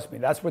debt. Trust me,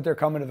 that's what they're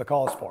coming to the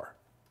calls for.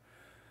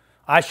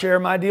 I share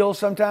my deals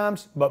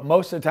sometimes, but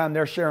most of the time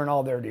they're sharing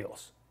all their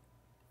deals.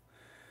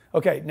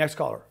 Okay, next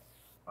caller.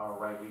 All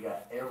right, we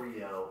got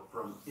Ariel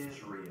from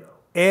Israel.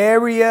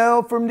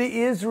 Ariel from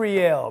the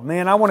Israel.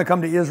 Man, I want to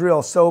come to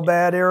Israel so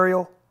bad,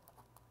 Ariel.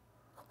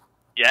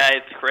 Yeah,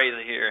 it's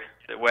crazy here.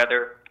 The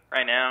weather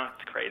right now,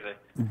 it's crazy.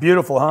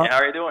 Beautiful, huh? Yeah,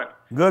 how are you doing?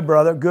 Good,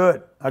 brother.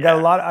 Good. I got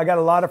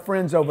a lot of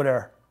friends over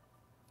there.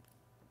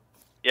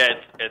 Yeah,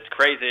 it's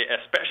crazy,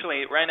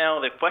 especially right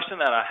now. The question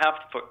that I have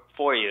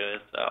for you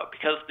is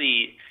because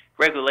the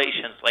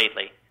regulations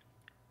lately,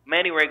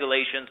 many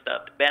regulations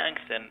that the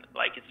banks and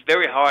it's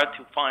very hard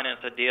to finance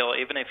a deal,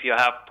 even if you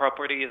have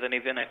properties and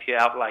even if you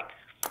have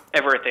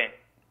everything.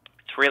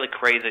 It's really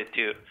crazy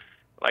to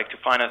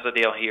finance a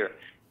deal here,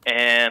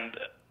 and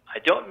I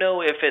don't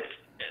know if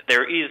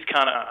there is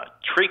kind of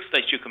tricks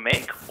that you can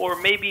make, or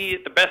maybe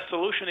the best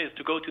solution is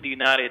to go to the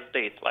United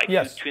States,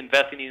 yes. to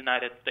invest in the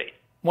United States.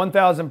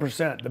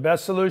 1,000%. The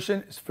best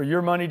solution is for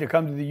your money to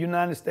come to the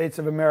United States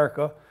of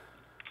America.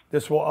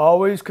 This will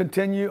always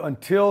continue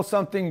until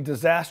something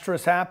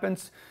disastrous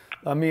happens.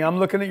 I mean, I'm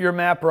looking at your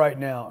map right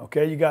now,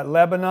 okay? You got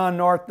Lebanon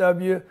north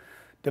of you,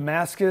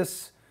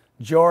 Damascus,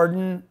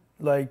 Jordan,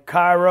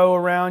 Cairo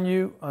around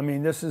you. I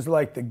mean, this is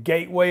the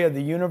gateway of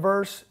the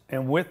universe.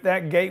 And with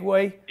that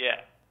gateway,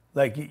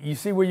 you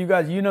see where you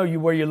guys,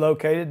 where you're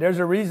located. There's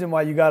a reason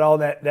why you got all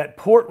that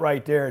port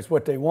right there is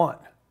what they want.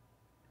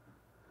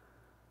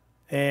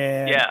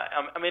 And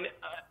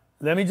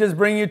let me just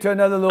bring you to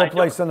another little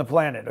place on the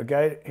planet,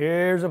 okay?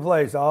 Here's a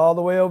place all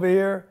the way over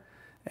here.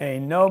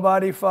 Ain't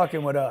nobody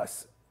fucking with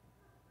us.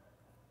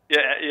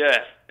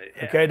 Yeah.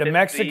 Okay, the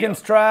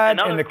Mexicans tried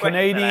and the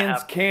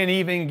Canadians can't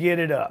even get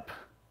it up.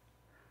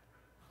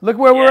 Look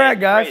where we're at,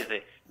 guys.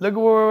 Crazy. Look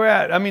where we're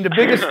at. I mean,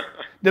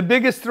 the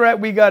biggest threat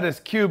we got is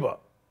Cuba.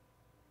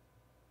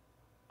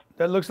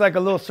 That looks like a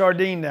little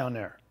sardine down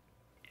there.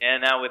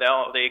 And now with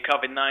all the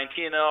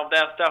COVID-19 and all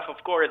that stuff,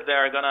 of course,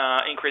 they're going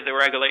to increase the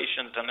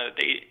regulations, and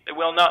they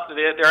will not.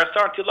 They're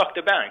starting to lock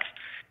the banks,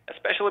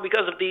 especially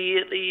because of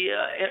the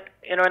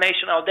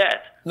international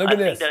debt. Look at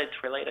this. I think that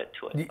it's related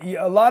to it.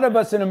 A lot of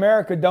us in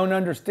America don't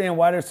understand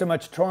why there's so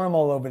much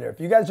turmoil over there.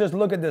 If you guys just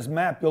look at this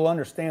map, you'll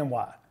understand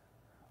why.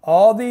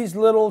 All these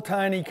little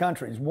tiny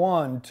countries,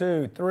 1,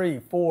 2, 3,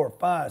 4,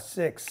 5,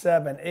 6,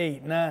 7,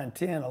 8, 9,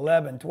 10,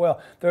 11,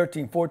 12,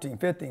 13, 14,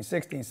 15,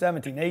 16,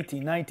 17,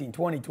 18, 19,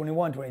 20,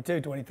 21,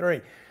 22,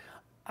 23.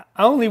 I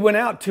only went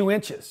out 2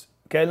 inches.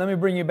 Okay, let me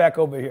bring you back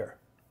over here.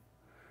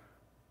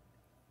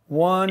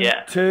 1,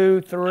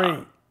 2, 3.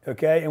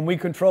 Okay, and we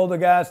control the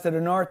guys to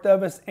the north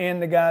of us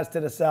and the guys to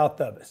the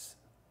south of us.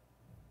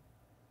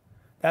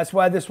 That's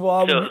why this will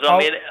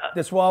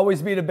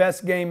always be the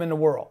best game in the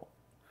world.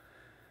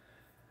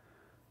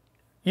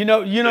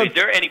 So is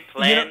there any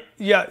plan?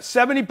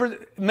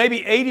 70%,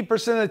 maybe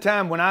 80% of the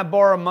time when I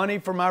borrow money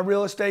for my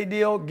real estate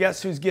deal,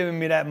 guess who's giving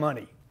me that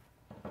money?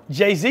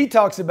 Jay-Z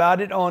talks about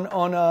it on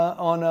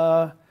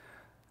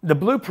the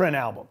Blueprint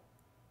album.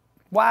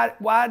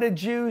 Why do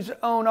Jews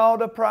own all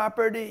the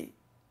property?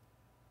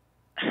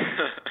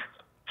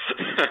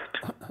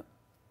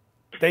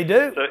 They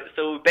do.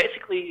 So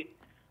basically,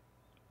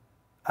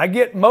 I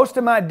get most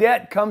of my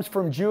debt comes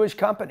from Jewish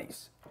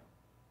companies,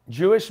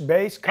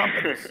 Jewish-based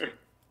companies.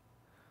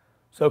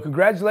 So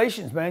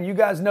congratulations, man. You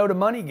guys know the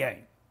money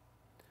game.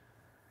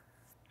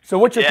 So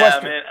what's your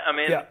question?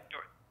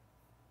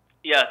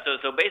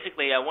 So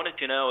basically, I wanted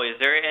to know: is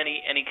there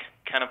any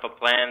kind of a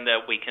plan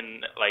that we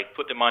can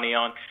put the money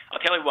on? I'll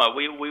tell you what.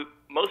 We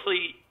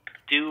mostly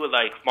do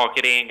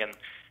marketing and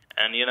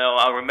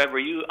I remember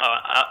you.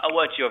 I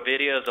watch your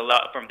videos a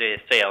lot from the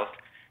sales.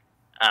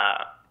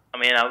 I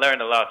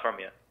learned a lot from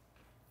you.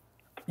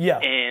 Yeah.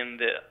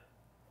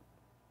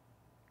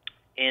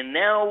 and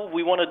now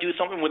we want to do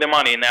something with the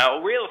money.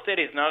 Now, real estate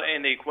is not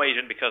in the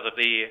equation because of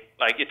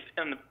it's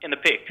in the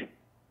peak.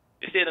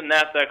 You see the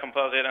NASDAQ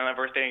composite and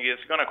everything is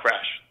going to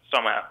crash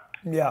somehow.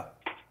 Yeah.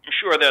 I'm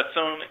sure that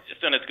soon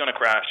it's going to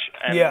crash.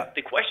 And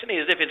the question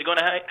is if it's going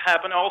to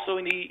happen also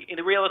in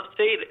the real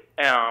estate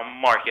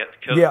market.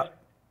 Because,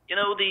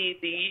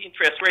 the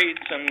interest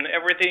rates and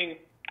everything,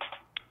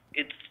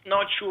 it's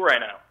not sure right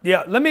now.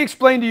 Yeah, let me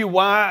explain to you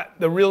why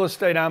the real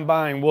estate I'm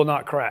buying will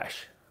not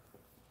crash.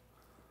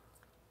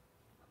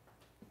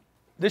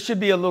 This should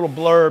be a little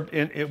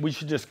blurb. We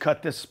should just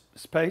cut this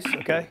space,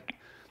 okay?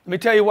 Let me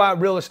tell you why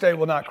real estate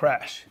will not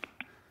crash.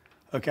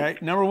 Okay,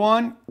 number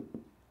one,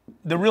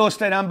 the real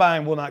estate I'm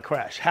buying will not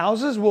crash.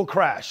 Houses will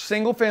crash.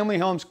 Single-family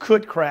homes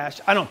could crash.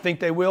 I don't think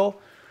they will.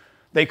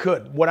 They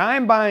could. What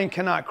I'm buying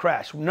cannot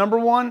crash. Number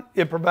one,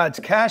 it provides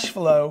cash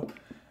flow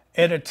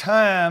at a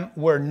time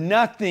where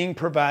nothing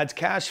provides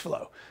cash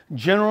flow.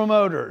 General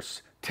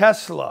Motors,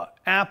 Tesla,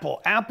 Apple.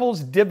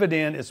 Apple's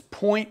dividend is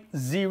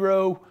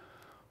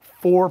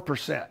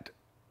 0.04%.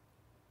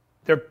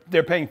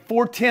 They're paying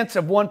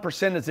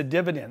 0.4% as a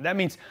dividend. That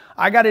means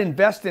I got to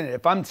invest in it.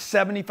 If I'm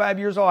 75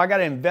 years old, I got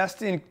to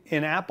invest in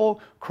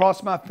Apple,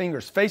 cross my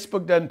fingers.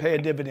 Facebook doesn't pay a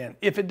dividend.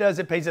 If it does,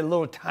 it pays a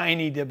little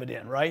tiny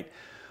dividend, right?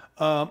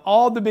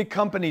 All the big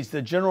companies,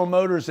 the General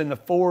Motors and the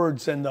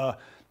Fords and the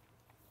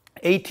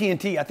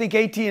AT&T, I think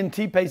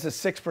AT&T pays a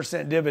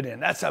 6%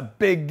 dividend. That's a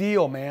big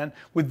deal, man,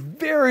 with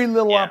very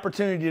little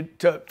opportunity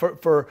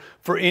for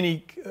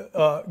any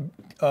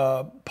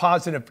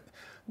positive.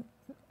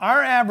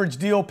 Our average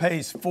deal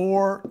pays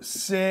 4,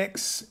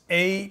 6,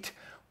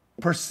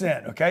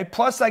 8%, okay?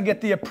 Plus I get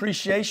the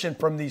appreciation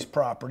from these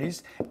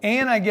properties,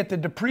 and I get the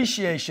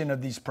depreciation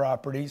of these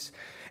properties,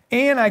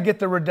 and I get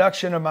the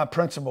reduction of my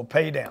principal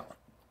pay down,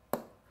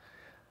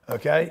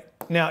 okay?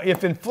 Now,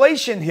 if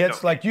inflation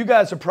hits, like you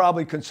guys are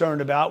probably concerned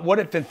about, what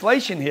if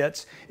inflation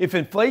hits? If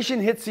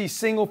inflation hits these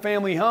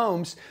single-family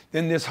homes,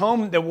 then this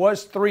home that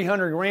was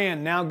 $300,000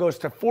 now goes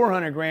to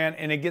 $400,000,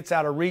 and it gets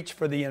out of reach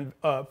for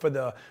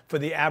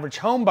the average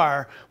home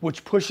buyer,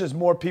 which pushes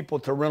more people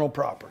to rental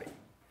property.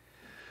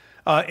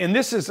 And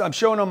this is, I'm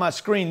showing on my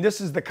screen,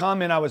 this is the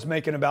comment I was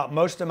making about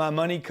most of my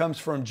money comes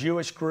from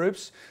Jewish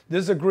groups.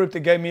 This is a group that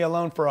gave me a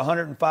loan for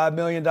 $105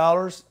 million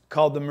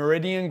called the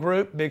Meridian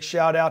Group. Big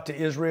shout out to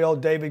Israel,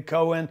 David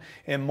Cohen,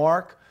 and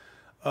Mark,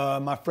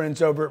 my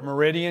friends over at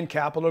Meridian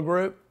Capital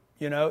Group.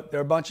 You know, they're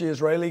a bunch of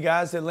Israeli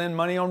guys that lend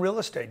money on real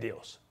estate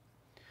deals.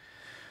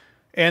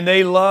 And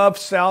they love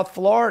South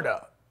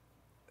Florida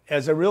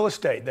as a real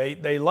estate.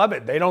 They love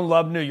it. They don't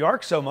love New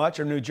York so much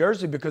or New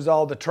Jersey because of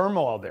all the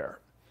turmoil there.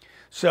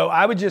 So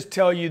I would just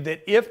tell you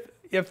that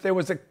if there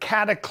was a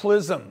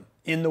cataclysm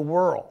in the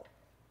world,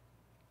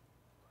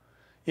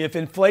 if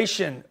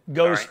inflation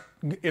goes,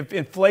 if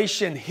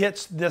inflation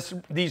hits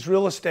these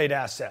real estate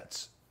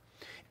assets,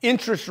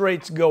 interest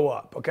rates go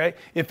up, okay?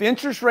 If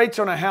interest rates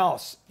on a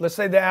house, let's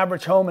say the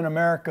average home in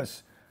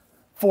America's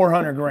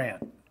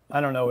 $400,000.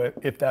 I don't know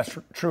if that's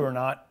true or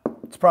not.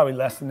 It's probably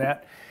less than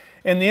that.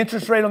 And the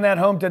interest rate on that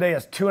home today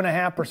is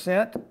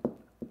 2.5%.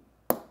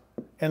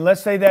 And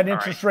let's say that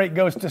interest rate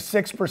goes to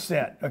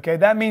 6%. Okay,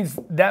 that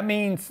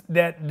means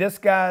that this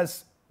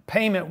guy's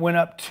payment went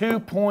up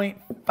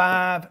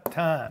 2.5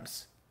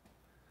 times.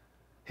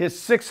 His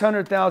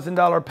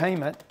 $600,000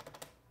 payment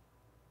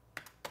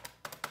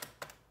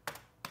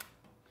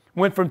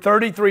went from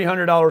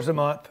 $3,300 a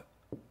month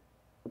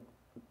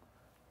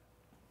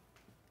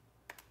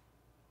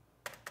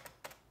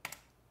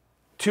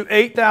to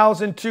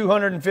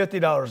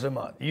 $8,250 a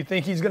month. You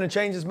think he's going to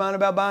change his mind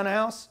about buying a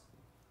house?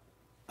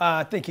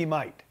 I think he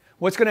might.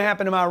 What's going to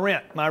happen to my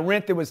rent? My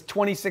rent that was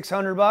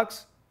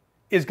 $2,600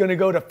 is going to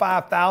go to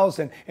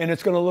 $5,000, and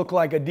it's going to look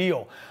like a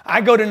deal. I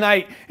go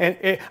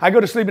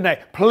to sleep at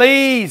night.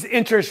 Please,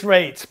 interest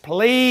rates,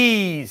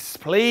 please,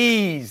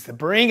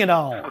 bring it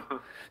on.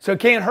 So it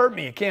can't hurt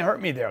me. It can't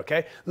hurt me there.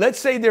 Okay. Let's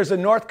say there's a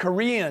North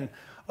Korean,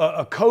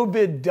 a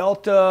COVID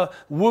Delta,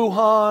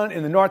 Wuhan,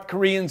 and the North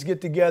Koreans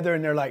get together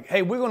and they're like,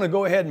 "Hey, we're going to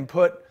go ahead and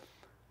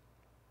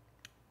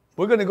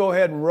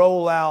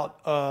roll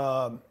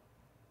out."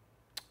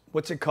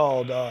 What's it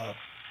called? By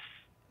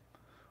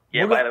the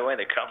way,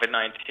 the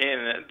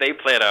COVID-19, they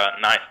played a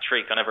nice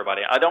trick on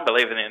everybody. I don't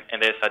believe in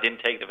this. I didn't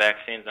take the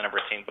vaccines and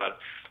everything, but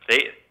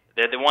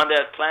the one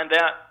that planned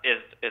that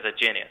is a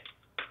genius.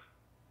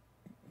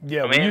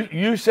 Yeah, I mean,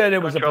 you said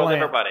it was a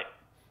plan. Everybody.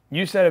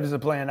 You said it was a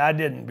plan. I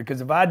didn't, because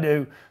if I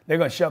do, they're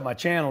going to shut my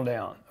channel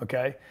down,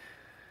 okay?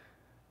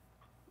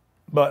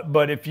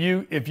 But if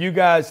you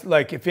guys,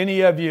 like, if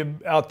any of you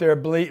out there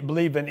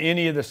believe in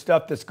any of the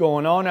stuff that's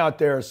going on out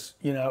there, as,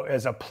 you know,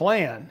 as a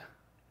plan,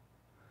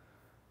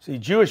 see,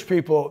 Jewish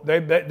people,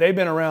 they've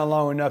been around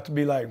long enough to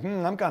be like,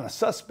 I'm kind of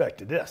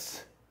suspect of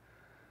this.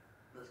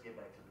 Let's get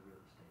back to the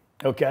real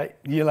estate. Okay,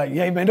 you're like,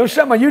 hey man, don't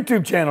shut my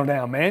YouTube channel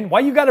down, man.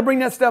 Why you got to bring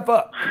that stuff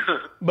up?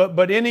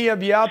 but any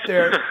of you out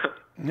there,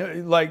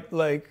 like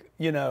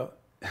you know,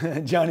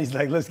 Johnny's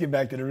like, let's get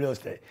back to the real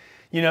estate.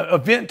 You know,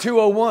 Event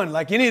 201,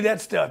 like any of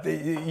that stuff.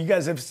 You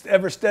guys have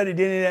ever studied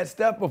any of that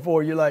stuff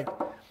before? You're like,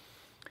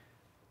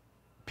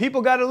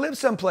 People got to live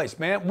someplace,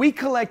 man. We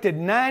collected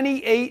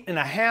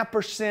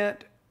 98.5%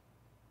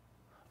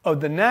 of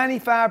the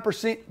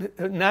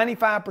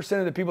 95%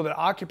 of the people that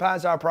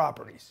occupies our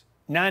properties.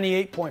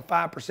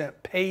 98.5%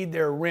 paid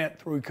their rent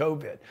through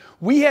COVID.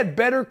 We had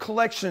better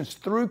collections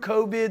through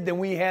COVID than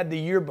we had the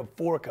year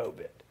before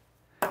COVID.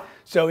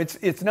 So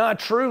it's not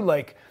true.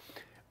 Like,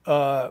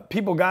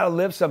 people got to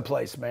live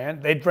someplace, man.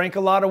 They drank a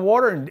lot of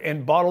water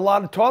and bought a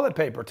lot of toilet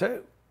paper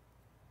too.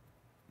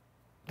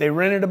 They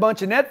rented a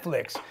bunch of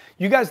Netflix.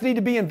 You guys need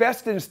to be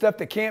invested in stuff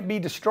that can't be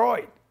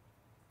destroyed.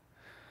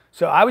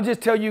 So I would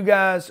just tell you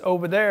guys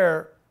over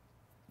there,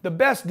 the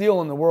best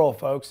deal in the world,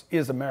 folks,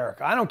 is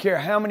America. I don't care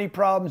how many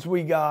problems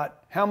we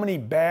got, how many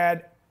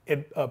bad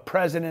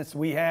presidents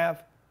we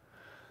have.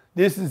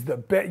 This is the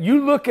best.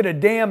 You look at a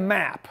damn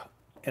map,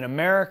 and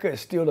America is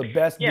still the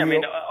best deal. Yeah, I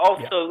mean,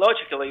 also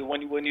logically,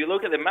 when you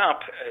look at the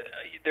map,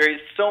 there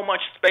is so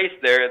much space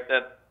there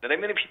that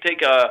even if you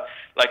take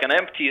an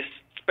empty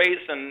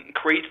space and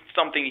create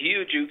something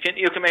huge, you can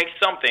make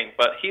something.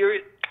 But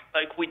here,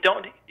 like, we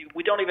don't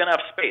even have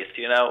space.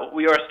 You know,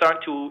 we are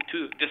starting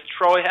to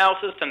destroy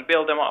houses and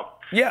build them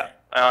up. Yeah.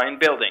 In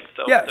buildings.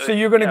 So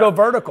you're going to go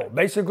vertical.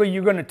 Basically,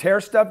 you're going to tear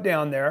stuff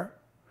down there,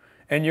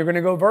 and you're going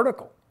to go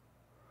vertical,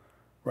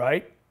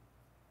 right?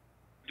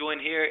 Doing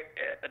here,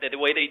 the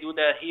way they do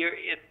that here,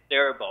 it's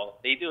terrible.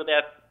 They do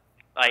that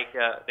like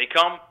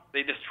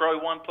they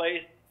destroy one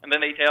place, and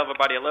then they tell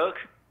everybody, look,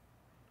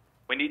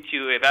 we need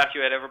to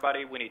evacuate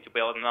everybody. We need to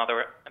build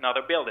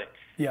another building.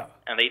 Yeah.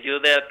 And they do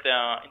that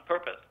in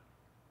purpose.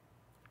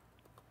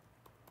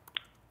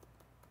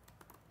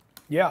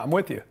 Yeah, I'm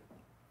with you.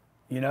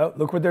 You know,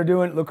 look what they're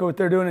doing. Look what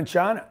they're doing in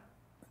China.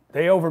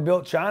 They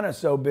overbuilt China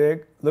so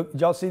big. Look,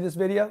 did y'all see this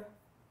video?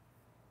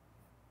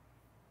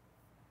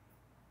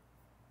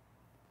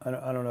 I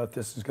don't know if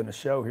this is going to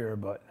show here,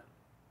 but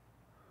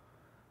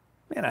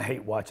man, I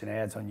hate watching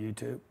ads on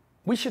YouTube.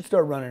 We should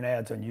start running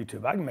ads on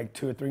YouTube. I can make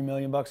 $2 or $3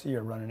 million a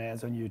year running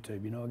ads on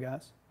YouTube. You know,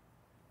 guys?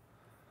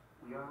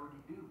 We already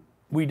do.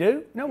 We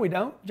do? No, we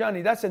don't.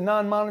 Johnny, that's a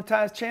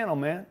non-monetized channel,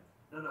 man.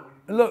 No.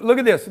 Look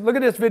at this. Look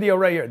at this video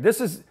right here. This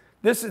is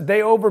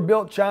they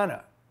overbuilt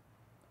China.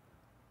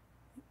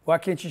 Why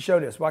can't you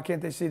show this? Why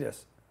can't they see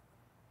this?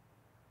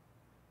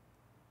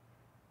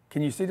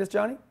 Can you see this,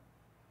 Johnny?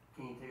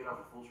 Can you take it off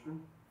of full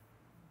screen?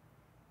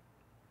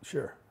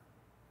 Sure.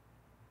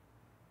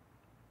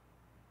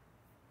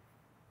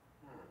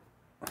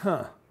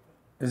 Huh.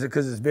 Is it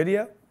because it's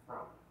video?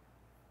 Probably.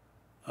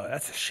 Oh,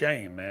 that's a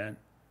shame, man.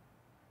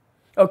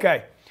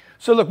 Okay.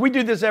 So look, we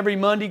do this every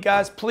Monday,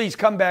 guys. Please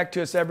come back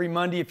to us every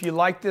Monday. If you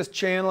like this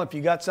channel, if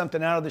you got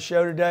something out of the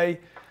show today,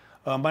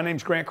 my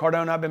name's Grant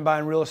Cardone. I've been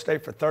buying real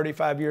estate for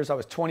 35 years. I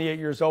was 28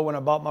 years old when I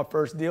bought my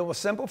first deal. It was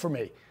simple for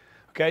me.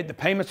 Okay, the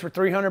payments were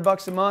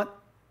 $300 a month.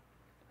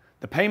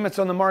 The payments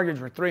on the mortgage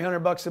were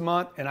 $300 a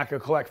month, and I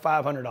could collect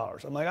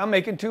 $500. I'm like, I'm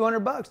making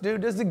 $200,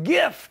 dude. This is a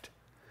gift.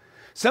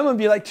 Some of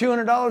you like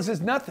 $200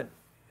 is nothing.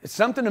 It's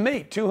something to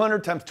me.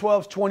 200 times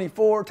 12 is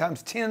 24,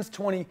 times 10 is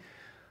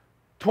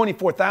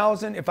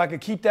 24,000. If I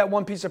could keep that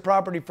one piece of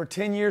property for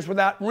 10 years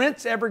without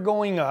rents ever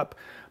going up.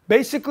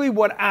 Basically,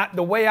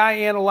 the way I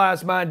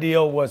analyzed my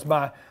deal was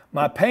my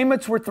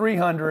payments were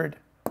 $300,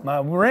 my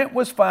rent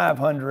was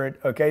 $500.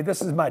 Okay,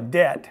 this is my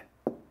debt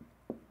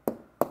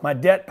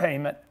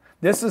payment.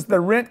 This is the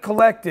rent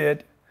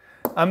collected.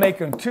 I'm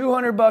making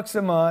 $200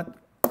 a month.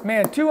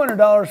 Man,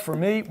 $200 for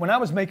me, when I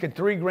was making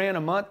 $3,000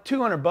 a month,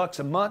 $200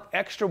 a month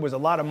extra was a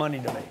lot of money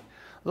to me.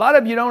 A lot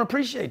of you don't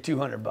appreciate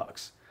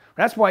 $200.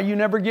 That's why you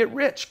never get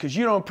rich, because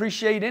you don't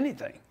appreciate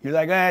anything. You're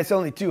like, it's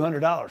only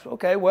 $200.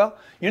 Okay, well,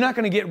 you're not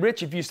going to get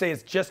rich if you say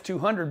it's just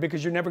 $200,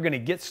 because you're never going to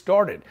get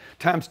started.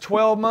 Times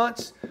 12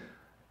 months,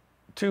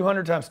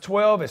 200 times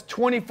 12 is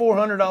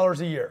 $2,400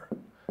 a year.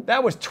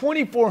 That was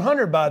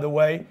 $2,400, by the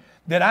way,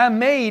 that I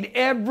made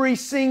every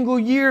single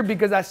year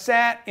because I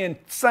sat and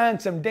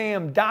signed some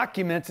damn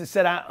documents that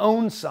said I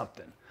owned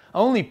something. I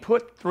only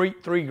put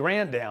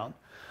 $3,000 down.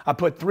 I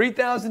put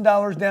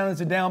 $3,000 down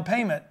as a down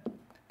payment,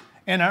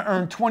 and I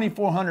earned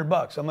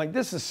 $2,400. I'm like,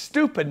 this is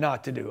stupid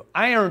not to do.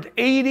 I earned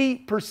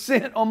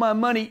 80% on my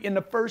money in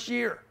the first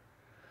year.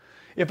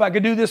 If I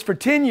could do this for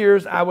 10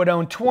 years, I would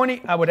have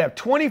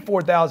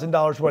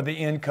 $24,000 worth of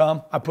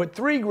income. I put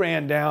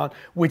 $3,000 down,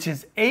 which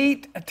is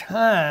 8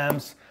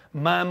 times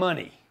my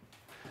money.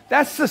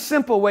 That's the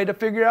simple way to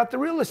figure out the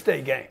real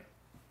estate game.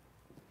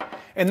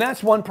 And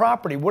that's one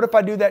property. What if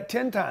I do that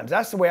 10 times?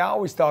 That's the way I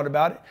always thought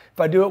about it. If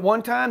I do it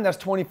one time, that's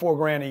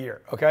 $24,000 a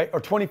year, okay? Or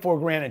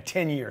 $24,000 in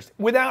 10 years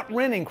without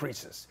rent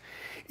increases.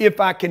 If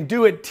I can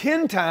do it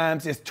 10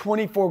 times, it's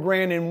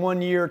 $24,000 in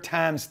 1 year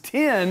times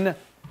 10.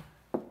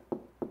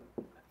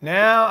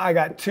 Now I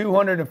got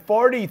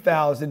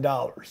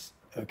 $240,000,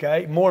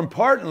 okay? More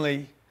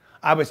importantly,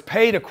 I was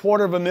paid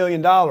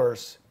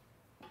 $250,000.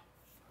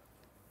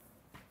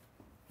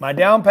 My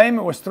down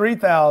payment was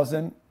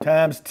 $3,000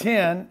 times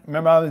 10.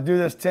 Remember, I would do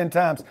this 10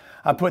 times.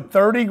 I put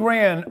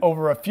 $30,000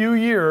 over a few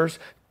years,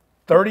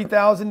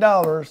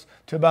 $30,000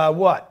 to buy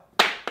what?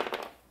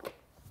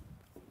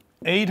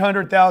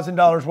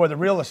 $800,000 worth of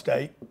real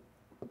estate.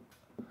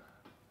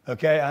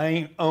 Okay,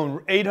 I own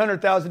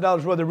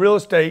 $800,000 worth of real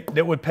estate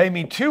that would pay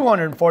me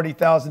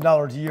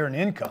 $240,000 a year in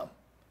income.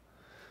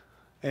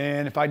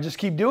 And if I just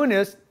keep doing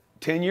this,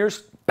 10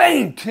 years,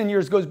 bang, 10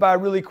 years goes by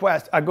really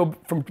fast. I go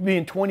from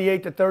being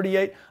 28 to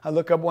 38. I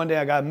look up one day,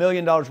 I got $1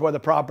 million worth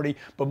of property,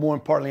 but more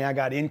importantly, I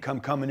got income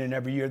coming in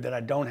every year that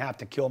I don't have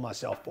to kill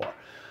myself for.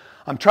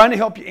 I'm trying to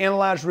help you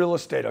analyze real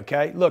estate,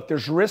 okay? Look,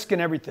 there's risk in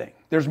everything.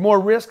 There's more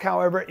risk,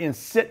 however, in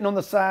sitting on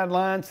the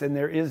sidelines than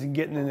there is in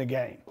getting in the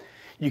game.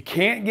 You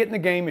can't get in the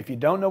game if you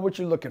don't know what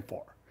you're looking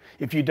for.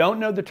 If you don't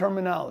know the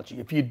terminology,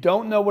 if you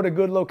don't know what a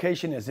good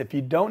location is, if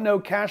you don't know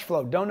cash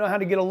flow, don't know how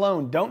to get a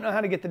loan, don't know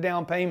how to get the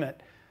down payment,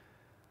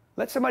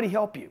 let somebody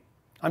help you.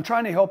 I'm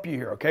trying to help you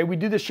here, okay? We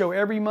do this show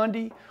every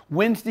Monday.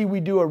 Wednesday, we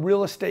do a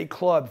real estate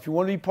club. If you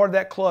want to be part of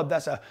that club,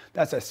 that's a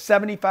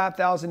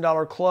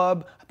 $75,000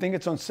 club. I think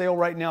it's on sale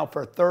right now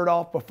for a third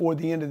off before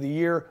the end of the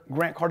year.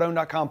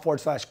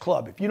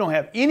 GrantCardone.com/club. If you don't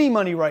have any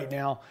money right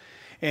now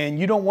and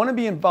you don't want to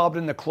be involved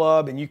in the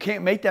club and you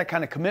can't make that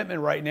kind of commitment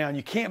right now and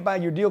you can't buy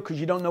your deal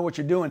because you don't know what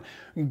you're doing,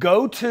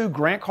 go to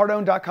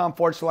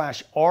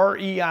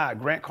GrantCardone.com/REI.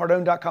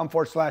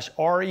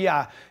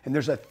 GrantCardone.com/REI. And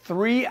there's a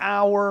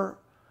 3-hour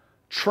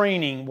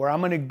training where I'm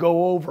going to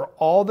go over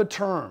all the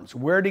terms,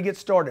 where to get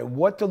started,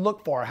 what to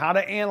look for, how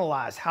to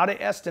analyze, how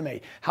to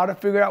estimate, how to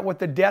figure out what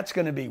the debt's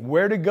going to be,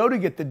 where to go to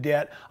get the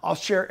debt. I'll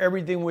share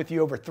everything with you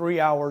over 3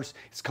 hours.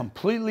 It's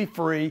completely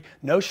free,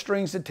 no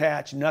strings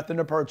attached, nothing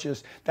to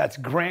purchase. That's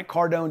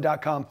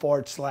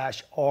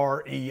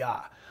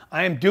GrantCardone.com/REI.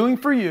 I am doing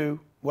for you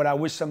what I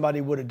wish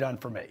somebody would have done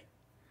for me.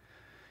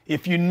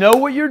 If you know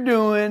what you're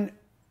doing,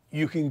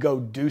 you can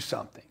go do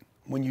something.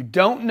 When you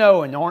don't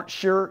know and aren't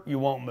sure, you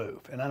won't move,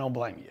 and I don't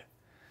blame you.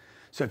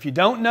 So if you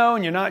don't know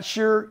and you're not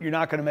sure, you're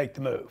not going to make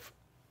the move.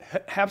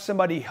 Have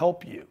somebody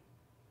help you.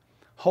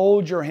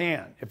 Hold your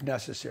hand if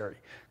necessary.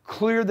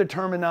 Clear the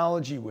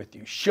terminology with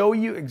you. Show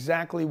you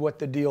exactly what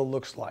the deal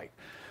looks like.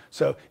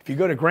 So if you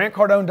go to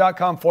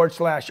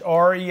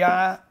GrantCardone.com/REI,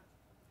 I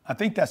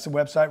think that's the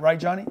website, right,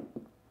 Johnny?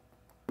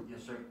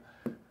 Yes, sir.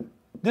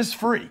 This is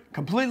free,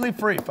 completely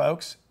free,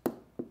 folks.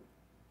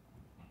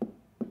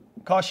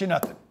 Costs you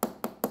nothing.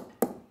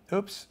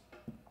 Oops.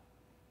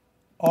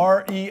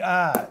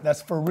 REI,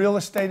 that's for real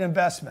estate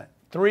investment.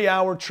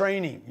 3-hour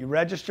training. You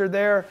register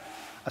there.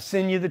 I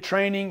send you the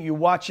training. You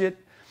watch it.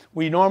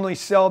 We normally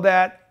sell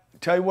that.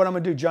 Tell you what I'm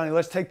going to do, Johnny.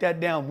 Let's take that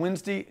down.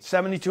 Wednesday,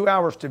 72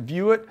 hours to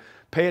view it.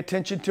 Pay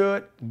attention to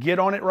it. Get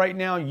on it right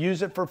now.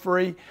 Use it for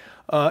free.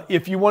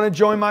 If you want to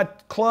join my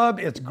club,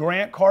 it's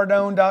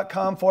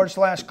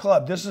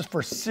GrantCardone.com/club. This is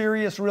for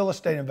serious real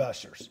estate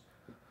investors.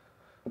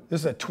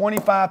 This is a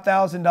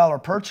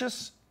 $25,000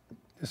 purchase.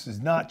 This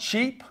is not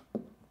cheap,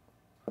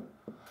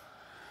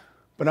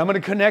 but I'm going to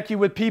connect you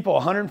with people,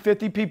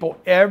 150 people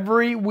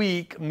every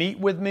week. Meet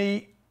with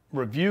me,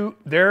 review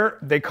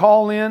they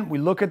call in, we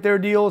look at their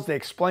deals, they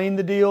explain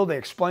the deal, they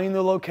explain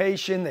the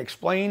location, they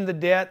explain the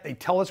debt, they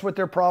tell us what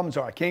their problems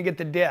are. I can't get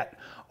the debt,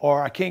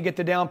 or I can't get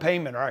the down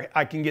payment, or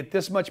I can get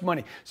this much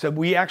money. So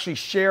we actually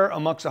share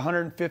amongst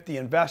 150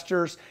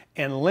 investors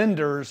and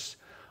lenders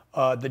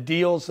the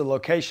deals, the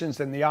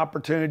locations, and the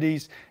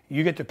opportunities.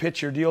 You get to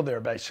pitch your deal there,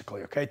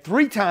 basically, okay?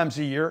 3 times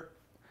a year,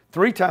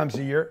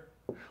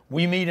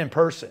 we meet in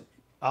person.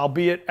 I'll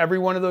be at every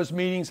one of those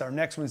meetings. Our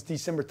next one's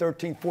December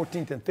 13th,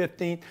 14th, and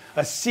 15th.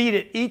 A seat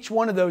at each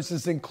one of those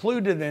is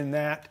included in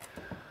that,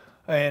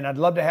 and I'd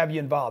love to have you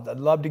involved. I'd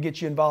love to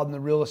get you involved in the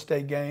real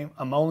estate game.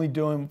 I'm only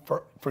doing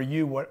for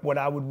you what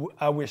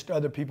I wished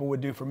other people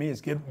would do for me,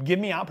 is give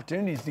me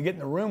opportunities to get in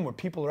the room where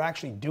people are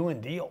actually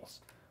doing deals.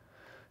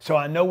 So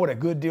I know what a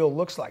good deal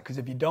looks like, because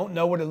if you don't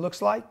know what it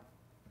looks like,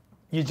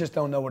 you just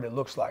don't know what it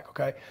looks like,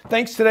 okay?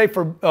 Thanks today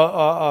for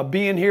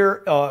being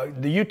here.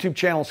 The YouTube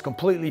channel is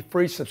completely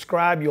free.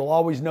 Subscribe. You'll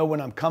always know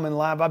when I'm coming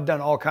live. I've done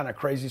all kind of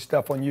crazy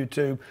stuff on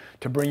YouTube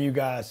to bring you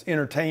guys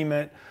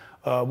entertainment.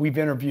 We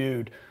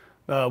interviewed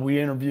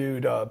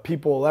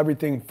people,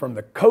 everything from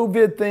the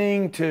COVID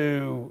thing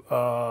to,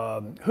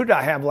 who did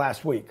I have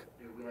last week?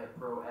 We had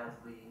pro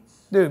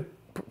athletes. Dude.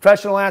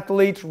 Professional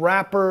athletes,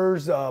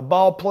 rappers,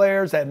 ball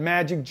players. Had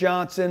Magic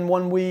Johnson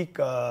one week.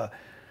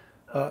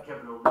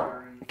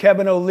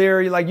 Kevin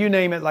O'Leary, like you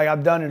name it, like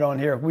I've done it on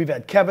here. We've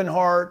had Kevin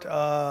Hart,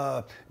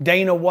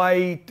 Dana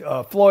White,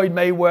 Floyd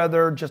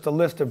Mayweather, just a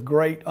list of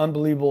great,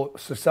 unbelievable,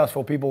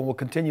 successful people. We'll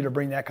continue to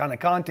bring that kind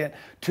of content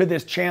to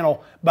this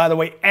channel. By the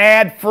way,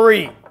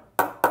 ad-free.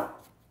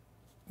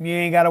 You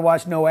ain't got to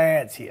watch no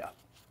ads here.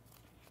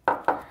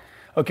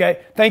 Okay,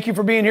 thank you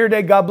for being here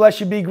today. God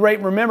bless you. Be great.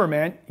 Remember,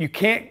 man, you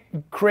can't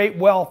create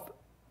wealth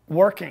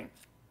working.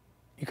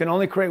 You can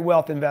only create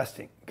wealth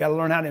investing. Got to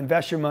learn how to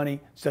invest your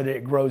money so that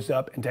it grows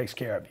up and takes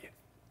care of you.